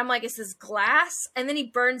 And I'm like, is this glass? And then he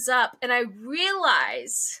burns up. And I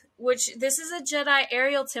realize, which this is a Jedi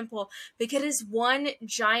aerial temple, because it is one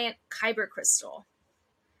giant kyber crystal.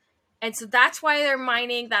 And so that's why they're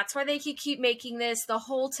mining. That's why they can keep making this. The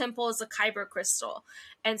whole temple is a kyber crystal.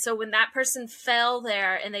 And so when that person fell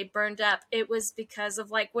there and they burned up, it was because of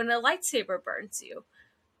like when a lightsaber burns you.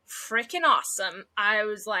 Freaking awesome. I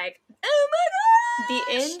was like, oh my gosh! The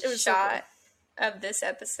end It was shot so of this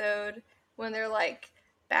episode when they're like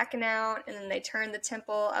backing out and then they turn the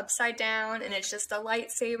temple upside down and it's just a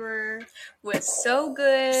lightsaber was so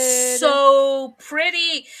good. So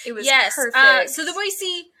pretty. It was perfect. So then we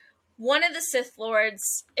see one of the Sith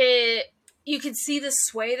Lords, you can see the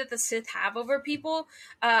sway that the Sith have over people,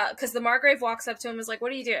 because the Margrave walks up to him and is like,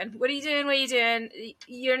 what are you doing? What are you doing? What are you doing?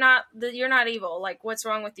 You're not evil. Like, what's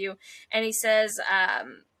wrong with you? And he says, I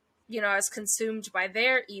was consumed by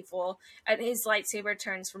their evil, and his lightsaber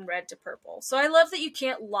turns from red to purple. So I love that you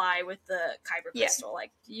can't lie with the kyber crystal. Like,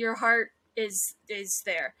 your heart is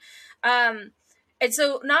there. And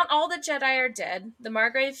so not all the Jedi are dead. The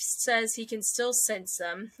Margrave says he can still sense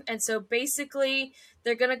them. And so basically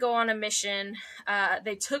they're going to go on a mission.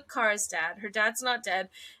 They took Kara's dad. Her dad's not dead.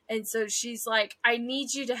 And so she's like, I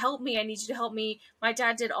need you to help me. I need you to help me. My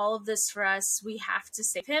dad did all of this for us. We have to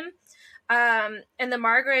save him. And the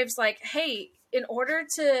Margrave's like, hey, in order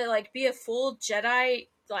to like be a full Jedi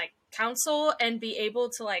like council and be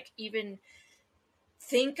able to like even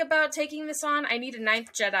think about taking this on, I need a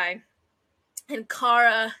 9th Jedi. And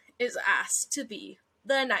Kara is asked to be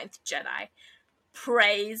the 9th Jedi.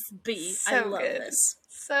 Praise be. So I love good. this.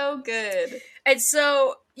 So good. And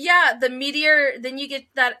so, yeah, the meteor, then you get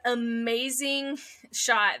that amazing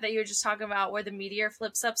shot that you were just talking about where the meteor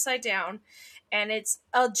flips upside down. And it's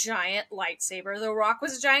a giant lightsaber. The rock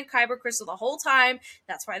was a giant kyber crystal the whole time.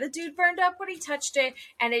 That's why the dude burned up when he touched it.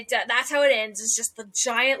 And that's how it ends. It's just the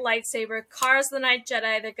giant lightsaber. Kara's the 9th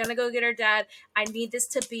Jedi. They're gonna go get her dad. I need this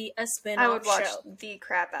to be a spin-off show. I would watch the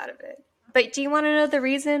crap out of it. But do you want to know the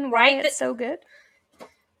reason why it's so good?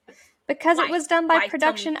 Because it was done by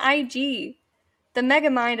Production IG. The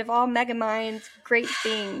megamind of all megaminds, great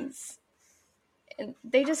things. And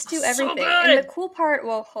they just do everything. So and the cool part,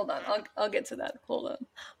 well, hold on. I'll get to that. Hold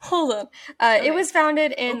on. Okay. It was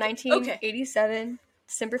founded in 1987,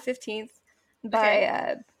 December 15th,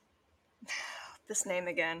 by this name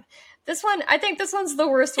again. This one, I think this one's the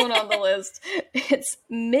worst one on the list. It's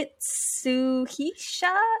Mitsuhisa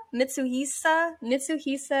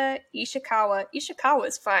Ishikawa. Ishikawa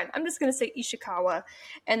is fine. I'm just going to say Ishikawa.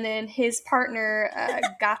 And then his partner,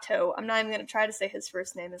 Gato. I'm not even going to try to say his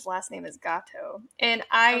first name. His last name is Gato. And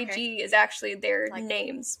IG is actually their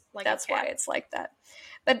names. Like that's why it's like that.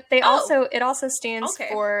 But it also stands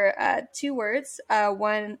for 2 words.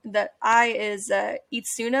 One, the I is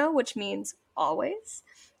Itsuno, which means always.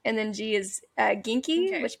 And then G is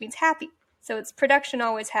Ginki, which means happy. So it's production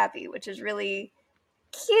always happy, which is really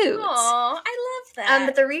cute. Aww, I love that.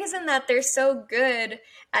 But the reason that they're so good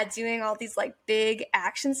at doing all these like big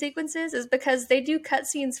action sequences is because they do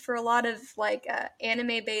cutscenes for a lot of like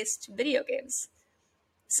anime-based video games.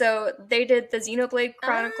 So they did the Xenoblade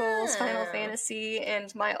Chronicles, Final Fantasy,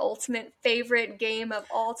 and my ultimate favorite game of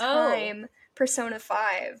all time, Persona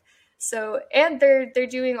 5. So, and they're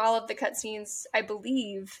doing all of the cutscenes, I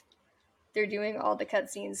believe they're doing all the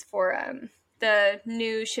cutscenes for the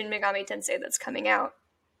new Shin Megami Tensei that's coming out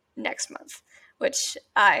next month, which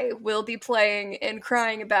I will be playing and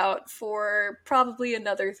crying about for probably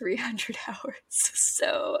another 300 hours.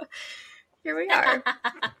 So, here we are.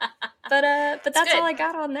 But that's all I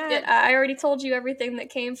got on that. I already told you everything that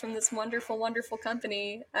came from this wonderful, wonderful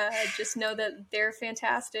company. Just know that they're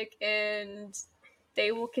fantastic and they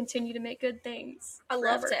will continue to make good things. I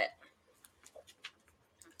loved it.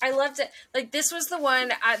 Like, this was the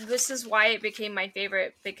one, this is why it became my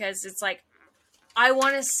favorite, because it's like, I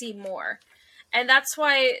want to see more. And that's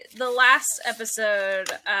why the last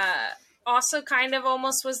episode also kind of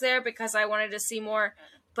almost was there, because I wanted to see more.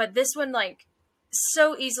 But this one, like,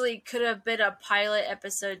 so easily could have been a pilot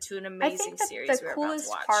episode to an amazing series we were about to watch. The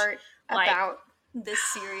coolest part about this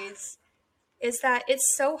series is that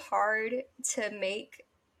it's so hard to make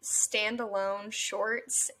standalone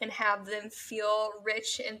shorts and have them feel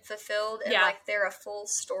rich and fulfilled and like they're a full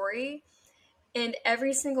story. And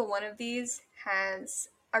every single one of these has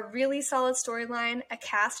a really solid storyline, a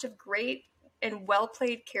cast of great and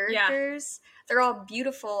well-played characters. They're all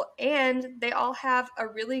beautiful, and they all have a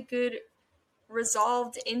really good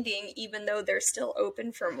resolved ending, even though they're still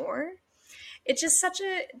open for more. It's just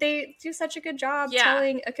they do such a good job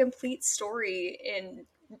telling a complete story in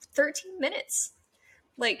 13 minutes.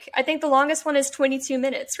 Like, I think the longest one is 22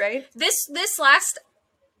 minutes, right?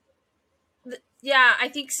 Yeah, I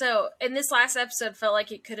think so. And this last episode felt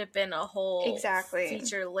like it could have been a whole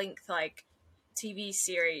feature length, like, TV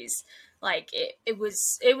series. Like,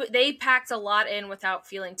 they packed a lot in without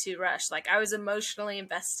feeling too rushed. Like, I was emotionally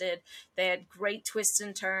invested. They had great twists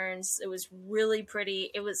and turns. It was really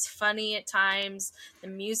pretty. It was funny at times. The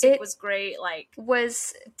music was great. Like,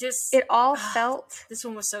 it all felt this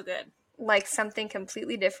one was so good. Like something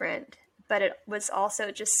completely different, but it was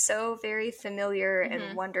also just so very familiar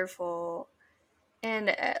and wonderful.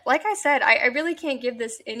 And like I said, I really can't give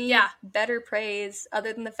this any better praise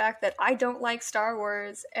other than the fact that I don't like Star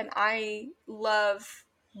Wars and I love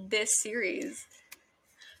this series.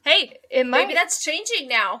 Hey, maybe that's changing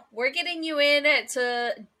now. We're getting you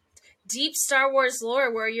into deep Star Wars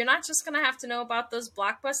lore where you're not just going to have to know about those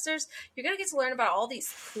blockbusters. You're going to get to learn about all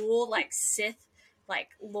these cool, like, Sith, like,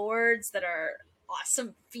 lords that are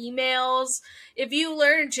awesome females. If you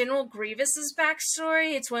learn General Grievous's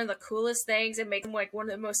backstory, it's one of the coolest things. It makes him like one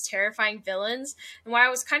of the most terrifying villains. And why I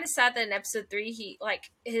was kind of sad that in episode 3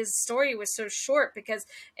 his story was so short, because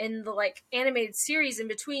in the like animated series in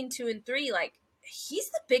between 2 and 3, like, he's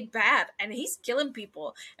the big bad and he's killing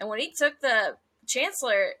people. And when he took the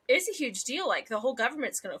Chancellor, it's a huge deal. Like, the whole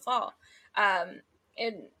government's gonna fall. And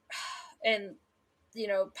you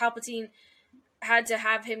know, Palpatine had to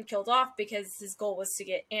have him killed off because his goal was to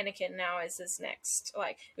get Anakin now as his next.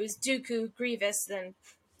 Like, it was Dooku, Grievous, then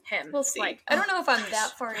him. We'll see. Like, I don't know if I'm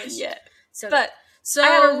that far in yet. So I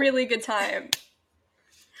had a really good time.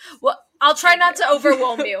 Well, I'll try not to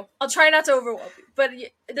overwhelm you. But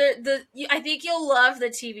I think you'll love the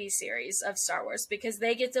TV series of Star Wars because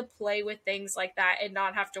they get to play with things like that and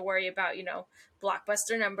not have to worry about, you know,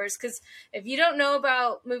 blockbuster numbers. Because if you don't know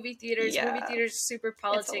about movie theaters are super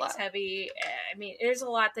politics heavy. I mean, there's a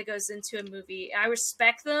lot that goes into a movie. I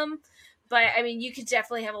respect them, but I mean, you could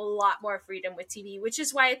definitely have a lot more freedom with TV, which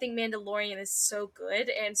is why I think Mandalorian is so good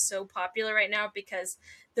and so popular right now, because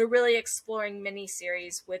they're really exploring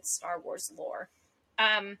miniseries with Star Wars lore.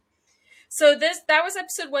 So that was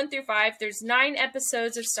episode 1 through 5. There's 9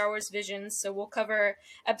 episodes of Star Wars Visions, so we'll cover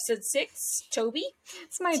episode 6, Toby.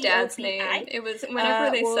 It's my dad's name. It was whenever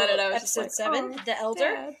they said it, I was episode just like, 7, The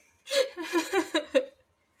Elder.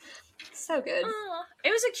 So good.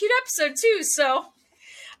 It was a cute episode too. So,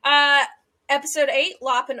 episode 8,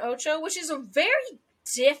 Lop and Ocho, which is a very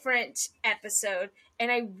different episode,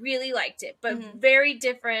 and I really liked it, but very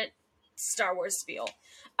different Star Wars feel.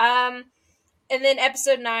 And then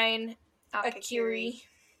episode 9, Akakiri,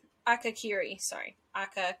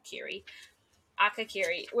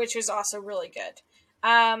 which was also really good.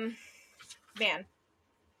 Man,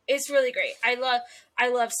 it's really great. I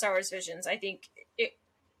love Star Wars Visions. I think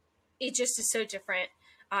it just is so different.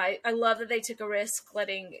 I love that they took a risk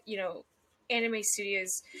letting, you know, anime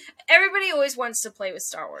studios. Everybody always wants to play with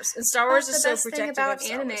Star Wars, and Star Wars is so protective of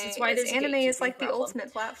Star Wars. That's why anime is like the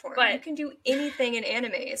ultimate platform. But you can do anything in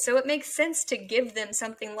anime, so it makes sense to give them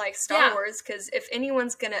something like Star Wars. Because if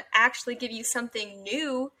anyone's gonna actually give you something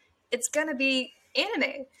new, it's gonna be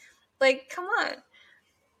anime. Like, come on.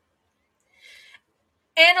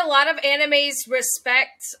 And a lot of animes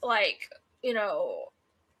respect, like, you know,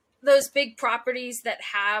 those big properties that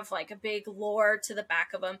have like a big lore to the back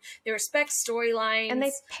of them. They respect storylines, and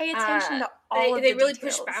they pay attention to all of the They really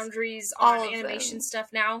details. push boundaries on animation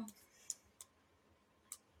stuff now.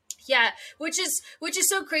 Yeah, which is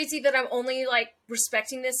so crazy that I'm only like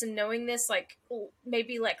respecting this and knowing this like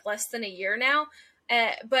maybe like less than a year now.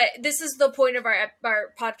 But this is the point of our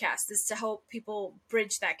podcast, is to help people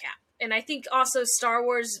bridge that gap. And I think also Star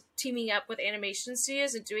Wars teaming up with animation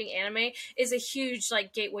studios and doing anime is a huge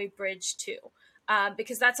like gateway bridge too,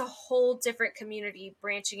 because that's a whole different community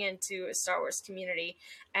branching into a Star Wars community,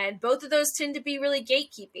 and both of those tend to be really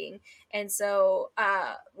gatekeeping. And so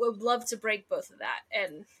would love to break both of that.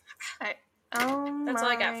 And that's all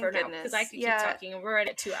I got for now, because I could keep talking, and we're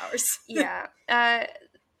at 2 hours.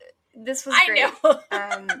 This was great.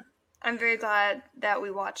 I know. I'm very glad that we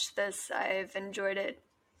watched this. I've enjoyed it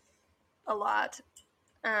a lot.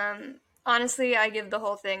 Honestly, I give the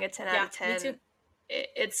whole thing a 10 out of 10. Me too.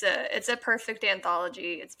 It's a perfect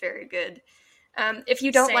anthology. It's very good. If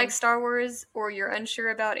you don't like Star Wars, or you're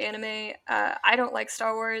unsure about anime, I don't like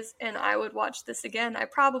Star Wars, and I would watch this again. I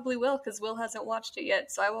probably will, because Will hasn't watched it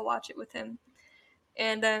yet, so I will watch it with him.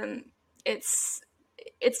 And it's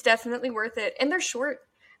definitely worth it. And they're short.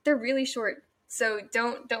 They're really short. So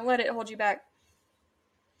don't let it hold you back.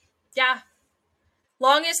 Yeah.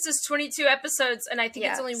 Longest is 22 episodes, and I think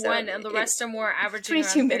it's Yeah, only so one, and the rest are more averaging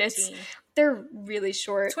 22 around minutes. 13. They're really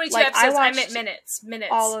short. 22 like, episodes, I watched meant minutes.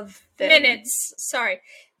 Minutes. all of them. Minutes. Sorry.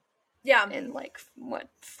 Yeah. In, like, what,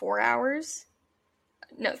 4 hours?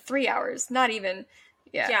 No, 3 hours. Not even.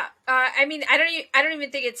 Yeah. Yeah. I mean, I don't even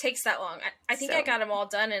think it takes that long. I think So- I got them all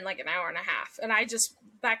done in like an hour and a half, and I just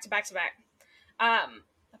back to back to back.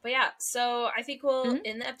 But yeah, so I think we'll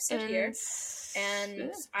end the episode here, and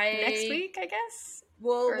next week, I guess.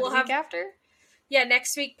 We'll the have week after. Yeah,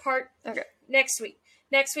 next week Okay. Next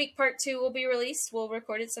week part 2 will be released. We'll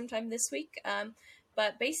record it sometime this week.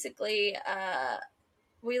 But basically,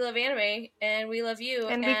 we love anime and we love you,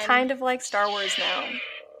 and we kind of like Star Wars now.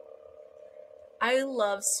 I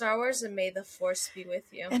love Star Wars, and may the Force be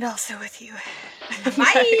with you. And also with you.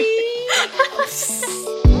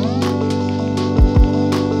 Bye!